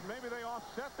that maybe they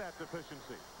offset that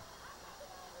deficiency.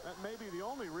 That may be the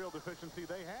only real deficiency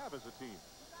they have as a team.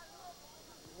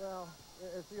 Well,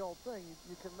 it's the old thing.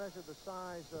 You can measure the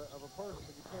size of a person,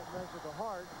 but you can't measure the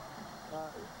heart.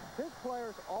 Big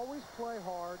players always play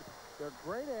hard. They're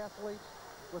great athletes.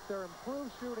 With their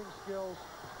improved shooting skills,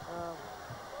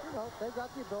 you know, they've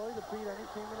got the ability to beat any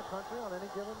team in the country on any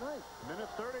given night.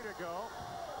 1:30 to go.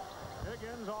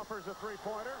 Higgins offers a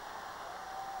three-pointer.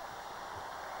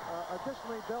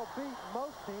 Additionally, they'll beat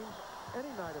most teams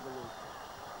any night of the week.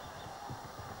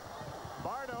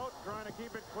 Bardo trying to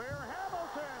keep it clear.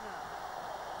 Hamilton!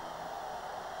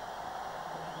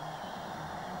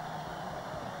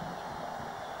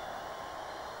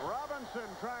 Robinson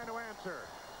trying to answer.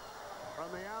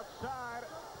 From the outside,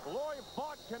 Lloyd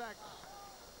Vaught connects.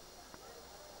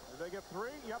 Did they get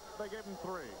 3? Yep, they gave him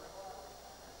 3.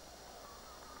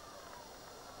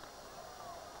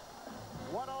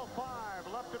 1:05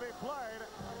 left to be played.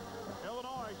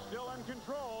 Illinois still in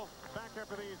control. Back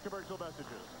after these commercial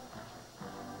messages.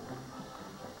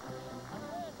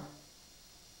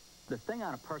 The thing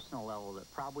on a personal level that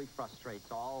probably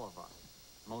frustrates all of us,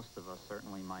 most of us,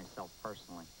 certainly myself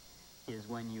personally, is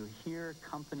when you hear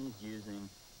companies using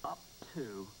up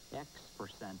to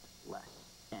X% less.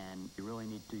 And you really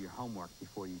need to do your homework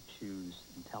before you choose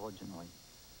intelligently.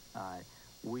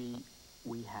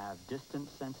 We have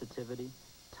distance sensitivity,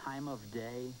 time of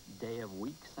day, day of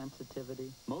week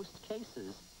sensitivity. Most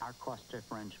cases, our cost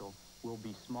differential will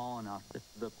be small enough that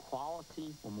the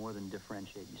quality will more than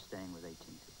differentiate you staying with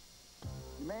AT&T.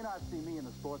 You may not see me in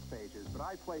the sports pages, but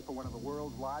I play for one of the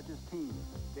world's largest teams,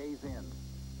 Days Inn,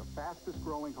 the fastest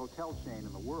growing hotel chain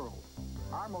in the world.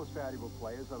 Our most valuable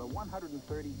players are the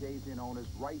 130 Days Inn owners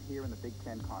right here in the Big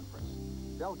Ten Conference.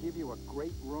 They'll give you a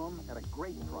great room at a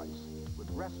great price, with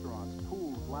restaurants,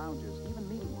 pools, lounges, even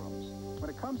meeting rooms. When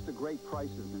it comes comes to great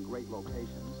prices and great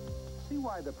locations, see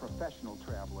why the professional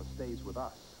traveler stays with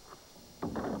us.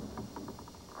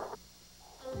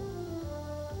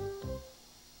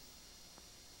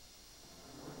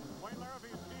 Wayne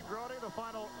Larrabee and Steve Brody, the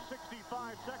final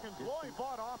 65 seconds. Lloyd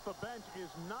Vaught off the bench is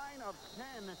 9 of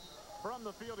 10 from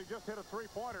the field. He just hit a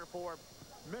three-pointer for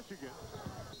Michigan.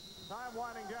 Time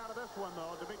winding down to this one,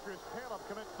 though. Demetrius Caleb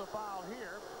commits the foul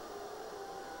here.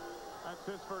 That's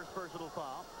his first personal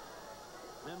foul.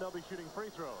 Then they'll be shooting free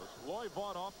throws. Lloyd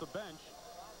Vaught off the bench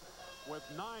with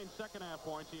 9 second-half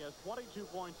points. He has 22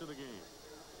 points in the game.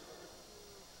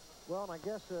 Well, and I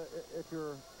guess if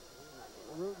you're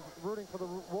rooting for the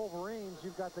Wolverines,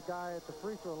 you've got the guy at the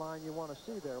free throw line you want to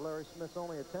see there. Larry Smith's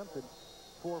only attempted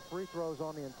 4 free throws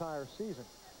on the entire season.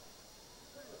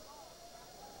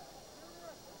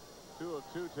 2 of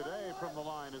 2 today from the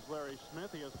line is Larry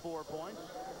Smith. He has 4 points.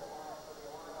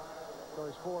 So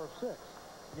he's 4 of 6.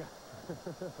 Yeah.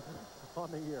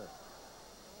 On the year.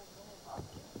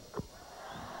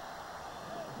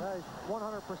 He's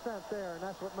 100% there, and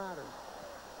that's what matters.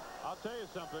 I'll tell you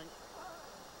something.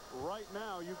 Right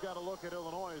now, you've got to look at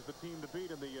Illinois as the team to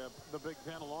beat in the Big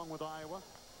Ten, along with Iowa.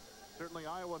 Certainly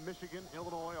Iowa, Michigan,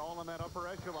 Illinois, all in that upper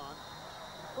echelon.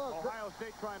 Well, Ohio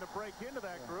State trying to break into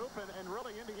that group, and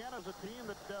really Indiana's a team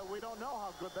that we don't know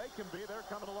how good they can be. They're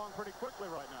coming along pretty quickly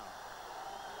right now.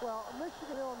 Well,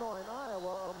 Michigan, Illinois, and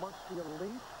Iowa are amongst the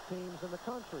elite teams in the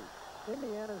country.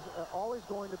 Indiana's always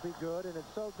going to be good, and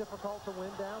it's so difficult to win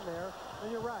down there.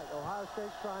 And you're right, Ohio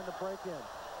State's trying to break in.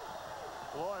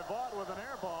 Lloyd Vaught with an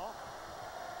air ball.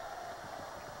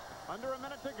 Under a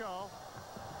minute to go.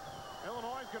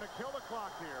 Illinois is going to kill the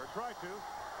clock here, try to.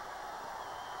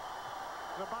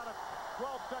 There's about a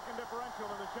 12-second differential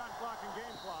in the shot clock and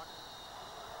game clock.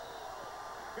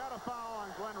 Got a foul on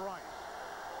Glenn Rice.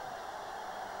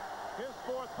 His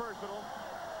 4th personal.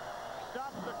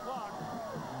 Stops the clock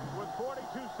with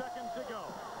 42 seconds to go.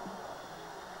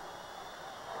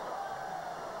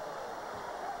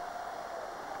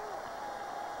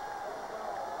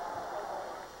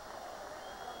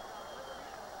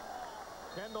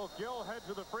 Kendall Gill heads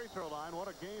to the free throw line. What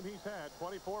a game he's had.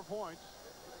 24 points.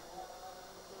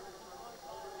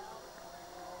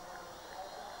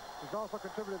 He's also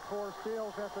contributed 4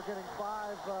 steals after getting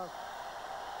 5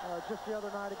 just the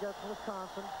other night against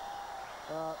Wisconsin.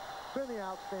 Been the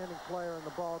outstanding player in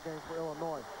the ball game for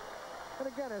Illinois. And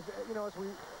again, as you know, as we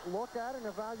look at and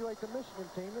evaluate the Michigan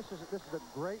team, this is a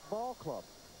great ball club.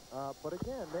 But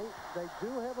again, they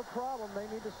do have a problem they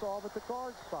need to solve at the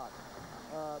guard spot.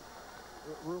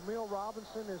 Rumeal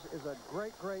Robinson is a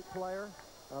great player,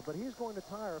 but he's going to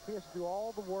tire if he has to do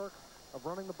all the work of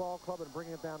running the ball club and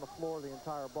bringing it down the floor the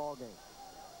entire ball game.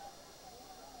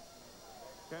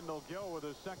 Kendall Gill with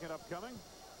his second upcoming.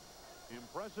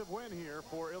 Impressive win here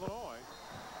for Illinois.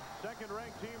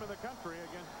 Second-ranked team in the country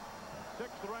against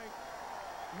 6th-ranked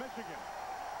Michigan.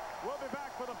 We'll be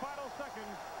back for the final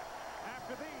seconds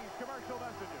after these commercial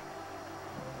messages.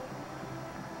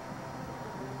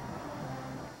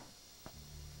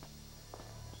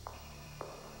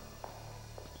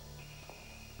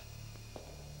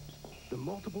 The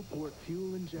multiple-port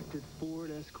fuel-injected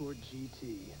Ford Escort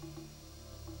GT.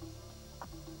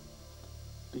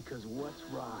 Because what's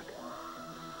rock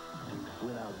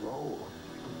without roll?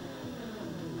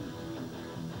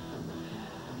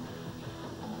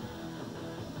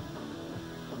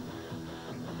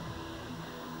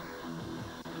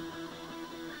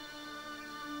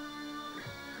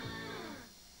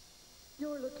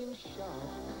 You're looking sharp.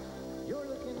 You're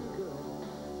looking good.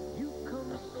 You've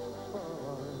come so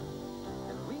far.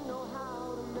 And we know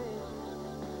how to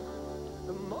make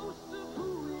the most of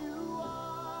who you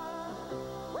are.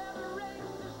 Where the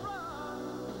race is run,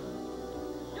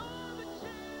 you're the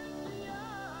champion.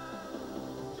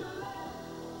 Gillette.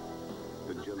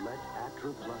 The Gillette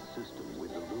AtraPlus system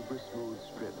with the Lubra-Smooth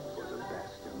strip for the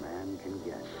best a man can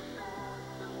get.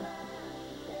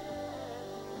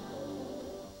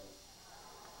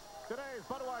 Today's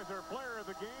Budweiser player of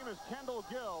the game is Kendall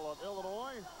Gill of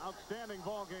Illinois. Outstanding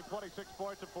ball game, 26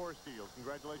 points and 4 steals.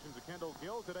 Congratulations to Kendall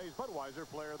Gill, today's Budweiser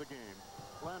player of the game.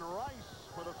 Glenn Rice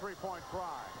with a 3-point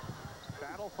try.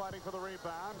 Battle fighting for the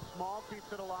rebound. Small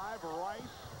keeps it alive.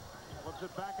 Rice flips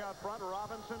it back out front.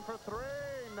 Robinson for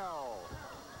 3. No.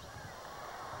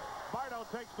 Bardo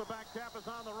takes the back tap, is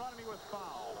on the run, and he was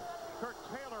fouled. Kirk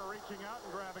Taylor reaching out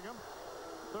and grabbing him.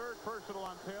 3rd personal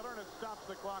on Taylor, and it stops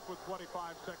the clock with 25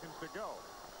 seconds to go.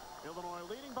 Illinois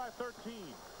leading by 13.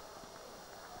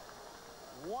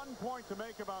 1 point to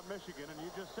make about Michigan, and you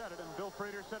just said it, and Bill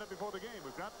Frieder said it before the game.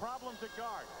 We've got problems at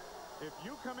guard. If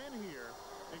you come in here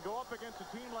and go up against a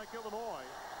team like Illinois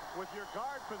with your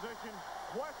guard position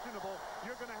questionable,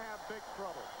 you're going to have big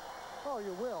trouble. Oh,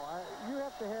 you will. You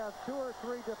have to have 2 or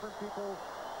 3 different people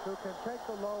who can take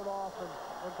the load off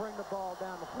and bring the ball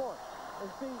down the floor. And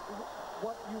see,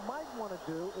 what you might want to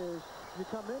do is you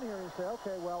come in here and you say,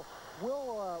 okay, well,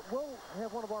 we'll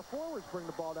have one of our forwards bring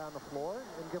the ball down the floor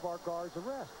and give our guards a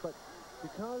rest. But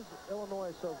because Illinois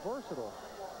is so versatile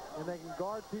and they can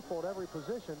guard people at every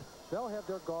position, they'll have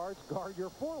their guards guard your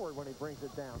forward when he brings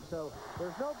it down. So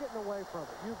there's no getting away from it.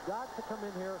 You've got to come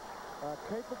in here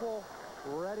capable,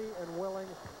 ready, and willing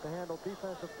to handle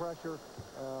defensive pressure,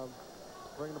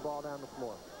 bring the ball down the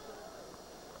floor.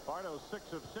 Pardo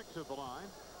 6 of 6 at the line.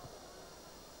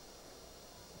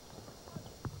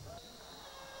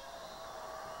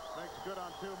 Makes good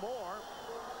on 2 more.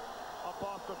 Up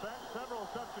off the bench, several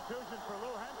substitutions for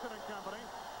Lou Henson and company.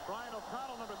 Brian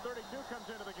O'Connell, number 32, comes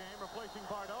into the game, replacing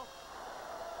Pardo.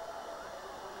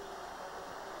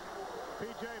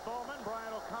 P.J. Bowman,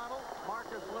 Brian O'Connell,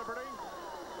 Marcus Liberty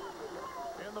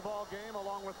in the ball game,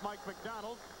 along with Mike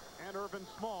McDonald and Irvin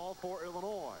Small for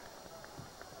Illinois.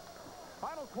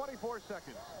 Final 24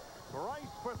 seconds.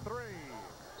 Rice for 3.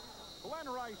 Glenn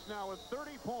Rice now with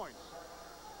 30 points.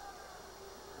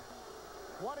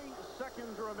 20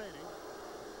 seconds remaining.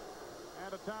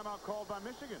 And a timeout called by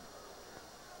Michigan.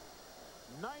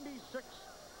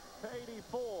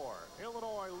 96-84.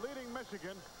 Illinois leading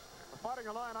Michigan. The Fighting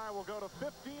Illini will go to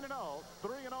 15-0.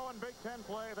 3-0 in Big Ten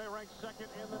play. They rank second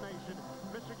in the nation.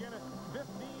 Michigan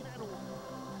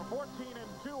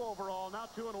 14-2 overall. Now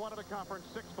 2-1 in the conference.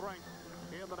 6th ranked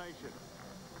in the nation.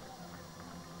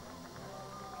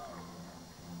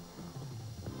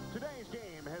 Today's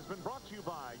game has been brought to you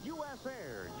by U.S.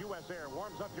 Air. U.S. Air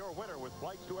warms up your winter with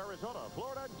flights to Arizona,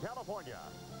 Florida, and California.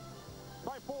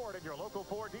 By Ford and your local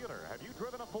Ford dealer. Have you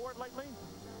driven a Ford lately?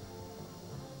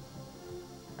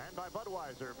 And by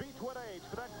Budweiser, Beechwood Age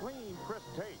for that clean, crisp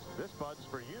taste. This Bud's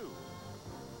for you.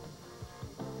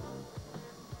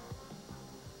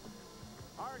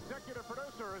 Our executive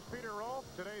producer is Peter Rolfe.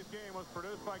 Today's game was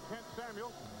produced by Kent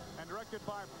Samuels and directed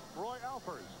by Roy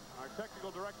Alfers. Our technical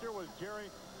director was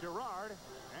Jerry Gerard,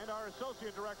 and our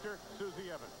associate director, Susie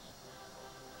Evans.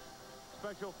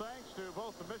 Special thanks to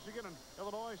both the Michigan and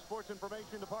Illinois Sports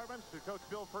Information Departments, to Coach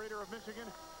Bill Frieder of Michigan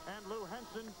and Lou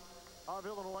Henson of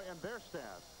Illinois and their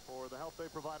staff for the help they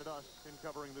provided us in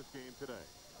covering this game today.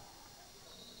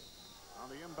 On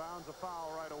the inbounds, a foul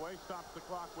right away. Stops the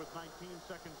clock with 19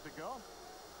 seconds to go.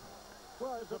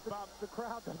 Well, the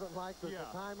crowd doesn't like the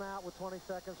timeout with 20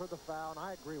 seconds or the foul, and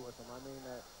I agree with them. I mean,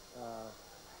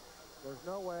 there's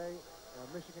no way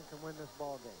Michigan can win this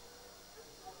ball game.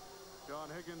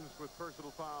 John Higgins with personal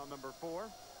foul number 4.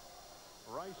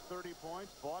 Rice 30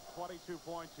 points. Bought 22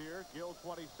 points here. Gill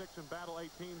 26 and Battle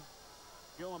 18.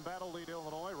 Gill and Battle lead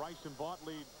Illinois. Rice and Bought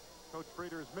lead Coach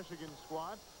Frieder's Michigan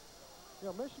squad. You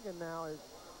know, Michigan now is,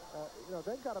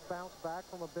 they've got to bounce back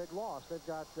from a big loss. They've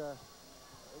got,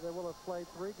 they will have played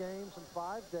 3 games in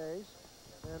 5 days,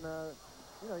 and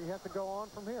you have to go on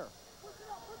from here.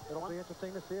 It'll be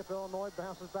interesting to see if Illinois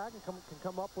bounces back and can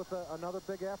come up with another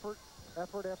big effort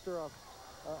after a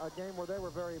game where they were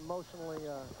very emotionally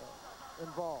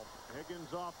involved.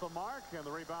 Higgins off the mark, and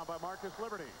the rebound by Marcus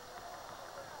Liberty.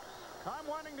 Time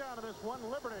winding down to this one.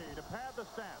 Liberty to pad the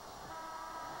stats.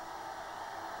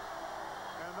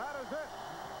 And that is it.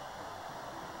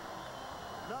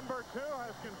 Number 2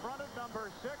 has confronted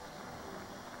number 6.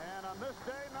 And on this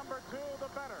day, number 2 the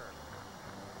better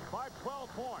by 12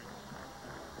 points.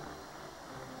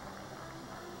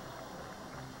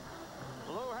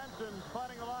 Lou Henson's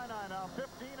Fighting Illini now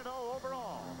 15-0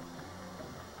 overall.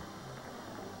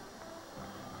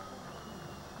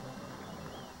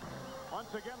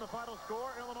 Once again, the final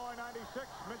score, Illinois 96,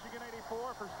 Michigan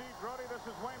 84. For Steve Grody, this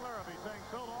is Wayne Larrabee saying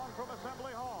so long from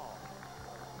Assembly Hall.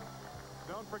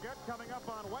 Don't forget, coming up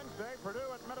on Wednesday,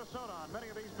 Purdue at Minnesota on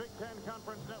many of these Big Ten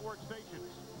Conference Network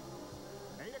stations.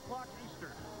 8 o'clock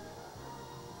Eastern.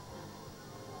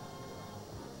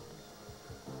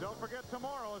 Don't forget,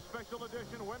 tomorrow, a special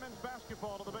edition women's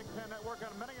basketball to the Big Ten Network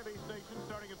on many of these stations.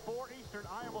 Starting at 4 Eastern,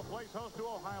 Iowa plays host to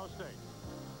Ohio State.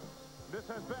 This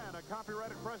has been a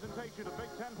copyrighted presentation of Big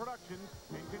Ten Productions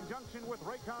in conjunction with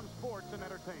Raycom Sports and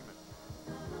Entertainment.